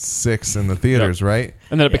Furious 6 in the theaters, right?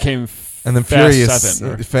 And then it became And then Fast Furious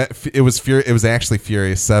 7. it was actually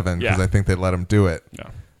Furious 7 because Yeah. I think they let him do it. Yeah.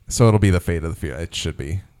 So it'll be the Fate of the Furious. It should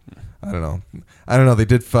be. I don't know. They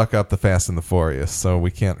did fuck up the Fast and the Furious, so we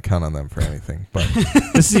can't count on them for anything. But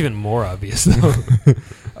This is even more obvious, though.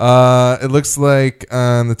 it looks like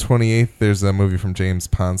on the 28th there's a movie from James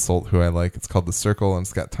Ponsoldt who I like. It's called The Circle, and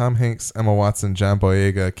it's got Tom Hanks, Emma Watson, John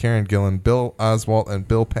Boyega, Karen Gillan, Bill Oswalt, and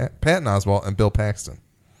Patton Oswalt, and Bill Paxton.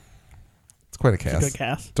 It's quite a cast. Good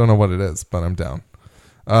cast. Don't know what it is, but I'm down.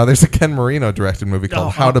 There's a Ken Marino directed movie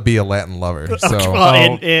called How to Be a Latin Lover. So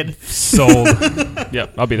Sold.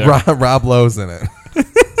 Yep, I'll be there. Rob Lowe's in it.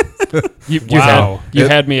 You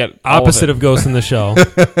had me at Opposite of of Ghost in the Shell.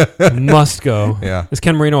 Must go. Yeah. Is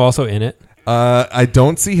Ken Marino also in it? I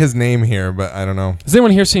don't see his name here, but I don't know. Has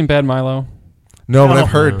anyone here seen Bad Milo? No, but No. I've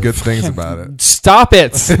heard good things about it. Stop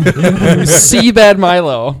it. See Bad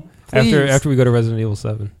Milo. Please. After we go to Resident Evil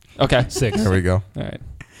 7. Okay. 6. There we go. All right.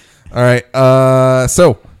 All right.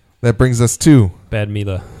 So that brings us to Bad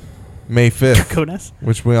Mila. May 5th, Coolness.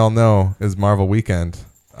 which we all know is Marvel Weekend.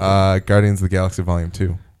 Guardians of the Galaxy Volume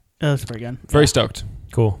 2. That was pretty good. Very stoked.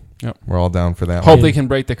 Cool. We're all down for that Hope one. they can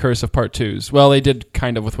break the curse of part 2s. Well, they did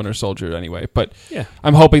kind of with Winter Soldier anyway, but Yeah.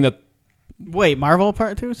 I'm hoping that Wait, Marvel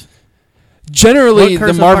Part 2s? Generally,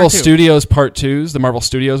 the Marvel Studios Part 2s, the Marvel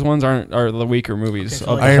Studios ones are the weaker movies.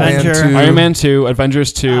 Okay, so Iron Man 2,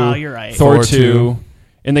 Avengers 2, you're right. Thor 2.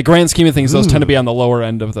 In the grand scheme of things, those tend to be on the lower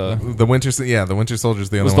end of the Winter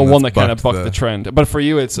Soldier's the was only the one that kind of bucked the trend. But for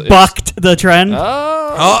you, it's bucked the trend.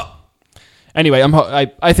 Anyway,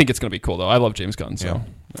 I think it's going to be cool though. I love James Gunn, so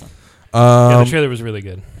the trailer was really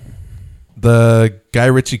good. The Guy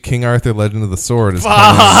Ritchie King Arthur Legend of the Sword is super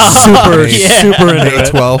into May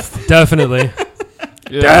 12th. Definitely.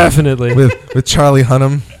 Definitely. With Charlie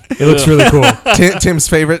Hunnam. It looks really cool. Tim's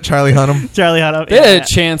favorite, Charlie Hunnam. Charlie Hunnam. They had a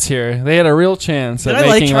chance here. They had a real chance at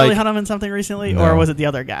making Charlie Hunnam in something recently, or was it the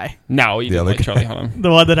other guy? No, you didn't like Charlie Hunnam. The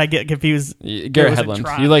one that I get confused. Garrett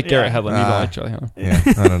Hedlund. You like Garrett Hedlund. You don't like Charlie Hunnam. Yeah,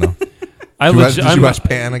 I don't know. Did you watch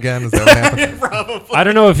Pan again? Is that what happened? Probably. I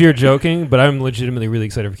don't know if you're joking, but I'm legitimately really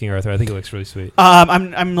excited for King Arthur. I think it looks really sweet. I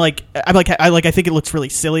think it looks really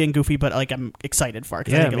silly and goofy, but like I'm excited for it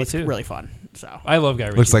because I think it looks really fun. So I love Guy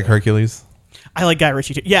Ritchie. Looks like Hercules. I like Guy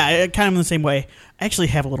Ritchie too. Yeah, kind of in the same way. I actually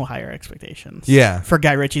have a little higher expectations. Yeah. For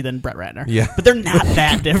Guy Ritchie than Brett Ratner. Yeah. But they're not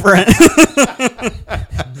that different.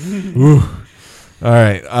 All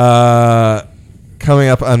right. Coming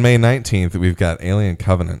up on May 19th, we've got Alien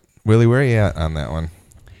Covenant. Willie, where are you at on that one?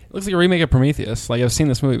 It looks like a remake of Prometheus. Like, I've seen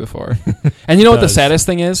this movie before. And you know what the saddest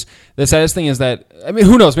thing is? The saddest thing is that, I mean,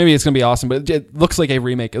 who knows? Maybe it's going to be awesome, but it looks like a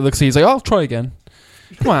remake. It looks like he's like, oh, I'll try again.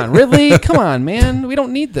 Come on, Ridley. Come on, man. We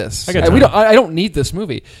don't need this. I don't need this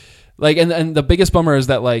movie. Like, and the biggest bummer is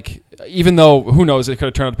that, like, even though, who knows, it could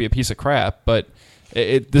have turned out to be a piece of crap, but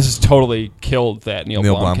this has totally killed that Neil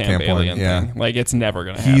Blomkamp alien thing. Like, it's never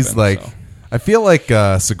going to happen. He's like, so. I feel like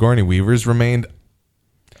Sigourney Weaver's remained.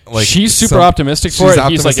 Like she's super optimistic for it. She's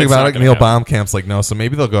optimistic about it. Neil happen. Blomkamp's like, no, so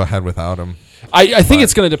maybe they'll go ahead without him. I think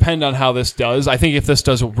it's going to depend on how this does. I think if this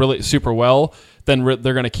does really super well, then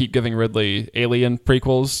they're going to keep giving Ridley Alien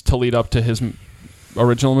prequels to lead up to his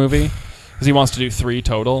original movie because he wants to do 3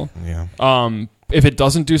 total. Yeah. If it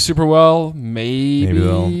doesn't do super well, maybe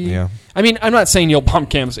they'll. Yeah. I mean, I'm not saying Neil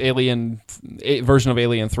Blomkamp's Alien version of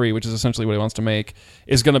Alien 3, which is essentially what he wants to make,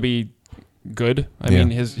 is going to be good. I mean,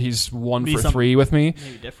 he's 1 for 3 with me,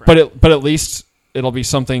 but at least it'll be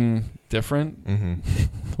something different. Mm-hmm.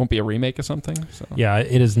 It won't be a remake of something. So. Yeah,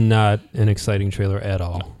 it is not an exciting trailer at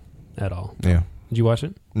all. At all. Yeah. Did you watch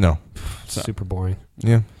it? No. Super boring.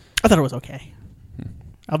 Yeah. I thought it was okay.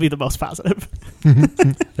 I'll be the most positive.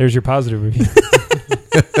 There's your positive review.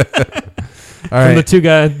 All right. From the two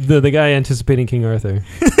guy, the guy anticipating King Arthur.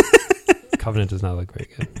 Covenant does not look very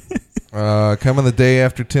good. Coming the day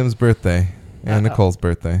after Tim's birthday and Nicole's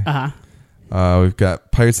birthday. We've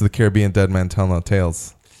got Pirates of the Caribbean: Dead Men Tell No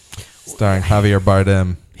Tales, starring Javier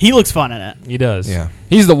Bardem. He looks fun in it. He does. Yeah.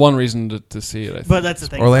 He's the one reason to see it, I think. But that's the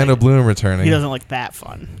thing. Orlando Bloom returning. He doesn't look that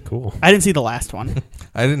fun. Cool. I didn't see the last one.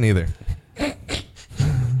 I didn't either.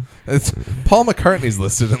 It's Paul McCartney's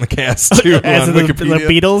listed in the cast too As on the Wikipedia.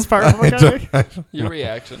 Beatles part of McCartney? Your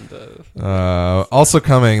reaction to... also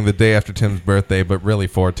coming the day after Tim's birthday, but really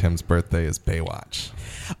for Tim's birthday, is Baywatch.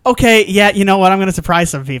 Okay, yeah, you know what? I'm going to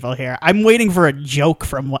surprise some people here. I'm waiting for a joke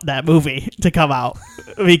from that movie to come out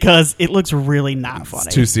because it looks really not funny.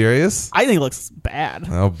 It's too serious? I think it looks bad.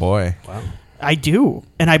 Oh, boy. Wow. I do.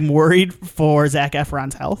 And I'm worried for Zac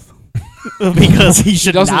Efron's health because he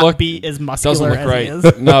should not be as muscular as he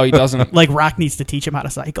is. No, he doesn't. Like, Rock needs to teach him how to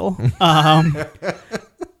cycle.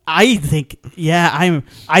 I think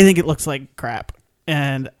it looks like crap,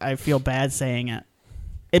 and I feel bad saying it.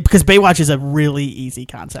 Because Baywatch is a really easy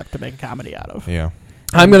concept to make a comedy out of. Yeah.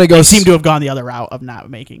 I'm gonna go. They seem to have gone the other route of not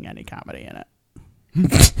making any comedy in it.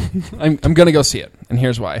 I'm gonna go see it, and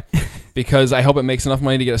here's why. Because I hope it makes enough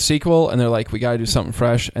money to get a sequel, and they're like, we gotta do something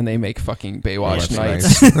fresh, and they make fucking Baywatch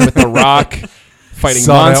Nights with The Rock fighting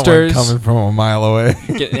monsters. That one coming from a mile away.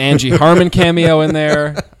 Get an Angie Harmon cameo in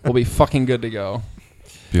there. We'll be fucking good to go.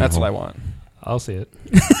 Beautiful. That's what I want. I'll see it.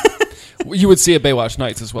 You would see it Baywatch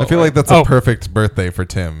Nights as well. I feel like that's a perfect birthday for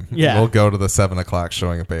Tim. Yeah. We'll go to the 7:00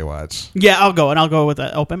 showing at Baywatch. Yeah, I'll go, and I'll go with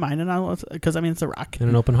an open mind, and because it's The Rock. And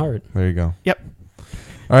an open heart. There you go. Yep.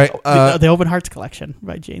 All right. The Open Hearts Collection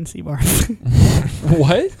by Jane Seymour.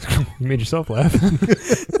 What? You made yourself laugh.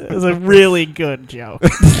 It was a really good joke.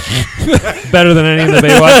 Better than any of the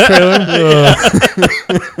Baywatch trailer.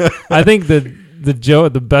 I think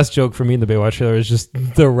the best joke for me in the Baywatch trailer is just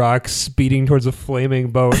The Rock speeding towards a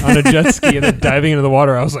flaming boat on a jet ski and then diving into the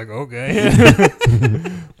water. I was like, okay,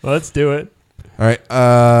 let's do it. All right.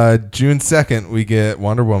 June 2nd, we get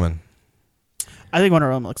Wonder Woman. I think Wonder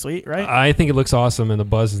Woman looks sweet, right? I think it looks awesome, and the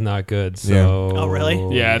buzz is not good. So, yeah. Oh,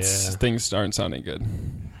 really? Yeah, things aren't sounding good.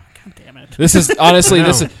 God damn it! This is honestly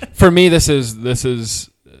for me. This is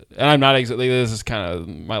and I'm not exactly. This is kind of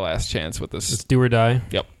my last chance with this. It's do or die.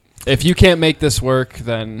 Yep. If you can't make this work,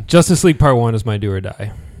 then Justice League Part 1 is my do or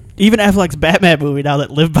die. Even Affleck's Batman movie, now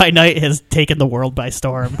that Live by Night has taken the world by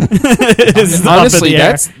storm. Honestly,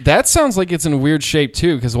 that sounds like it's in weird shape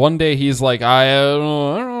too. Because one day he's like, I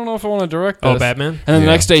don't know if I want to direct this. Oh, Batman. And then the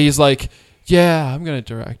next day he's like, yeah, I'm going to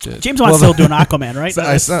direct it. James Wan's still doing Aquaman, right?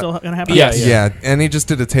 That's still going to happen? Yeah, and he just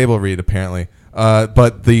did a table read, apparently.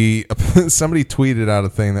 But somebody tweeted out a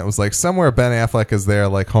thing that was like, somewhere Ben Affleck is there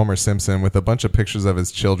like Homer Simpson with a bunch of pictures of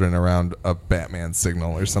his children around a Batman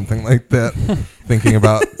signal or something like that, thinking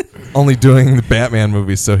about only doing the Batman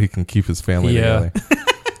movies so he can keep his family together.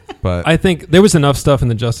 But I think there was enough stuff in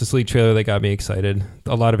the Justice League trailer that got me excited.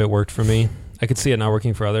 A lot of it worked for me. I could see it not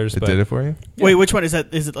working for others. It did it for you? Yeah. Wait, which one is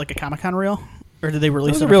that? Is it like a Comic-Con reel? Or did they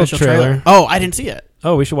release a an real official trailer? Oh, I didn't see it.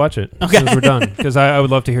 Oh, we should watch it as Okay. soon as we're done, because I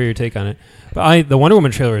would love to hear your take on it. But the Wonder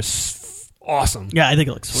Woman trailer is awesome. Yeah, I think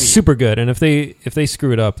it looks sweet. Super good. And if they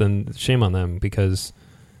screw it up, then shame on them, because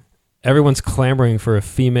everyone's clamoring for a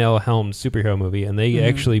female-helmed superhero movie, and they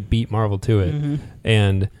actually beat Marvel to it.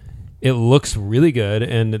 And it looks really good,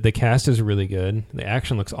 and the cast is really good. The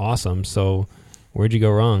action looks awesome. So where'd you go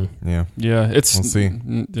wrong? Yeah. We'll see.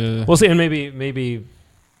 We'll see, and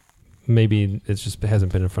maybe it's just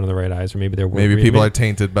hasn't been in front of the right eyes, or maybe people are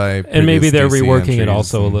tainted by, and maybe they're DC reworking it entries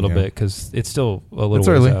also a little bit, because it's still a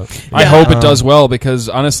little ways out. I hope it does well, because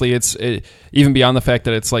honestly, it's even beyond the fact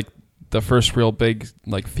that it's like the first real big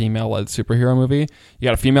like female-led superhero movie. You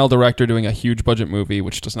got a female director doing a huge budget movie,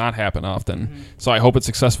 which does not happen often. So I hope it's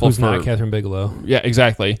successful. Who's not Catherine Bigelow? Yeah,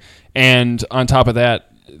 exactly. And on top of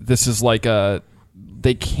that, this is like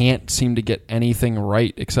they can't seem to get anything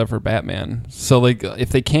right except for Batman. So like, if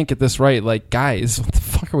they can't get this right, like, guys, what the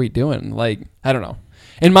fuck are we doing? Like, I don't know.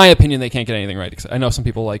 In my opinion, they can't get anything right. I know some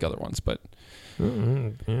people like other ones, but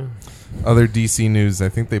Other DC news, I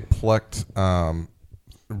think they plucked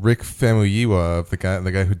Rick Famuyiwa, the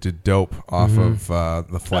guy who did Dope, off of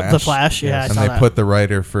The Flash. The Flash, yeah. And they put the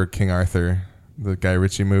writer for King Arthur, the Guy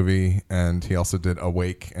Ritchie movie, and he also did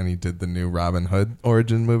Awake, and he did the new Robin Hood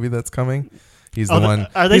origin movie that's coming. He's the one.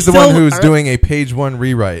 He's the one who's doing a page one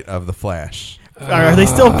rewrite of The Flash. Are they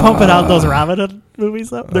still pumping out those Robin Hood movies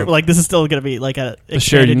though? Like, this is still going to be like a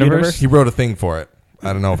shared universe. He wrote a thing for it.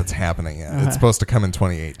 I don't know if it's happening yet. It's supposed to come in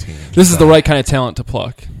 2018. This is the right kind of talent to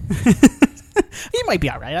pluck. He might be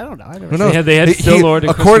all right. I don't know. They had Phil Lord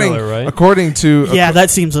and Chris Miller, right? According to that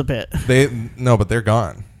seems a bit. But they're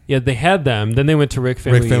gone. Yeah, they had them. Then they went to Rick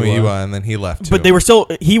Famuyiwa, and then he left too. But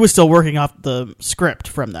he was still working off the script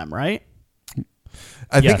from them, right?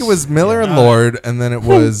 I think it was Miller and Lord, and then it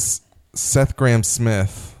was Seth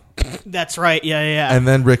Grahame-Smith. That's right. Yeah. And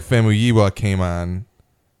then Rick Famuyiwa came on,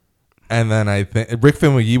 and then Rick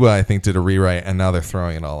Famuyiwa did a rewrite, and now they're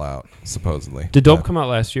throwing it all out supposedly. Did Dope come out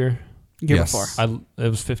last year? Year before. It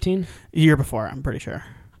was 15? Year before, I'm pretty sure.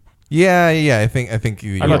 Yeah. I think I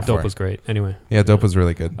thought Dope was great. Anyway. Yeah, Dope was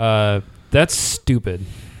really good. That's stupid.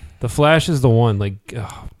 The Flash is the one. Like,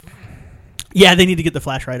 yeah, they need to get the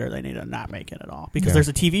Flash right, or they need to not make it at all, because there's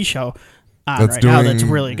a TV show on right now that's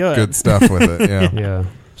really good. Good stuff with it. Yeah. Yeah.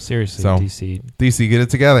 Seriously, So, DC, get it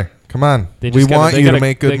together. Come on. We want you to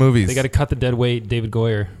make good movies. They got to cut the dead weight, David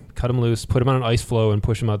Goyer. Cut him loose, put him on an ice floe, and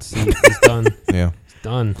push him out to sea. He's done. Yeah. He's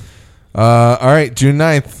done. All right, June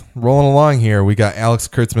 9th, rolling along here. We got Alex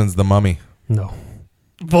Kurtzman's The Mummy. No.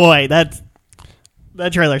 Boy, that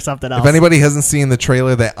trailer's something else. If anybody hasn't seen the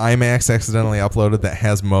trailer that IMAX accidentally uploaded that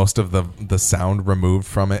has most of the sound removed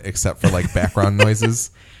from it except for like background noises,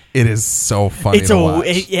 it is so funny to watch.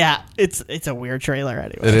 It's a weird trailer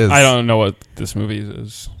anyway. It is. I don't know what this movie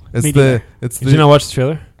is. Did you not watch the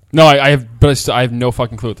trailer? No, I have, but I have no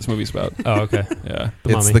fucking clue what this movie's about. Oh, okay. Yeah.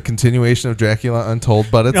 It's the continuation of Dracula Untold,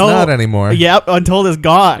 but it's not anymore. Yep, Untold is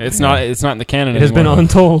gone. It's not in the canon It has been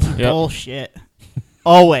untold. Yep. Bullshit.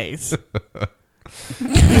 Always.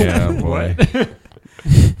 Yeah, boy.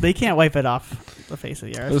 They can't wipe it off the face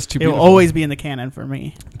of the earth. It will always be in the canon for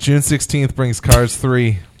me. June 16th brings Cars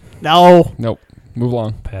 3. No. Nope. Move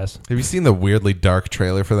along. Pass. Have you seen the weirdly dark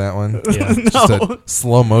trailer for that one? Yeah. Just a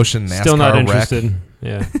slow motion NASCAR Still not wreck. interested.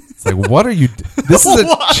 Yeah. It's like, what are you... This is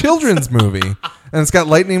a children's movie. And it's got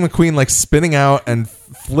Lightning McQueen like spinning out and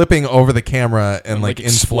flipping over the camera and like in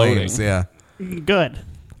exploding. flames. Yeah. Good.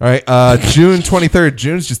 All right. June 23rd.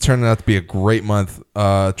 June's just turning out to be a great month.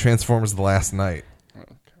 Transformers The Last Night.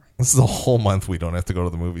 This is a whole month we don't have to go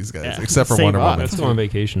to the movies, guys, except for Wonder Woman. Let's go on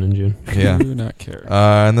vacation in June. Yeah. Do not care.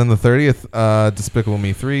 And then the 30th, Despicable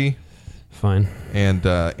Me 3. Fine. And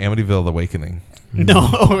Amityville: The Awakening.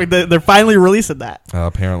 No, they're finally releasing that.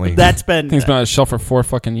 Apparently. That's been... Thing's been on a shelf for 4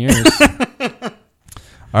 fucking years.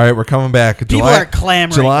 All right, we're coming back. People are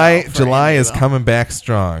clamoring. July is coming back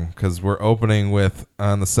strong because we're opening with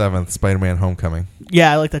on the 7th Spider-Man: Homecoming.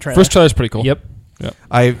 Yeah, I like the trailer. First trailer's pretty cool. Yep.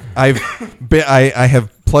 I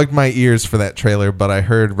have plugged my ears for that trailer, but I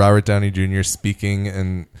heard Robert Downey Jr. speaking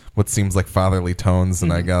in what seems like fatherly tones,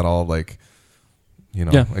 and I got all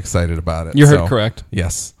excited about it. You heard correct.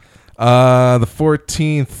 Yes. The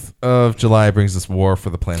 14th of July brings us War for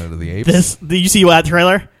the Planet of the Apes. Did you see that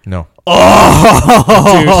trailer? No.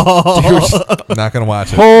 Oh, Dude. Not going to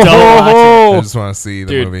watch it. Don't watch it. I just want to see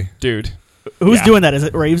the movie. Dude. Who's doing that? Is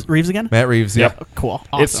it Reeves again? Matt Reeves, yeah. Cool.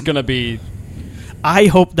 Awesome. It's going to be... I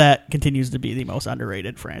hope that continues to be the most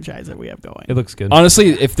underrated franchise that we have going. It looks good. Honestly,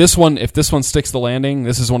 if this one sticks the landing,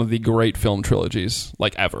 this is one of the great film trilogies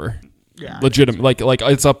ever. Yeah. Legitimate. Like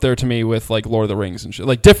it's up there to me with Lord of the Rings and shit.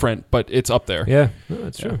 Like different, but it's up there. Yeah, no,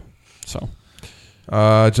 that's true. So,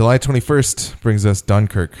 July 21st brings us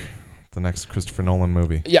Dunkirk, the next Christopher Nolan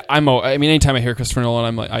movie. yeah, anytime I hear Christopher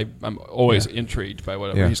Nolan, I'm always intrigued by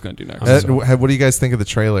whatever he's going to do next. What do you guys think of the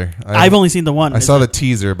trailer? I've only seen the one. I saw the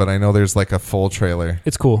teaser, but I know there's a full trailer.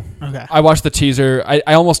 It's cool. Okay. I watched the teaser. I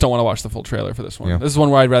almost don't want to watch the full trailer for this one. Yeah. This is one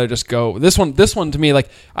where I'd rather just go. This one to me,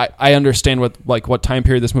 I understand what time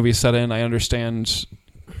period this movie is set in. I understand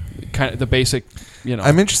kind of the basic,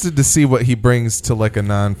 I'm interested to see what he brings to a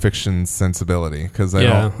nonfiction sensibility because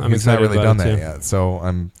he's not really done that yet. So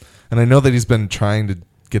and I know that he's been trying to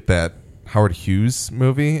get that Howard Hughes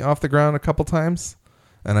movie off the ground a couple times,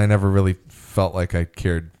 and I never really felt like I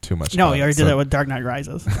cared too much. No, he already did that with Dark Knight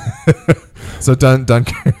Rises. So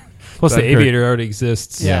Dunkirk. Plus, The Aviator already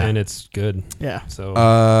exists, Yeah. and it's good. Yeah. So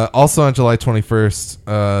Also on July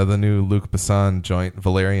 21st, the new Luc Besson joint,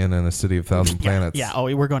 Valerian and a City of Thousand Planets. Yeah. Oh,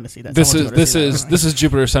 we're going to see that. This is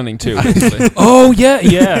Jupiter Ascending 2. Basically. oh yeah.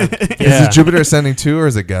 Is it Jupiter Ascending 2 or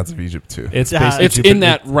is it Gods of Egypt 2? It's basically it's in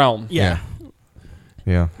that realm. Yeah.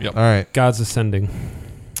 Yeah. Yep. All right. God's Ascending.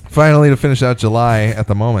 Finally, to finish out July, at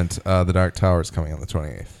the moment, The Dark Tower is coming on the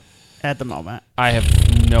 28th. At the moment. I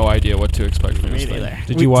have no idea what to expect from this Me thing. neither.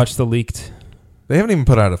 Did you watch the leaked? They haven't even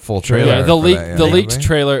put out a full trailer. Yeah, for that yet, have leaked they?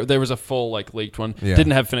 trailer. There was a full leaked one. Yeah.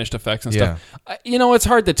 Didn't have finished effects and stuff. It's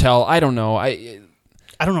hard to tell. I don't know. I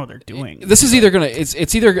don't know what they're doing. This is either gonna.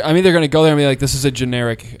 It's either I'm either gonna go there and be like, this is a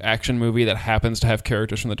generic action movie that happens to have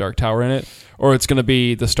characters from the Dark Tower in it, or it's gonna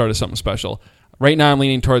be the start of something special. Right now, I'm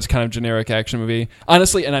leaning towards kind of generic action movie.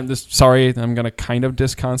 Honestly, and I'm gonna kind of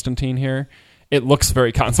diss Constantine here. It looks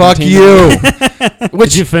very Constantine. Fuck you.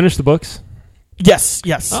 Did you finish the books? Yes.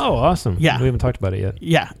 Oh, awesome. Yeah. We haven't talked about it yet.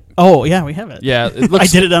 Yeah. Oh, yeah, we have it. Yeah, it looks. I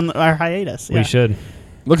did it on our hiatus. Yeah. We should.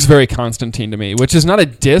 Looks very Constantine to me, which is not a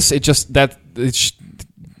diss. It just that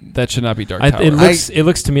should not be Dark Tower. It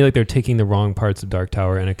looks to me like they're taking the wrong parts of Dark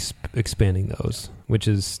Tower and expanding those, which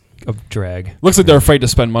is a drag. Looks like they're afraid to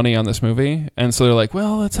spend money on this movie, and so they're like,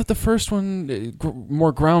 "Well, let's set the first one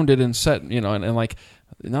more grounded and set, and like,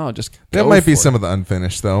 no, just that might be some of the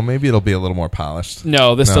unfinished though. Maybe it'll be a little more polished.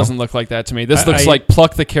 No, this doesn't look like that to me. This looks like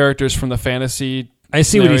pluck the characters from the fantasy. I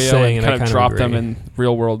see what he's saying, and kind of drop them in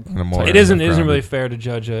real world. It isn't really fair to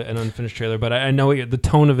judge an unfinished trailer, but I know the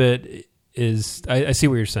tone of it is. I see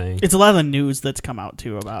what you're saying. It's a lot of the news that's come out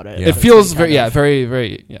too about it. Yeah. It feels very,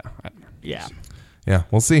 very. Yeah.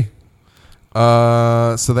 We'll see.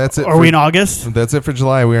 So that's it. Are we in August? That's it for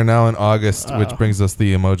July. We are now in August, which brings us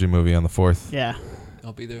the Emoji Movie on the 4th. Yeah.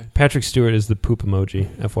 I'll be there. Patrick Stewart is the poop emoji,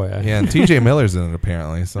 FYI. Yeah, and TJ Miller's in it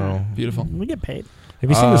apparently. So beautiful. We get paid. Have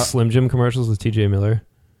you seen the Slim Jim commercials with TJ Miller?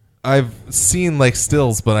 I've seen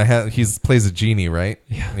stills, but he plays a genie, right?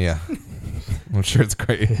 Yeah. I'm sure it's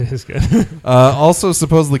great. It is good. Also,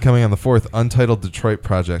 supposedly coming on the 4th, Untitled Detroit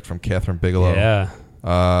Project from Catherine Bigelow. Yeah.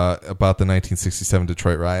 About the 1967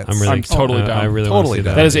 Detroit riots. I'm totally down. I really totally want to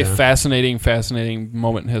see that is a fascinating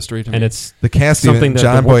moment in history to me. And it's the cast, something that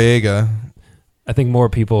John Boyega. I think more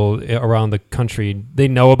people around the country, they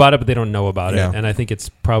know about it, but they don't know about Yeah. it. And I think it's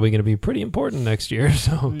probably going to be pretty important next year.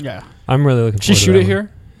 So Yeah. I'm really looking forward to Did she shoot that it one.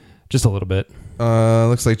 here? Just a little bit.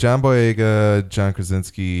 Looks like John Boyega, John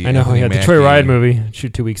Krasinski. I know. Anthony Yeah, Mackie, Detroit Riot movie.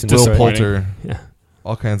 Shoot 2 weeks in Will Detroit. Poulter. Yeah.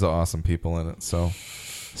 All kinds of awesome people in it. So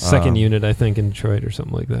Second unit, I think, in Detroit or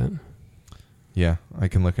something like that. yeah, I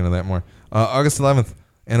can look into that more. August 11th,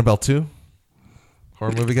 Annabelle 2.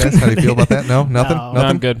 Horror movie, guys. How do you feel about that? No? Nothing? No. No,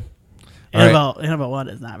 I'm good. Annabelle 1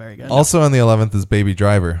 is not very good. Also on the 11th is Baby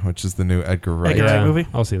Driver, which is the new Edgar Wright. Edgar Wright movie?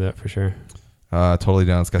 I'll see that for sure. Totally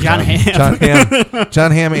down. It's got John Hamm.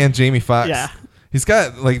 John Hamm and Jamie Foxx. Yeah. He's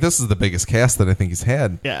got, this is the biggest cast that I think he's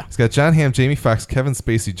had. Yeah. He's got John Hamm, Jamie Foxx, Kevin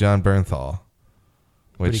Spacey, John Bernthal.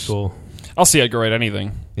 Pretty cool. I'll see Edgar Wright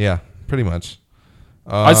anything. Yeah, pretty much.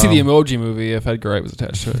 I'd see the Emoji Movie if Edgar Wright was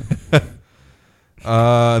attached to it.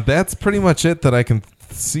 That's pretty much it that I can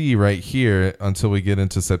see right here until we get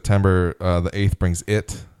into September. The 8th brings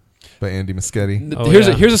It by Andy Muschietti.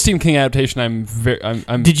 Here's a Stephen King adaptation.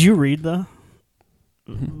 I'm Did you read the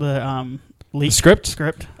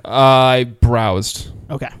script? I browsed.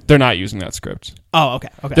 Okay. They're not using that script. Oh, okay.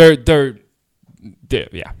 They're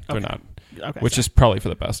not. Okay. Which is probably for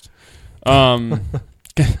the best. I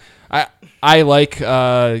like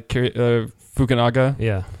Fukunaga.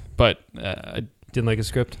 Yeah. But didn't like his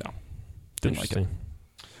script? No. Didn't like it.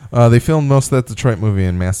 They filmed most of that Detroit movie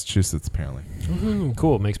in Massachusetts, apparently. Mm-hmm.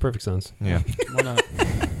 Cool. Makes perfect sense. Yeah. Why not?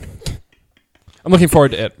 I'm looking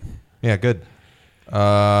forward to it. Yeah, good.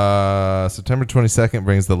 September 22nd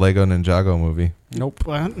brings the Lego Ninjago movie. Nope.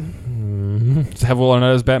 What? Does it have Will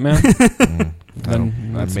Arnett as Batman?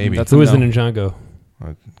 Maybe. That's Who is the Ninjago?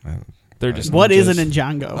 They're just What ninjas. is a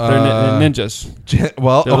Ninjago? They're ninjas.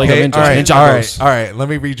 Well, They're Lego okay, ninjas. all right. Let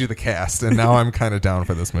me read you the cast, and now I'm kind of down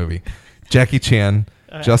for this movie. Jackie Chan,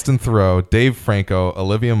 Justin Theroux, Dave Franco,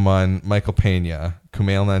 Olivia Munn, Michael Pena,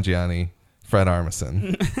 Kumail Nanjiani, Fred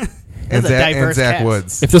Armisen, and Zach cast.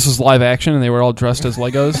 Woods. If this was live action and they were all dressed as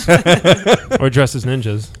Legos, Or dressed as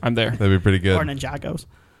ninjas. I'm there. That'd be pretty good. Or Ninjagos.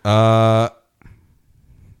 The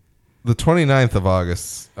 29th of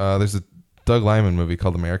August, there's a Doug Liman movie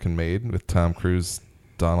called American Made with Tom Cruise,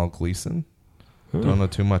 Donald Gleason. Don't know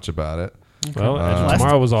too much about it. Well,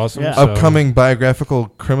 tomorrow was awesome. Yeah. So. Upcoming biographical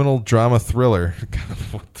criminal drama thriller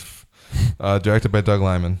directed by Doug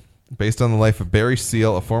Liman. Based on the life of Barry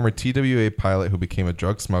Seal, a former TWA pilot who became a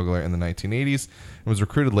drug smuggler in the 1980s and was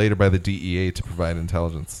recruited later by the DEA to provide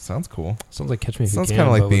intelligence. Sounds cool. Sounds like Catch Me If You Sounds Can. kind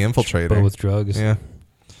of like but The with- Infiltrator. But with drugs. Yeah.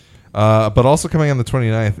 But also coming on the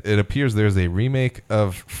 29th, it appears there's a remake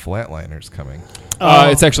of Flatliners coming.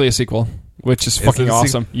 It's actually a sequel, which is fucking it a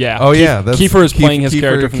awesome. Yeah. Oh, yeah. That's Kiefer is playing his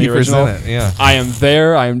character from the Kiefer's original. in it, yeah. I am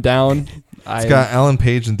there. I am down. It's got Alan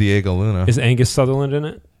Page and Diego Luna. Is Angus Sutherland in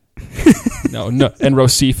it? No. And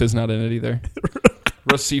Rosif is not in it either.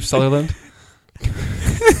 Rosif Sutherland.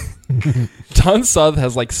 Don Suth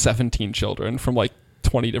has like 17 children from like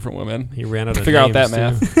 20 different women. He ran out of Figure out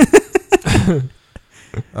names, that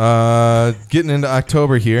math. Getting into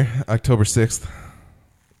October here, October 6th.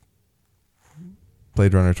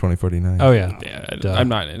 Blade Runner 2049. Oh, yeah. Yeah, I'm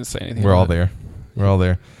not going to say anything. We're all about it. there. We're all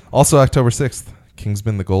there. Also, October 6th,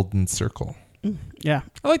 Kingsman: The Golden Circle. Yeah.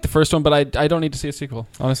 I like the first one, but I don't need to see a sequel,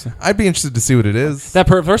 honestly. I'd be interested to see what it is. That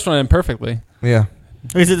first one ended perfectly. Yeah.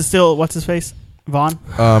 Is it still, what's his face? Vaughn?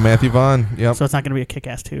 Matthew Vaughn. Yep. So it's not going to be a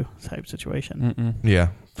Kick-Ass 2 type situation. Yeah.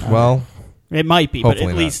 Well, It might be, but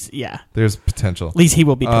Hopefully at not. least, yeah. there's potential. At least he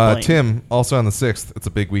will be to blame. Tim, also on the 6th, it's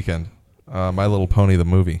a big weekend. My Little Pony, the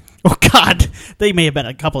movie. Oh, God. They may have been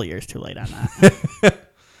a couple of years too late on that.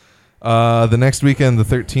 The next weekend, the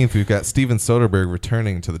 13th, we've got Steven Soderbergh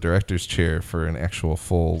returning to the director's chair for an actual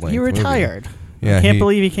full-length He movie. retired. Yeah, I can't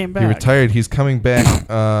believe he came back. He retired. He's coming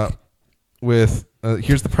back with,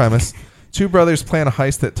 here's the premise. Two brothers plan a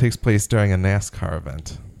heist that takes place during a NASCAR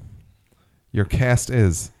event. Your cast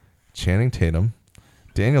is Channing Tatum,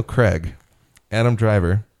 Daniel Craig, Adam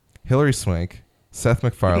Driver, Hilary Swank, Seth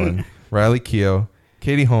MacFarlane, Riley Keough,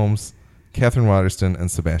 Katie Holmes, Catherine Waterston, and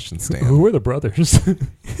Sebastian Stan. Who were the brothers?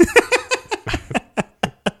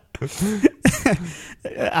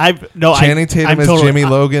 Channing Tatum as Jimmy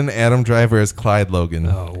Logan, Adam Driver as Clyde Logan.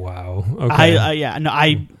 Oh, wow.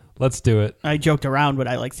 Okay. Let's do it. I joked around, but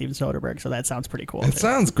I like Steven Soderbergh, so that sounds pretty cool. It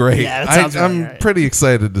sounds great. Yeah, it sounds really I'm great. pretty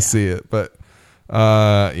excited to see it, but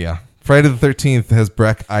yeah. Friday the 13th has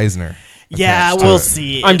Breck Eisner. Yeah, attached to we'll it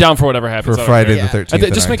see. I'm down for whatever happens. For I don't Friday care. the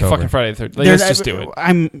 13th. Just in make a October. fucking Friday the 13th. Let's just do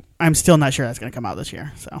it. I'm still not sure that's going to come out this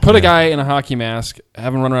year. So Put a guy in a hockey mask,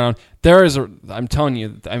 have him run around. I'm telling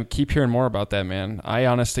you, I keep hearing more about that, man. I,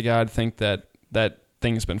 honest to God, think that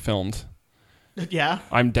thing's been filmed. yeah,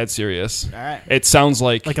 I'm dead serious. all right, It sounds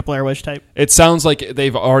like like a Blair Witch type. It sounds like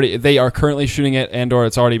they are currently shooting it, and/or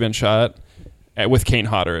it's already been shot with Kane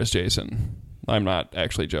Hodder as Jason. I'm not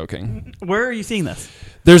actually joking. Where are you seeing this?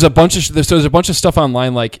 There's a bunch of stuff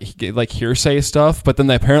online like hearsay stuff, but then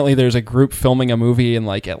apparently there's a group filming a movie in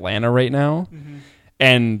like Atlanta right now,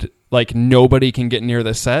 and like nobody can get near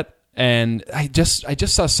the set. And I just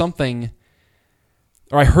saw something,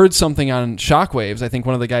 or I heard something on Shockwaves. I think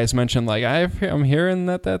one of the guys mentioned like I'm hearing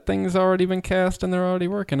that thing's already been cast and they're already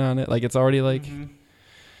working on it. Like it's already like.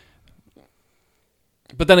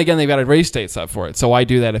 But then again, they've got a release date set for it. So why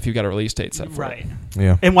do that if you've got a release date set for it?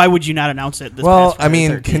 Yeah. And why would you not announce it? Well, past I mean,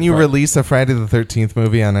 Friday the 13th? can you release a Friday the 13th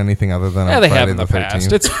movie on anything other than Yeah, on they Friday have in the the 13th?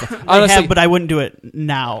 past. It's They honestly, have, but I wouldn't do it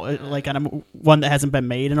now. Like on one that hasn't been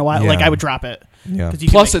made in a while. Yeah. Like I would drop it. Yeah. 'Cause you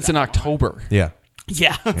can plus make it's in October. Yeah.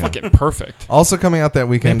 Yeah. Fucking perfect. Also coming out that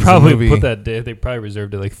weekend They is a probably movie. put that day. They probably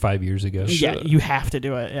reserved it like 5 years ago. Yeah, you have to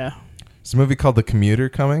do it. Yeah. It's a movie called The Commuter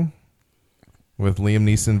coming with Liam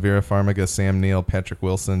Neeson, Vera Farmiga, Sam Neill, Patrick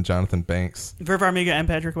Wilson, Jonathan Banks. Vera Farmiga and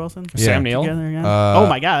Patrick Wilson. Yeah. Sam Neill. Together again. Oh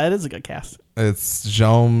my god, that is a good cast. It's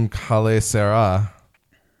Jaume Calais-Serra.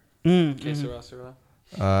 Mm-hmm.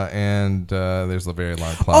 And there's a very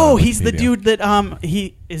long plot. Oh, on he's the Wikipedia. dude that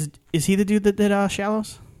he is he the dude that did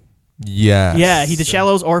Shallows? Yes. Yeah, he did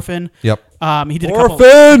Shallows, Orphan. Yep. He did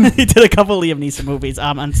Orphan! he did a couple Liam Neeson movies.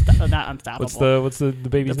 Not Unstoppable. What's the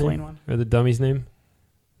baby's The name? plain one. Or the dummy's name?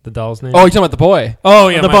 The doll's name? Oh, you're talking about the boy. Oh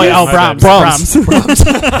yeah, The my boy. bad, Oh, my bad. Brahms.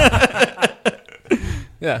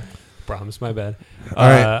 Yeah. Brahms, my bad. All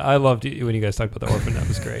right. I loved when you guys talked about the orphan. That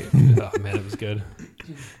was great. Oh man, it was good.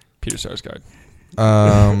 Peter Sarsgaard.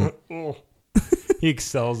 He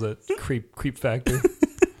excels at creep factor.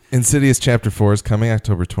 Insidious Chapter 4 is coming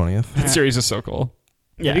October 20th. That series is so cool.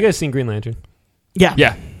 Yeah. Have you guys seen Green Lantern? Yeah.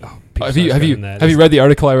 Yeah. Peter Have you Sarsgaard in that have is- you read the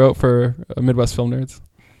article I wrote for Midwest Film Nerds?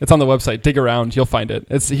 It's on the website. Dig around, you'll find it.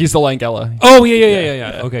 He's the Langella. Oh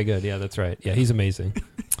yeah. Okay, good. Yeah, that's right. Yeah, he's amazing.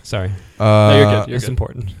 Sorry, No, you're good. You're it's good.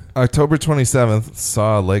 important. October 27th,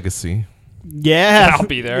 Saw Legacy. Yeah. I'll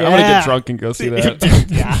be there. I'm gonna get drunk and go see that.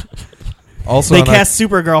 Yeah. Also, They on cast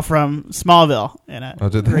Supergirl from Smallville in it Oh,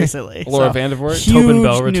 did they? recently. Laura So, Vandervoort. huge Tobin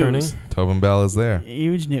Bell returning. news. Tobin Bell is there.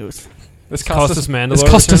 Huge news. Is Costas Mandylor Is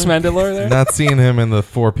Costas returning? Mandylor there? Not seeing him in the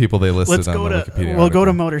 4 people they listed Let's on go the to Wikipedia. we'll go to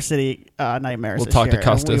article. Motor City Nightmares. We'll this talk to year, and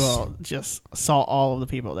Costas. We will just assault all of the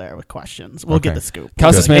people there with questions. We'll get Okay. the scoop.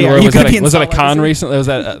 Costas We'll be like, Mandylor "Hey, was are you at gonna be a, in was at a Salt Lake con City?" recently. It was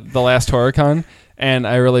at the last horror con, and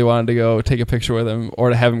I really wanted to go take a picture with him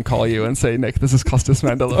or to have him call you and say, Nick, this is Costas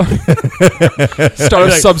Mandylor. Star of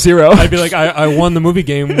Like- Sub-Zero. I'd be like, I won the movie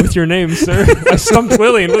game with your name, sir. I stumped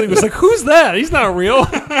Willie, and Willie was like, "Who's that? He's not real."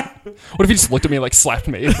 What if he just looked at me and like slapped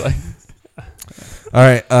me? Like, All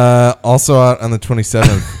right. Also out on the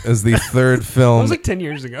 27th is the third That film. was like 10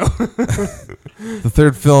 years ago. The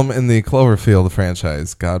third film in the Cloverfield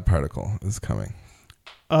franchise, God Particle, is coming.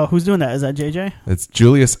 Oh, who's doing that? Is that JJ? It's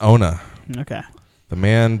Julius Ona, Okay. the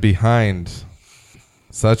man behind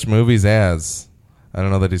such movies as. I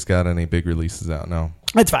don't know that he's got any big releases out now.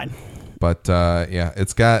 That's fine. But yeah,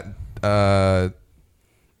 it's got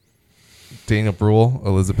Daniel Bruhl,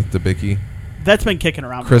 Elizabeth Debicki, That's been kicking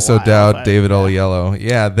around. Chris for a while, O'Dowd, but- David Oyelowo.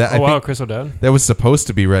 Yeah, that, Oh I wow, think Chris O'Dowd. that was supposed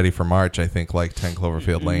to be ready for March, I think, like 10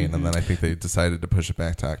 Cloverfield Lane, and then I think they decided to push it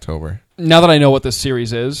back to October. now that I know what this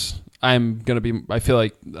series is, I feel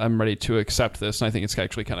like I'm ready to accept this, and I think it's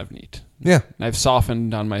actually kind of neat. Yeah. And I've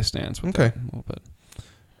softened on my stance with Okay. that a little bit.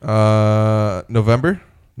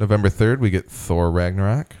 November 3rd, we get Thor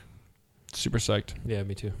Ragnarok. Super psyched. Yeah,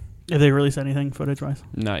 me too. Have they released anything footage-wise?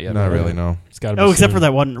 Not yet. Not really, no. It's got to be. Oh, except soon. for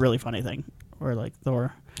that one really funny thing where like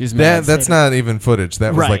Thor. He's mad. That's not even footage.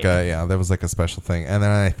 That was Right. that was like a special thing. And then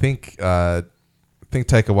I think Taika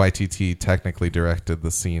Waititi technically directed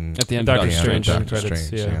the scene At the end of Doctor Doctor Strange. Strange. Doctor Credits,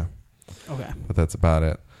 Strange, yeah. Okay. But that's about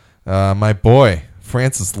it. My boy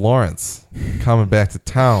Francis Lawrence coming back to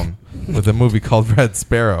town with a movie called Red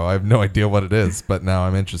Sparrow. I have no idea what it is, but now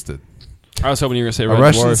I'm interested. I was hoping you were going to say A Red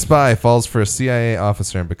Russian Dwarf. spy falls for a CIA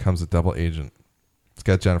officer and becomes a double agent. It's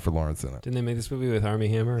got Jennifer Lawrence in it. Didn't they make this movie with Armie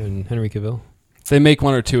Hammer and Henry Cavill? They make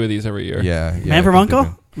 1 or 2 of these every year. Yeah. Man from I think they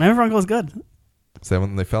Uncle? do. Man from Uncle is good. Is that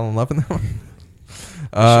when they fell in love in that one?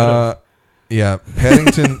 Yeah.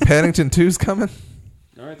 Paddington 2's coming.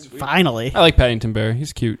 All right, sweet. Finally. I like Paddington Bear.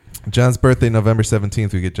 He's cute. John's birthday, November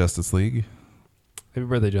 17th, we get Justice League Happy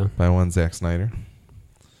birthday, John. by one Zack Snyder.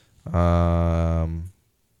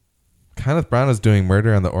 Kenneth Branagh is doing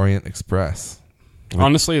Murder on the Orient Express,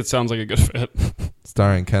 Honestly, it sounds like a good fit.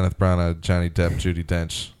 starring Kenneth Branagh, Johnny Depp, Judi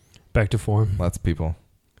Dench, Back to form. lots of people.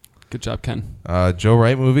 Good job, Ken. Joe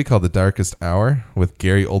Wright movie called The Darkest Hour with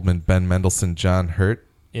Gary Oldman, Ben Mendelsohn, John Hurt.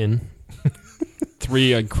 In.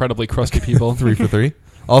 3 incredibly crusty people. 3 for 3.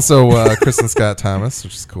 Also, Kristen Scott Thomas,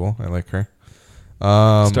 which is cool. I like her.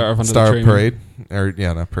 Star of Under the Star Cherry of Parade. Or,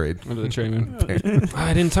 yeah, not Parade. Under the Cherry Moon.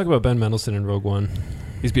 I didn't talk about Ben Mendelsohn in Rogue One.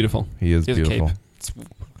 He's beautiful. He is He has a beautiful. cape. It's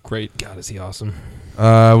great. God, is he awesome?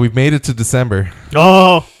 We've made it to December.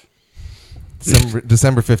 Oh.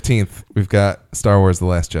 December 15th, we've got Star Wars The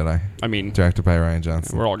Last Jedi, I mean, directed by Rian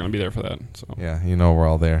Johnson. we're all going to be there for that. So Yeah, you know we're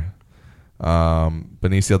all there.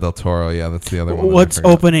 Benicio del Toro, yeah, that's the other one. that I What's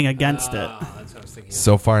forgot. opening against it? That's what I was thinking.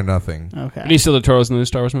 So far, nothing. Okay. Benicio del Toro's in the new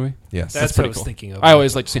Star Wars movie. Yes. That's what pretty I was cool. thinking of. I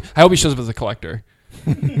always like to see. I hope he shows up as a collector.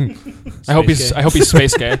 I hope Space he's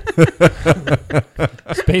space gay.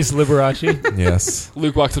 Space Liberace. Yes.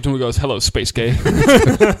 Luke walks up to him and goes, "Hello, space gay."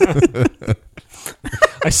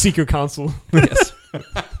 I seek your counsel. Yes.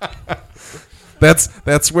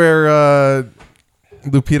 That's where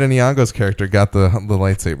Lupita Nyong'o's character got the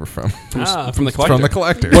lightsaber from the collector. From the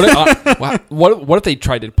collector. What if they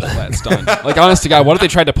tried to pull that stunt? Like, honest to God, what if they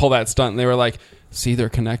tried to pull that stunt and they were like, see, they're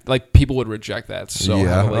connected? Like, people would reject that so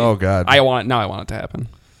heavily. Oh, God. I want it to happen.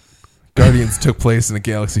 Guardians took place in a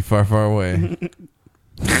galaxy far, far away.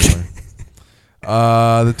 The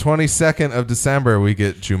 22nd of December, we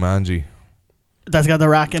get Jumanji. That's got The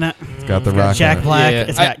Rock in it. It's got The Rock Jack in it. Black. Yeah.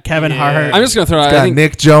 It's got Kevin Hart. I'm just going to throw out. It's got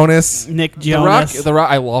Nick Jonas. The Rock.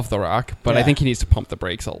 I love The Rock, but I think he needs to pump the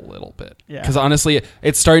brakes a little bit. Because honestly,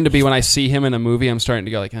 it's starting to be when I see him in a movie, I'm starting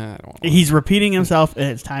to go like, I don't want. He's repeating himself, and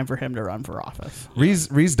it's time for him to run for office.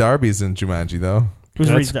 Rhys Darby's in Jumanji, though.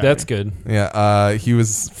 That's good. Yeah, he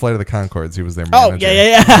was Flight of the Conchords. He was their Oh, manager.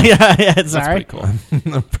 yeah. Sorry. That's pretty cool.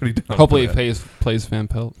 I'm pretty down Hopefully for he plays Van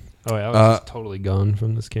Pelt. Oh, yeah, I was just totally gone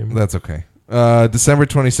from this camera. That's okay. December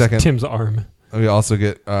 22nd. Tim's arm. We also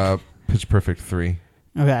get Pitch Perfect 3.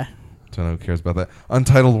 Okay. Don't know who cares about that.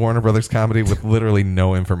 Untitled Warner Brothers comedy with literally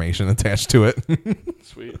no information attached to it.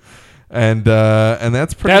 Sweet. And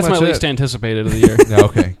that's pretty much it. That's my least anticipated of the year. Yeah,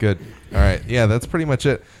 okay, good. All right. Yeah, that's pretty much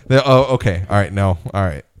it. Okay. All right. No. All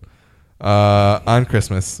right. On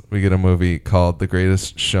Christmas, we get a movie called The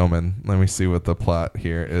Greatest Showman. Let me see what the plot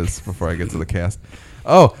here is before I get to the cast.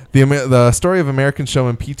 Oh, the story of American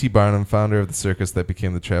showman P.T. Barnum, founder of the circus that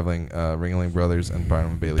became the traveling Ringling Brothers and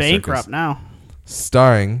Barnum and Bailey Bankrupt Circus. now.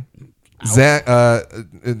 Starring Zach.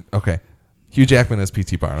 Okay, Hugh Jackman as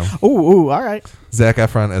P.T. Barnum. Ooh, all right. Zac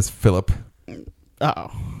Efron as Philip.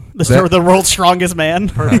 Uh-oh. The world's strongest man.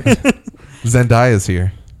 Zendaya is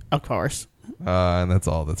here. Of course. And that's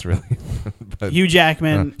all that's really. But, Hugh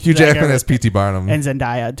Jackman. Hugh Jackman as P.T. Barnum. And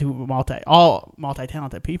Zendaya, two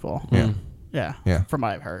multi-talented people. Yeah. Yeah. From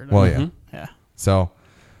what I've heard. Well, yeah. Yeah. So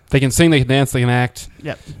they can sing, they can dance, they can act.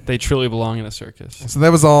 Yep. They truly belong in a circus. So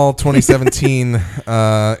that was all 2017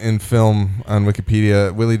 in film on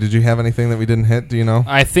Wikipedia. Willie, did you have anything that we didn't hit? Do you know?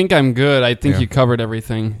 I think I'm good. I think you covered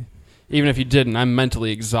everything. Even if you didn't, I'm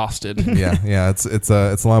mentally exhausted. Yeah.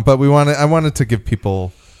 It's long, but I wanted to give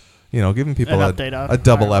people, giving people a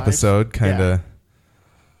double episode, kind of,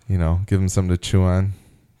 give them something to chew on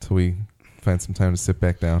till we find some time to sit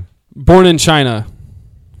back down. Born in China.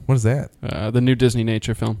 What is that? The new Disney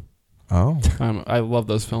nature film. Oh, I love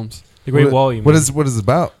those films. The Great Wall, you mean? What is it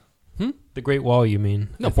about? The Great Wall, you mean?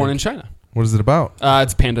 No, Born in China. What is it about?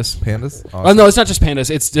 It's pandas. Pandas? Awesome. Oh, no, it's not just pandas.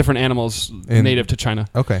 It's different animals native to China.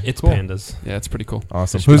 Okay. It's cool. pandas. Yeah, it's pretty cool.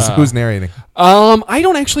 Awesome. Who's narrating? I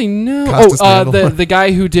don't actually know. The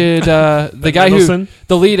guy who did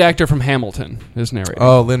the lead actor from Hamilton is narrating.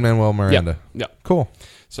 Oh, Lin-Manuel Miranda. Yeah. Cool.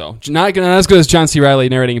 So not as good as John C. Reilly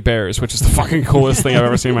narrating Bears, which is the fucking coolest thing I've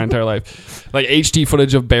ever seen in my entire life. Like HD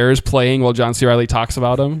footage of bears playing while John C. Reilly talks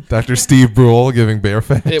about them. Dr. Steve Brule giving bear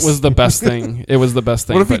facts. It was the best thing.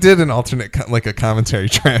 What if he did an alternate, like a commentary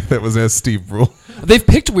track that was as Steve Brule? They've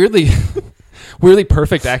picked weirdly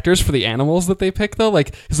perfect actors for the animals that they pick, though.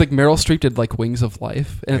 Like, it's like Meryl Streep did like Wings of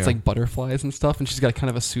Life, and it's like butterflies and stuff, and she's got kind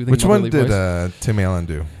of a soothing. Which one did voice. Tim Allen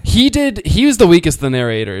do? He was the weakest of the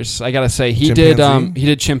narrators, I gotta say. He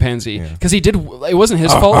did Chimpanzee because it wasn't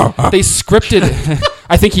his fault. They scripted.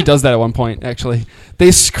 I think he does that at one point. Actually, they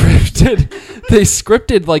scripted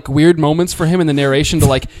like weird moments for him in the narration to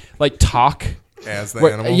like talk. As the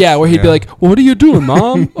animals? Yeah, where he'd be like, "What are you doing,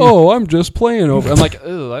 Mom?" "Oh, I'm just playing over." I'm like,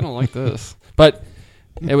 "Ugh, I don't like this," but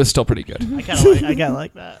it was still pretty good. I kind of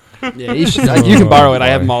like that. Yeah, you can borrow it. I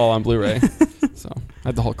have them all on Blu-ray, so I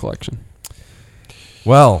had the whole collection.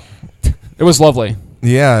 Well, it was lovely.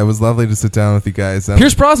 Yeah, it was lovely to sit down with you guys.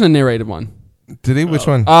 Pierce Brosnan narrated one. Did he? Which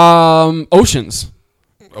one? Oceans.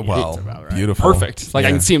 Well, beautiful. Perfect. Like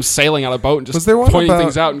I can see him sailing on a boat and just pointing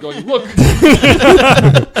things out and going, "Look,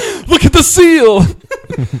 look at the seal."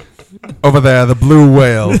 Over there, the blue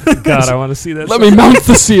whale. God, I want to see that. Let me mount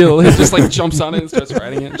the seal. He just like jumps on it and starts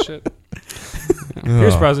riding it and shit.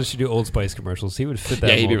 Pierce Brosnan should do Old Spice commercials. He would fit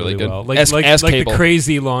that. Yeah, he'd be really good. Well. Like the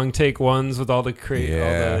crazy long take ones with all the crazy.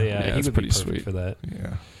 He would pretty be sweet for that.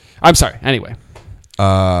 Yeah. I'm sorry. Anyway,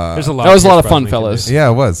 there's a lot. That was a lot of fun, fellas. Yeah,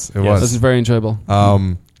 it was. It was. This is very enjoyable.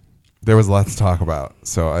 There was a lot to talk about.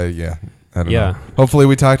 So I don't know. Yeah. Hopefully,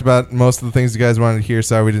 we talked about most of the things you guys wanted to hear.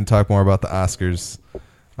 Sorry, we didn't talk more about the Oscars.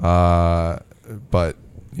 But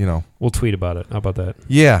we'll tweet about it. How about that?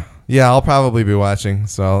 Yeah, I'll probably be watching,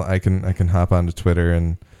 so I can hop onto Twitter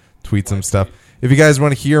and tweet some stuff. If you guys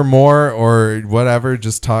want to hear more or whatever,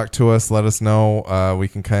 just talk to us. Let us know. We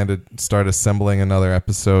can kind of start assembling another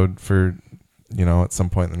episode for at some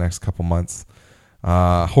point in the next couple months.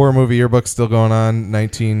 Horror movie yearbook still going on.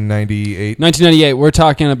 1998. 1998. We're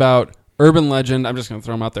talking about Urban Legend. I'm just going to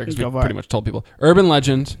throw them out there because we pretty much told people. Urban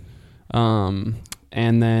Legend.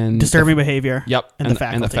 and then Disturbing Behavior. Yep, and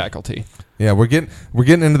the Faculty. Yeah, we're getting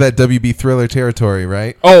into that WB thriller territory,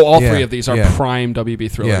 right? Oh, all three of these are prime WB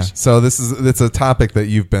thrillers. Yeah. So it's a topic that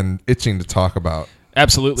you've been itching to talk about.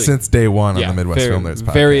 Absolutely. Since day one on the Midwest Film Nerds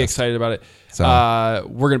podcast. Very excited about it. So.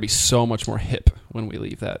 We're going to be so much more hip when we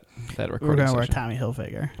leave that recording We're going to session. wear Tommy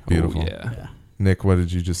Hilfiger. Beautiful. Oh, yeah. Nick, what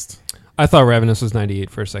did you just... I thought Ravenous was 98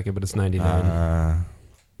 for a second, but it's 99.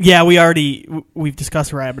 Yeah, we've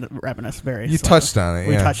discussed Ravenous very. You touched on it.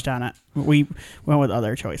 We touched on it. We went with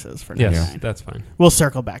other choices for 99. Yes, that's fine. We'll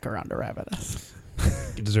circle back around to Ravenous.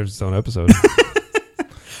 It deserves its own episode.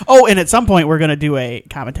 Oh, and at some point we're going to do a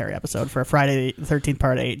commentary episode for Friday the 13th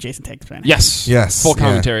Part 8. Jason Takes Planning. Yes. Full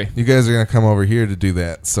commentary. You guys are going to come over here to do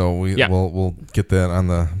that, so we'll get that on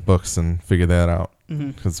the books and figure that out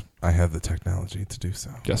because I have the technology to do so.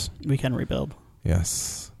 Yes, we can rebuild.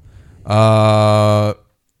 Yes. As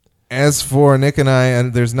for Nick and I,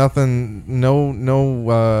 and there's nothing,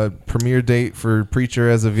 no premiere date for Preacher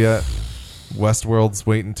as of yet. Westworld's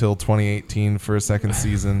wait until 2018 for a second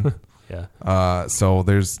season. Yeah. So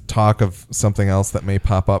there's talk of something else that may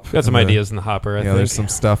pop up. Got some ideas in the hopper. I think. There's some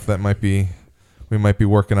stuff that we might be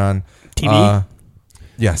working on. TV.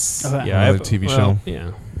 Yes. Okay. Yeah, another TV show.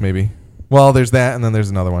 Yeah. Maybe. Well, there's that, and then there's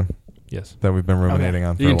another one. Yes. That we've been ruminating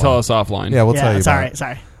on. For you can a tell while. us offline. Yeah, we'll tell you. Sorry.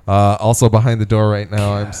 Also behind the door right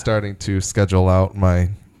now, I'm starting to schedule out my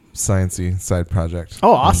sciencey side project.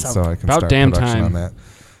 Oh, awesome! So I can About start damn production time on that.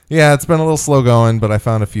 Yeah, it's been a little slow going, but I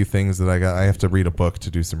found a few things that I have to read a book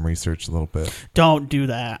to do some research a little bit. Don't do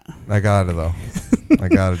that. I got to though. I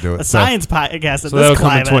got to do it. A science podcast. So that'll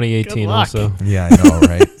come in 2018 also. Yeah, I know,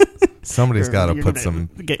 right? Somebody's got to put some.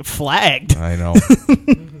 Get flagged. I know.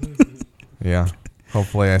 Yeah.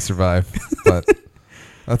 Hopefully I survive, but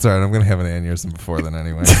that's all right. I'm going to have an aneurysm before then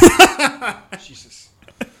anyway. Jesus.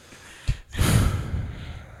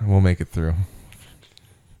 We'll make it through.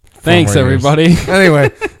 Thanks, everybody. Anyway,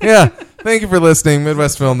 yeah. Thank you for listening.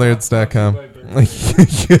 MidwestFilmNerds.com.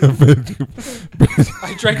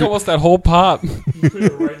 I drank almost that whole pop. Oh,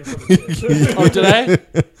 did I?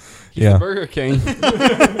 He's the Burger King.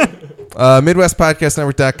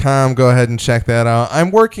 MidwestPodcastNetwork.com. Go ahead and check that out.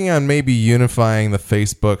 I'm working on maybe unifying the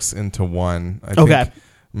Facebooks into one. I think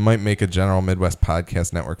might make a general Midwest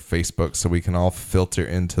Podcast Network Facebook so we can all filter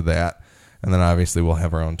into that. And then obviously we'll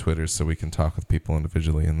have our own Twitters so we can talk with people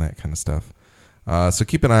individually and that kind of stuff. So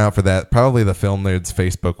keep an eye out for that. Probably the Film Nerds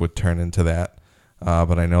Facebook would turn into that.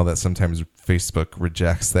 But I know that sometimes Facebook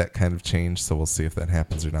rejects that kind of change, so we'll see if that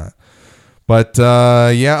happens or not. But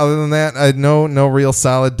other than that, no real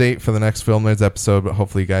solid date for the next Film Nerds episode, but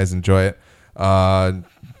hopefully you guys enjoy it.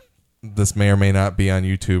 This may or may not be on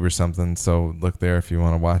YouTube or something, so look there if you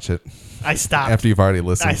want to watch it. I stopped after you've already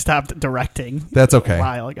listened. I stopped directing. That's okay. A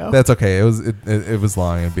while ago. That's okay. It was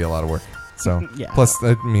long. It'd be a lot of work. So plus,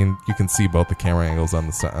 I mean, you can see both the camera angles on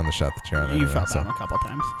the shot that you're on. You fell down a couple of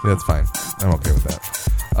times. That's fine. I'm okay with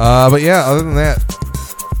that. But yeah, other than that,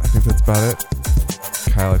 I think that's about it.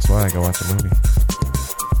 Kyle XY, go watch a movie.